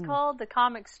that what it was called? The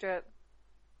comic strip.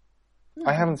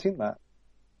 I haven't seen that.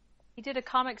 He did a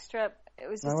comic strip. It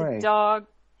was just a dog.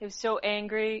 He was so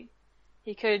angry.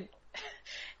 He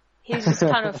was just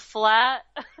kind of flat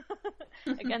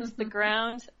against the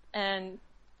ground, and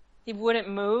he wouldn't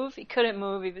move. He couldn't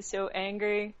move. He was so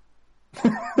angry.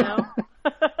 No.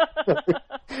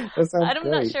 I'm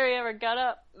not sure he ever got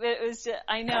up. It was just,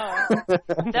 I know.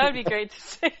 That would be great to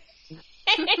see.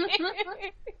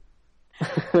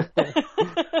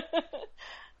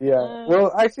 Yeah.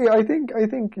 Well, actually, I think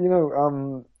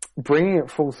bringing it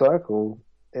full circle,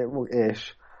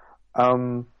 ish.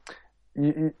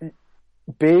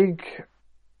 Big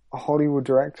Hollywood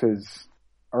directors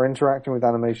are interacting with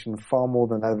animation far more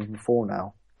than ever before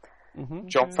now.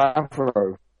 Jon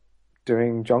Favreau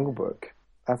doing Jungle Book.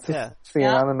 That's an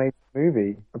animated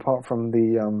movie, apart from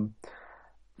the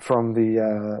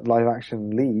live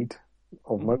action lead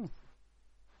of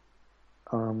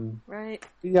right.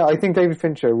 Yeah, I think David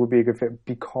Fincher would be a good fit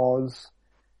because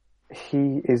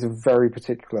he is a very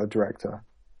particular director.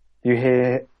 You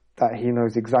hear that he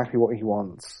knows exactly what he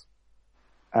wants.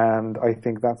 And I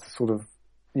think that's the sort of,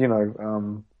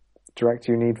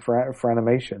 director you need for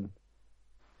animation.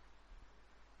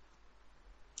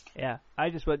 Yeah, I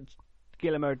just want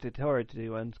Guillermo del Toro to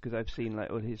do ones because I've seen like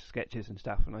all his sketches and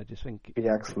stuff, and I just think it'd be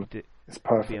excellent. It's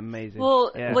perfect. It'd be amazing.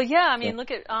 Well, yeah. I mean,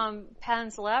 look at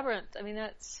Pan's Labyrinth. I mean,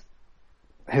 that's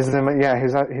his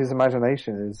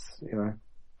imagination is,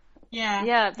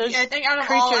 Yeah. I think out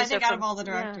of all the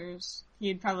directors,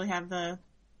 he'd probably have the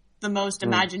most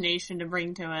imagination to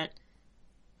bring to it.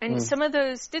 And some of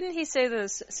those, didn't he say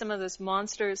some of those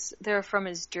monsters, they're from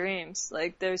his dreams?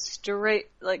 Like, they're straight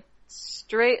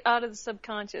out of the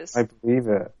subconscious. I believe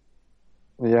it.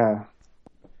 Yeah.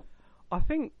 I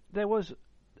think there was,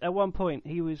 at one point,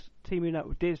 he was teaming up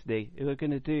with Disney, who were going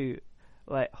to do,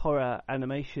 like, horror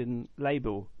animation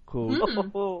label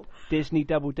called Disney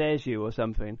Double Dares You or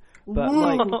something. But,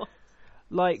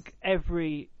 like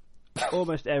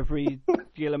almost every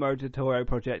Guillermo del Toro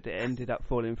project, it ended up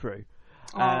falling through.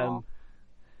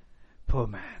 Poor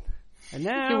man. And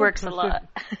now he works a lot.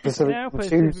 Now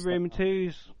Pacific Rim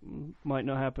 2's might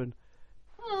not happen.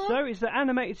 So is the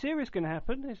animated series going to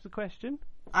happen? Is the question.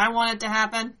 I want it to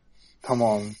happen. Come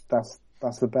on, that's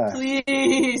the best.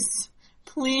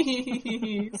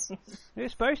 Please.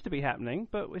 It's supposed to be happening,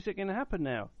 but is it going to happen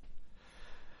now?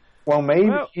 Well, maybe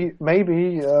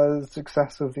the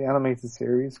success of the animated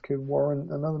series could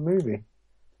warrant another movie.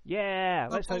 Yeah,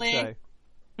 let's hope so.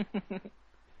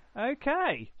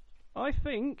 Okay, I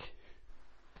think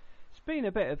it's been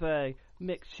a bit of a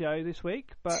mixed show this week,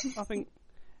 but I think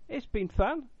it's been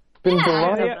fun. It's been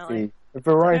Definitely.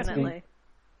 variety.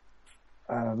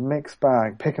 Mixed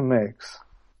bag, pick and mix.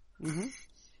 Mm-hmm.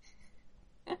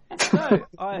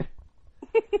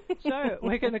 So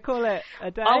we're going to call it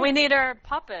a day. All we need are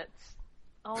puppets.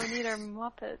 All we need are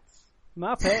Muppets.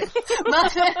 Muppets.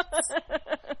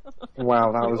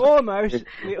 Wow, that was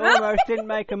we almost didn't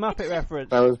make a Muppet reference.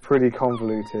 That was pretty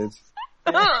convoluted.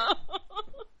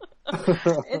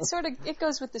 It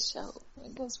goes with the show.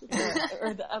 It goes with the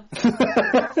episode.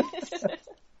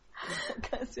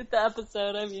 It goes with the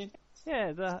episode. I mean,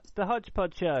 yeah, the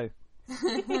Hodgepodge show.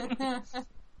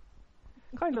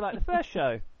 Kind of like the first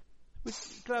show,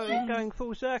 going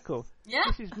full circle. Yeah.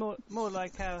 This is more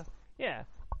like our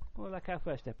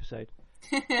first episode.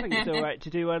 I think it's all right to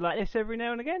do one like this every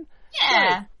now and again.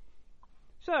 Yeah.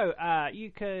 So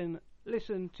you can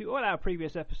listen to all our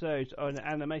previous episodes on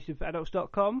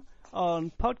animationforadults.com,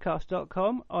 on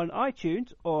podcast.com, on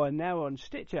iTunes, or now on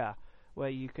Stitcher, where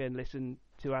you can listen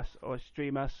to us or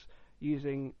stream us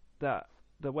using the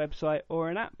website or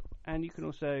an app, and you can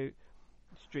also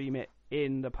stream it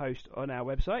in the post on our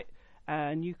website.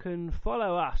 And you can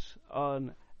follow us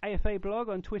on AFA Blog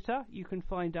on Twitter. You can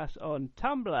find us on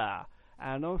Tumblr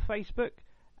and on Facebook,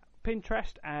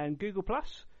 Pinterest and Google+.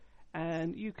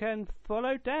 And you can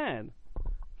follow Dan.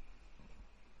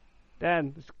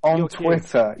 Dan, on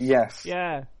Twitter, yes.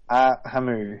 Yeah. At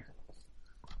Hamu.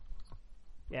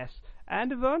 Yes.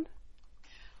 And Yvonne?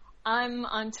 I'm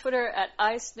on Twitter at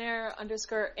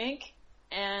iSnare_Inc.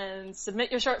 and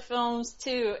submit your short films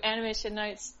to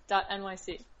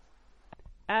animationnights.nyc.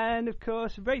 And of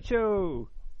course, Rachel.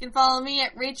 You can follow me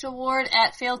at Rachel Ward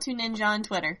at Fail2Ninja on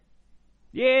Twitter.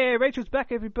 Yeah, Rachel's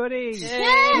back, everybody.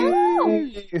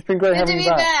 Yay! It's been great having you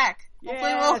back.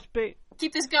 Hopefully we'll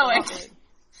keep this going.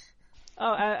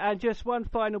 Oh, and just one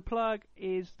final plug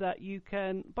is that you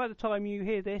can, by the time you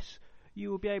hear this, you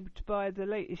will be able to buy the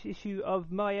latest issue of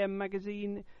MyM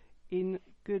magazine in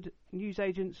good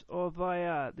newsagents or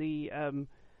via the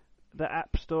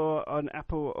App Store on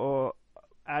Apple or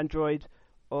Android,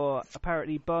 or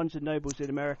apparently Barnes and Nobles in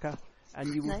America.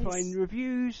 And you will find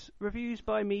reviews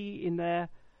by me in there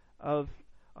of,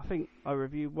 I think I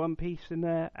reviewed One Piece in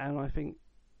there, and I think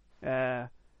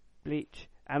Bleach,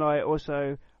 and I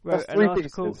also wrote an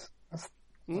article.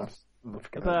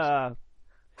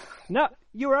 No,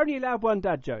 you were only allowed one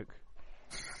dad joke.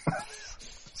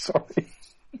 Sorry.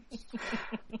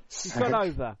 You've gone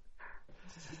over.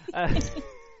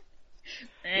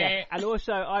 Yeah, and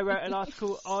also I wrote an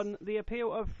article on the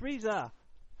appeal of Frieza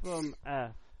from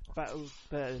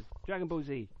Dragon Ball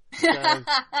Z. So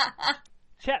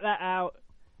check that out,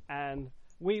 and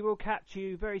we will catch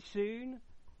you very soon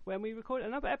when we record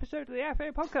another episode of the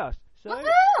AFA podcast. So,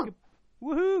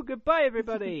 woohoo! Goodbye,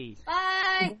 everybody.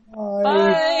 Bye.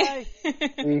 Bye.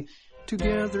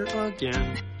 Together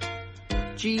again.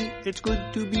 Gee, it's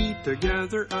good to be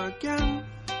together again.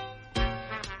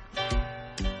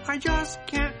 I just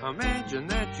can't imagine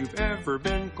that you've ever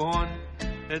been gone.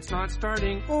 It's not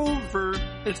starting over,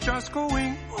 it's just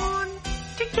going on.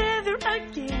 Together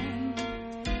again.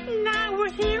 Now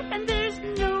we're here and there's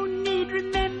no need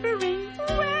remembering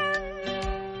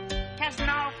when. 'Cause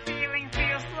no feeling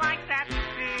feels like that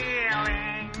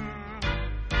feeling.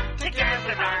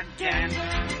 Together again.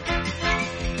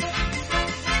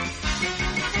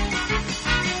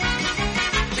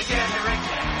 Together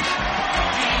again.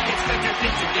 Gee, it's good to be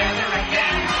together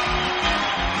again.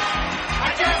 I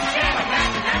just can't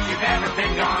imagine that you've ever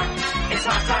been gone. It's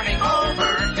not starting over,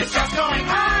 it's just going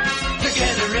on.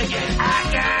 Together again.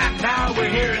 Now we're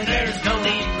here and there's no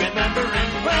need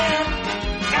remembering when.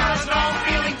 'Cause no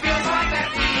feeling feels like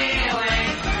that feeling.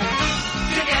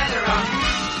 Together up,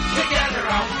 together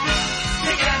up,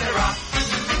 together up,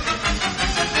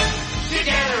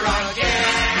 together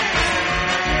again.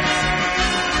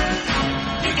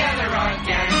 Together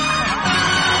again.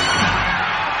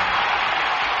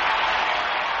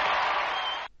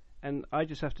 And I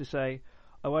just have to say,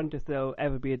 I wonder if there'll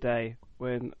ever be a day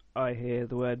when I hear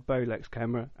the word Bolex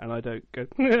camera and I don't go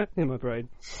in my brain.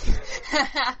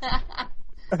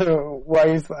 Why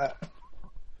is that?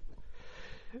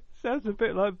 Sounds a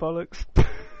bit like bollocks.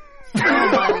 Oh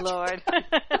my lord.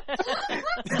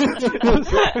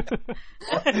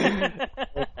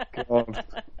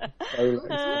 Oh,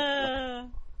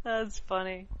 God. That's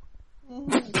funny.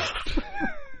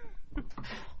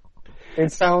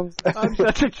 It sounds. I'm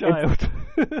such a child.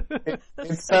 It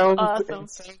sounds. Awesome. It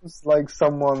sounds like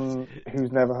someone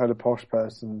who's never heard a posh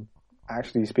person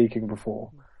actually speaking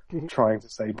before, trying to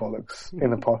say bollocks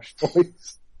in a posh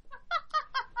voice.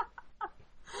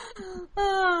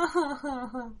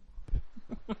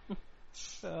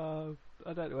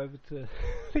 I don't know whether to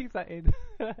leave that in.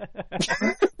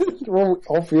 Well,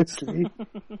 obviously.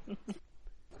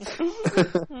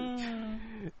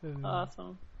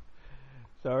 Awesome.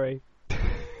 Sorry.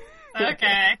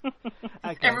 Okay.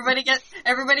 Okay. Everybody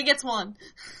gets one.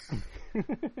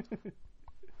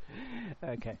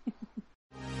 Okay.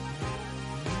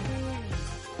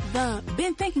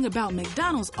 Been thinking about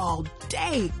McDonald's all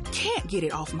day. Can't get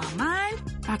it off my mind.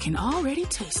 I can already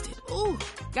taste it. Ooh,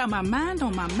 got my mind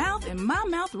on my mouth and my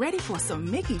mouth ready for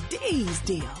some Mickey D's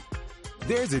deal.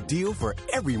 There's a deal for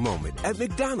every moment at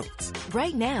McDonald's.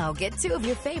 Right now, get 2 of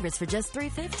your favorites for just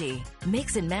 $3.50.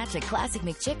 Mix and match a classic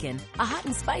McChicken, a hot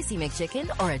and spicy McChicken,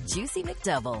 or a juicy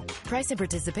McDouble. Price and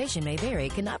participation may vary.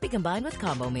 Cannot be combined with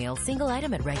combo meal. Single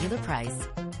item at regular price.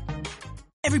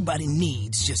 Everybody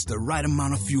needs just the right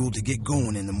amount of fuel to get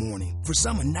going in the morning. For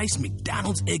some, a nice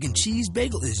McDonald's egg and cheese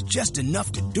bagel is just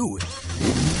enough to do it.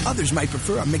 Others might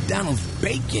prefer a McDonald's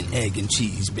bacon egg and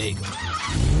cheese bagel.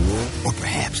 Or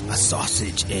perhaps a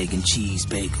sausage egg and cheese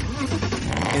bagel.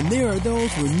 And there are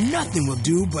those where nothing will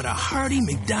do but a hearty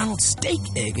McDonald's steak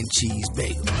egg and cheese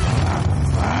bagel.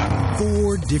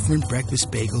 4 different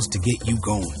breakfast bagels to get you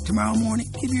going. Tomorrow morning,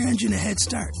 give your engine a head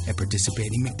start at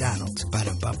participating McDonald's.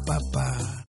 Ba-da-ba-ba-ba.